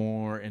seeing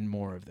more and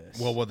more of this.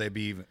 Well, will they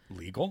be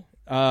legal?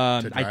 I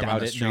drive on doubt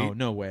the it. street?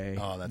 No way.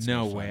 Oh, that's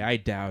no no fun. way. I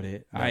doubt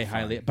it. No I fun.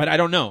 highly, but I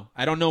don't know.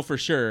 I don't know for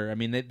sure. I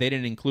mean, they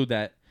didn't include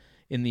that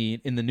in the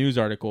news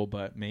article,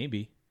 but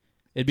maybe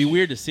it'd be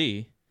weird to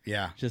see.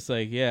 Yeah. Just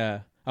like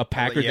a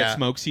Packard Yeah. that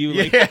smokes you.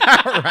 Like,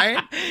 Yeah,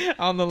 right?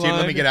 on the Dude, line.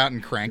 let me get out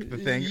and crank the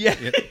thing. Yeah.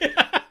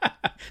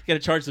 Got to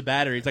charge the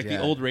battery. It's like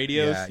the old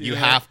radios. Yeah. You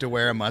have to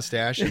wear a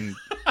mustache and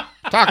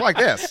talk like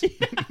this.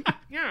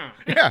 Yeah.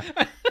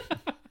 Yeah.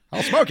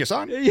 I'll smoke you,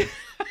 son.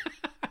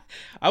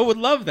 I would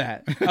love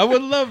that. I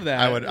would love that.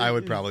 I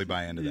would probably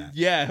buy into that.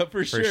 Yeah,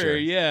 for sure. sure.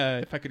 Yeah,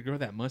 if I could grow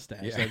that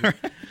mustache. Yeah.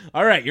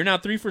 All right, you're now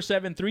 3 for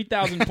 7,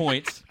 3,000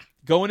 points.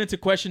 Going into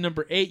question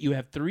number 8, you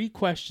have 3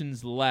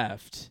 questions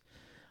left.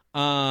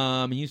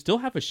 You still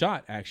have a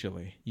shot,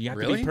 actually. You have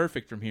to Really? be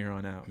perfect from here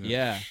on out.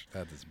 Yeah.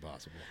 That is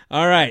impossible.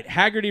 All right.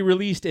 Haggerty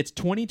released its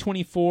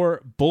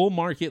 2024 bull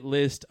market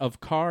list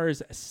of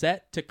cars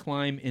set to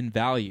climb in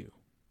value.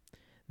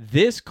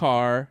 This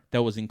car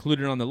that was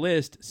included on the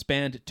list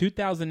spanned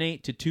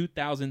 2008 to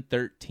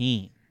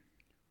 2013.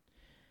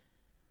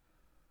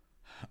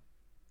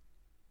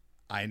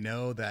 I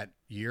know that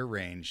year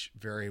range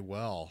very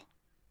well.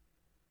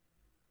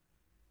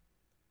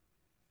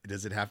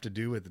 Does it have to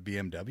do with the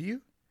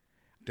BMW?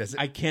 Does it?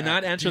 I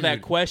cannot answer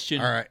that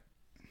question. All right.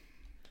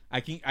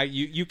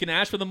 You can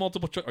ask for the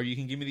multiple choice, or you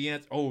can give me the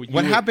answer. Oh,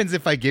 What happens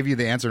if I give you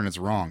the answer and it's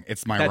wrong?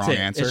 It's my That's wrong it.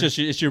 answer.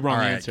 It's your wrong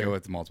All right, answer. go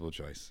with multiple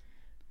choice.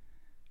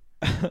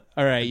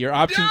 All right, your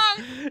options.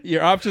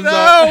 Your options No,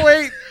 are.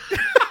 wait.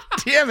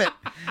 Damn it,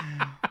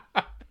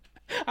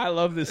 I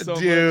love this so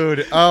much.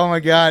 dude. Oh my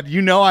god.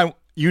 You know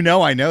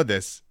I know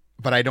this,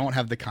 but I don't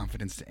have the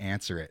confidence to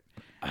answer it.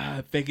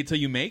 Fake it till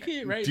you make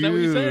it, right? Is that what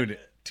you said? Dude,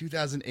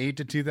 2008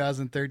 to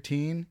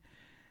 2013.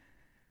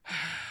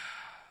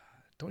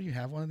 Don't you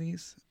have one of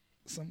these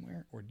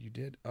somewhere? Or you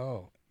did?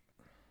 Oh,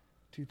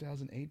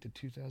 2008 to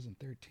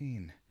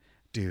 2013.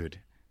 Dude,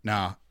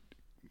 nah.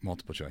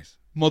 Multiple choice.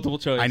 Multiple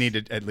choice. I need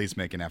to at least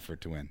make an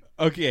effort to win.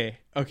 Okay.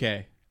 I'm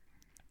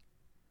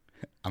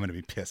going to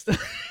be pissed.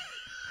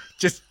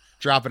 Just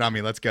drop it on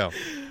me. Let's go.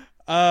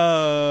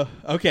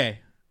 Okay.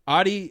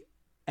 Audi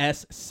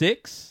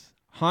S6,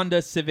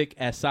 Honda Civic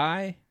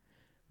Si,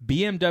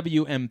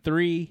 BMW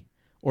M3,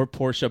 or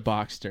Porsche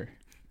Boxster.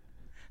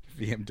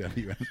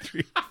 BMW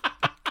M3.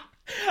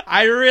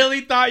 I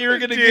really thought you were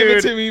gonna give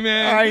it to me,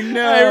 man. I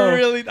know.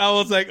 I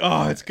was like,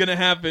 oh, it's gonna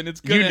happen.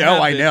 It's gonna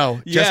happen. I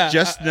know.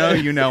 Just know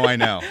you know I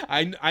know.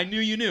 I knew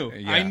you knew.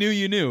 Yeah. I knew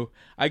you knew.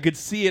 I could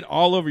see it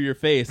all over your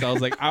face. I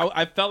was like,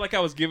 I felt like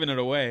I was giving it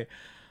away.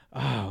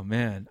 Oh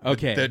man.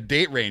 Okay. The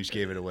date range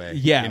gave it away.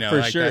 Yeah, you know, for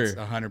like sure.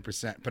 That's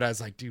 100%. But I was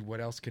like, dude,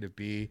 what else could it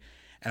be?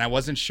 And I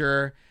wasn't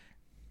sure.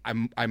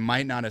 I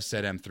might not have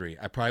said M3.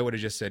 I probably would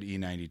have just said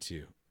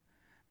E92.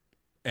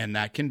 And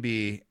that can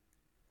be,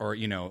 or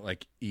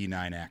like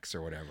E9X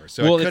or whatever.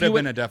 So it could have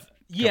been a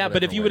Yeah,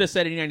 but if you would have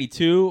said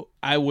E92,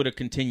 I would have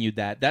continued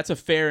that. That's a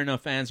fair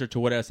enough answer to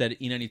what I said.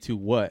 E92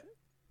 what?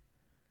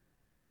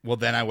 Well,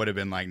 then I would have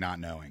been like not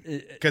knowing,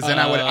 because then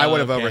I would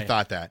have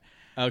overthought that.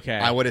 Okay,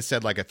 I would have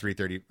said like a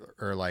 330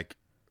 or like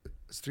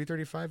is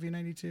 335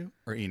 E92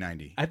 or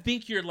E90. I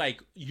think you're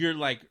like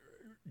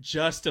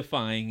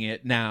justifying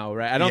it now,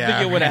 right? I don't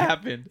think it would have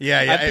happened.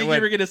 Yeah, I think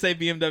you were gonna say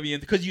BMW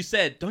because you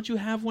said, "Don't you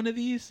have one of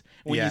these?"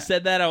 When you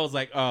said that, I was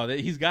like, "Oh,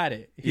 he's got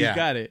it. He's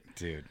got it,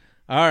 dude."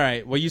 All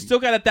right. Well, you still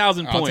got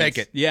 1,000 points. I'll take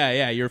it.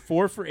 Yeah. You're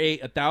 4 for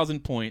 8,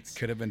 1,000 points.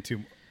 Could have been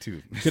two.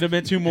 Could have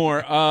been 2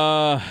 more.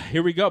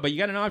 Here we go. But you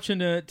got an option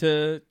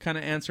to kind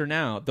of answer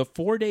now. The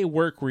 4-day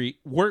work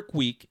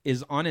week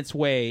is on its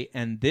way,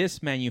 and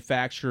this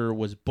manufacturer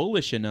was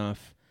bullish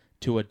enough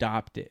to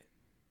adopt it.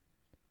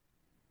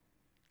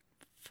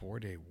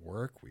 4-day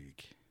work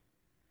week.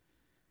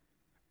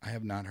 I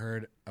have not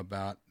heard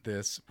about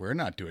this. We're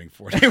not doing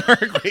 4-day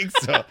work week,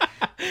 so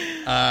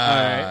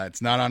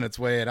it's not on its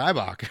way at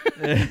Eibach.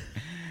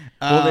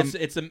 Well,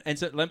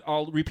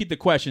 I'll repeat the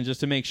question just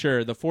to make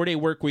sure. The 4-day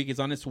work week is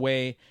on its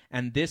way,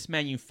 and this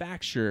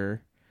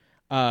manufacturer,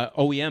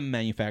 OEM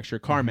manufacturer,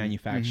 car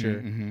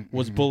manufacturer,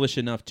 was bullish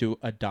enough to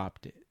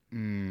adopt it.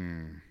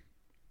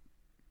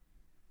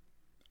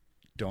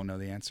 Don't know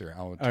the answer.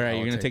 All right,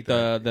 you're going to take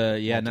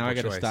the now I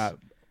got to stop.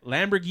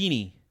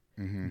 Lamborghini,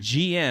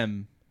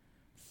 GM,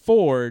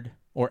 Ford,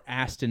 or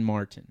Aston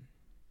Martin?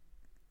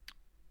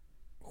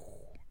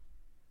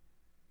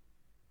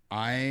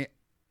 I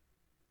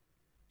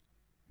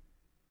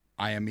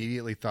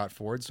immediately thought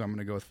Ford, so I'm going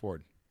to go with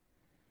Ford.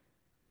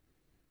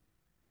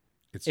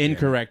 It's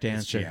incorrect GM.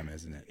 answer. It's GM,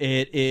 isn't it?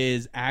 It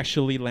is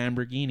actually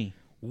Lamborghini.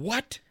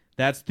 What?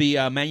 That's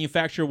the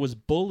manufacturer was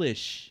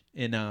bullish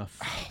enough.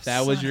 Oh,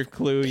 that was your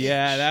clue. bitch.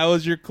 Yeah, that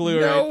was your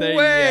clue No right there.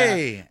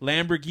 way. Yeah.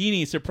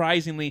 Lamborghini,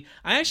 surprisingly.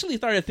 I actually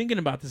started thinking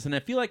about this, and I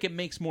feel like it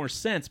makes more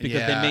sense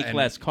because they make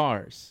less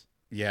cars.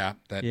 Yeah,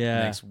 that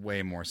makes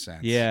way more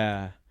sense.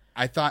 Yeah.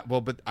 I thought,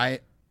 but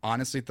I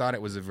honestly thought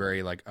it was a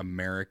very like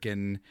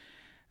American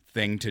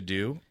thing to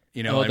do.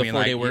 You know, the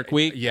 4-day work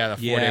week? Yeah,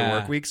 the 4-day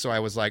work week. So I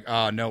was like,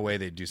 oh, no way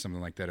they'd do something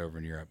like that over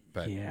in Europe.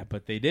 But yeah,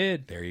 but they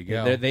did. There you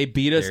go. They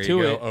beat us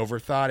to it.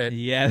 Overthought it.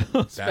 Yeah.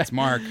 That's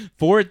Mark.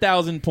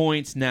 4,000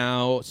 points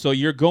now. So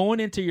you're going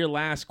into your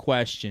last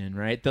question,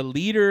 right? The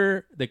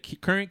leader, the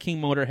current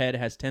King Motorhead,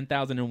 has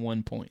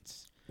 10,001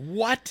 points.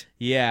 What?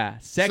 Yeah.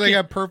 Second, so they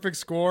got perfect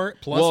score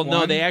plus well, one?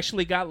 No, they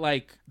actually got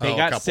they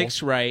got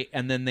 6 right,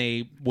 and then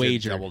they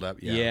wagered. Doubled up.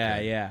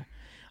 Yeah.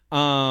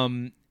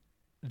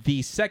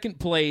 The second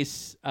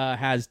place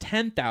has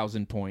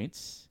 10,000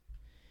 points.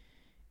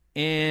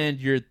 And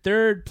your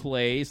third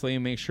place, let me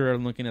make sure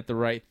I'm looking at the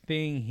right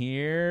thing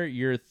here.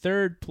 Your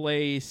third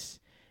place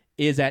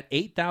is at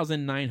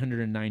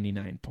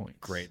 8,999 points.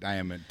 Great. I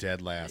am at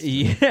dead last.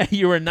 Yeah,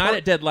 you are not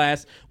at dead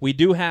last. We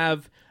do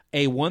have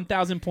a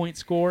 1,000 point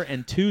score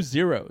and 2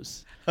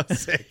 zeros.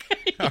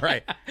 Sick. All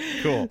right.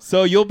 Cool.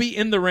 So you'll be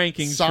in the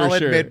rankings. Solid for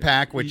sure.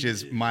 mid-pack, which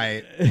is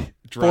my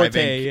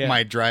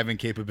driving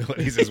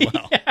capabilities as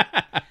well.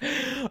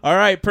 All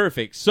right,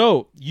 perfect.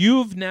 So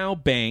you've now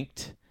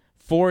banked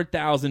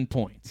 4,000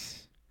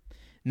 points.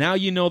 Now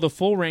you know the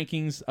full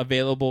rankings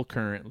available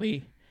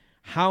currently.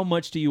 How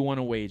much do you want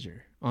to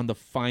wager on the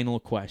final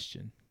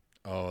question?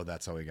 Oh,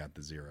 that's how we got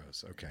the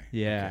zeros. Okay.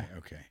 Yeah.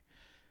 Okay.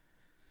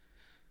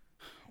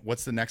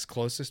 What's the next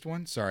closest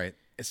one? Sorry,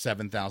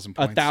 7,000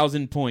 points.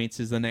 1,000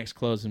 points is the next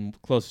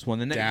closest one.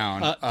 The next,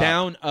 down,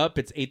 up,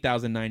 it's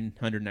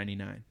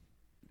 8,999.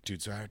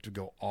 Dude, so I have to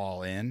go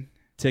all in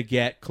to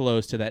get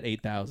close to that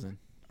 8,000.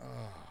 Oh.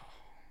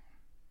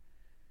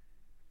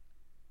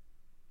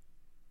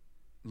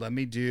 Let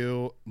me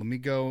go.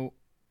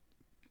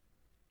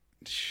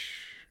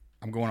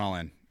 I'm going all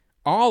in.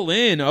 All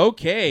in,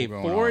 okay.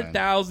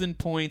 4,000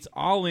 points,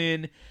 all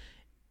in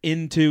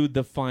into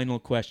the final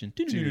question.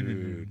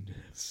 Dude,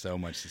 so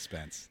much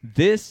suspense.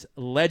 This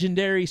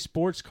legendary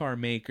sports car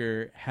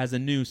maker has a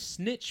new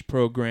snitch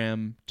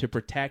program to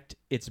protect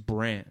its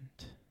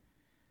brand.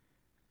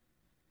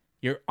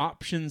 Your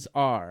options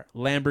are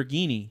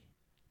Lamborghini,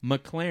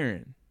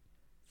 McLaren,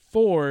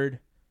 Ford,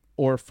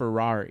 or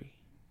Ferrari.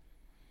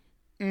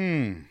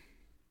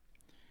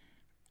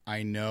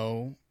 I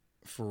know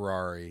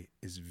Ferrari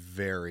is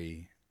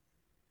very,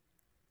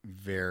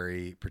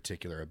 very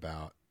particular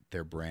about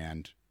their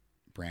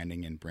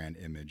branding and brand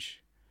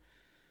image.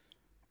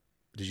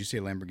 Did you say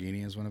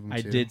Lamborghini is one of them too?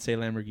 I did say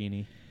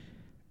Lamborghini.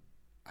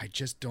 I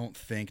just don't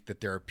think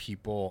that there are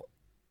people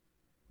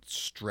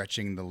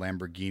stretching the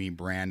Lamborghini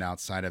brand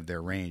outside of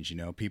their range. You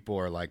know, people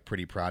are like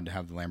pretty proud to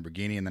have the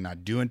Lamborghini and they're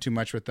not doing too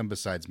much with them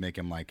besides make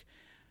them like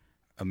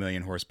 1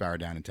 million horsepower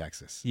down in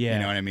Texas. Yeah.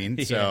 You know what I mean?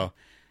 Yeah. So,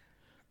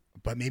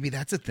 but maybe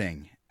that's a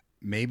thing.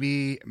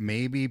 Maybe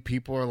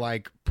people are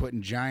like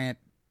putting giant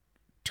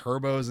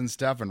turbos and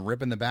stuff and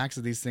ripping the backs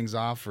of these things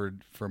off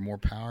for more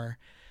power.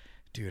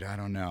 Dude, I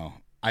don't know.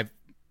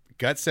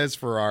 Gut says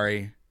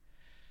Ferrari.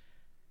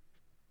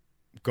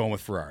 Going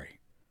with Ferrari.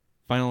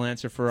 Final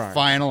answer, Ferrari.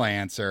 Final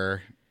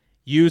answer.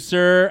 You,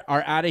 sir,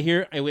 are out of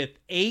here with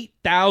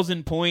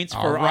 8,000 points.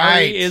 All Ferrari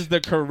right. is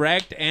the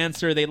correct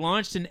answer. They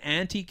launched an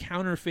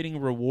anti-counterfeiting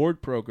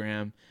reward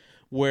program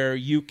where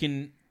you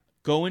can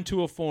go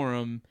into a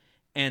forum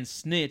and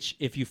snitch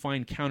if you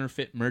find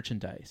counterfeit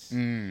merchandise.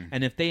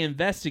 And if they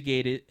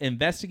investigate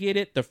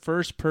it, the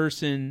first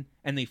person,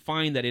 and they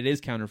find that it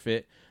is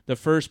counterfeit, the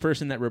first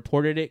person that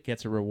reported it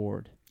gets a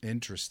reward.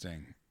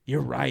 Interesting.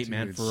 You're right,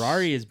 man.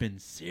 Ferrari has been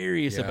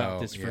serious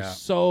about this for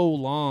so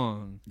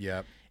long.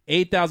 Yep.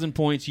 8,000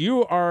 points.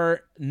 You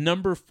are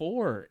number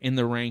 4 in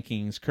the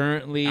rankings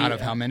currently. Out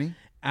of how many?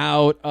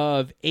 Out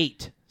of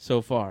 8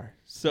 so far.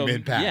 So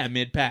mid-pack. Yeah,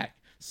 mid-pack.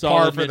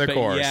 Par for the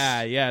course.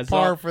 Yeah.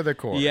 Par for the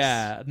course.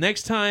 Yeah.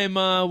 Next time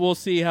we'll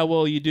see how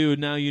well you do.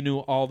 Now you knew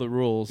all the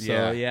rules.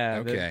 So yeah.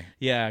 Okay.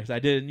 Because I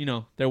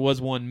didn't, there was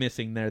one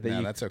missing there that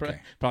you that's okay.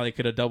 probably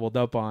could have doubled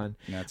up on.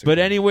 That's but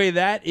okay. Anyway,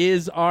 that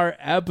is our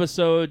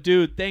episode.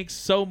 Dude, thanks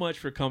so much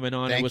for coming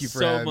on. Thank it was you for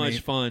so having much me.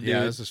 fun, dude.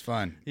 Yeah, this was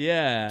fun.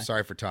 Yeah.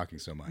 Sorry for talking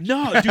so much.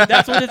 No, dude,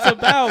 that's what it's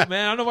about,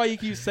 man. I don't know why you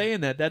keep saying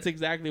that. That's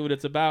exactly what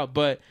it's about.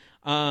 But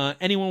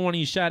anyone want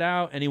to shout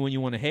out? Anyone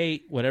you want to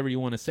hate? Whatever you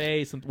want to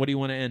say? What do you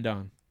want to end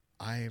on?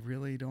 I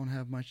really don't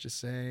have much to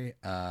say.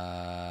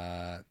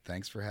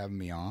 Thanks for having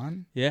me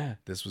on. Yeah.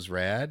 This was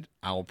rad.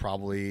 I will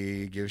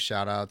probably give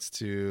shout out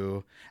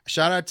to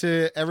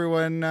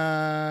everyone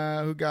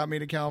who got me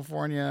to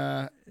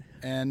California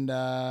and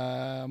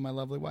my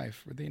lovely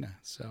wife, Radina.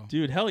 So,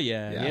 dude, hell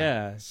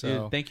yeah. So,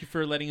 dude, thank you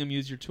for letting him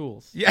use your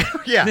tools. Yeah.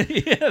 Thank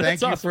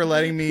you awesome. for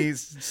letting me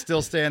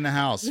still stay in the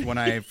house when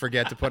I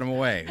forget to put them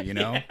away,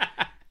 Yeah.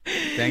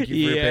 Thank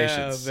you for your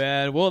patience. Yeah,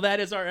 man. Well, that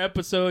is our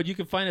episode. You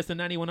can find us at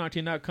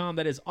 91octane.com.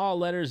 That is all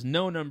letters,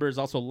 no numbers.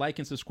 Also, like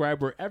and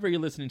subscribe wherever you're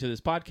listening to this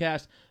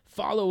podcast.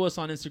 Follow us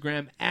on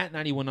Instagram at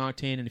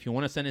 91octane. And if you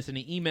want to send us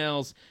any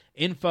emails,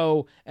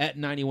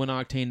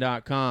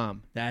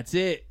 info@91octane.com. That's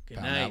it. Good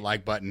Found night. that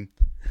like button.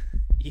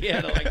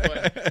 Yeah, the like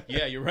button.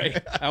 Yeah, you're right.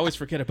 I always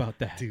forget about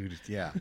that. Dude, yeah.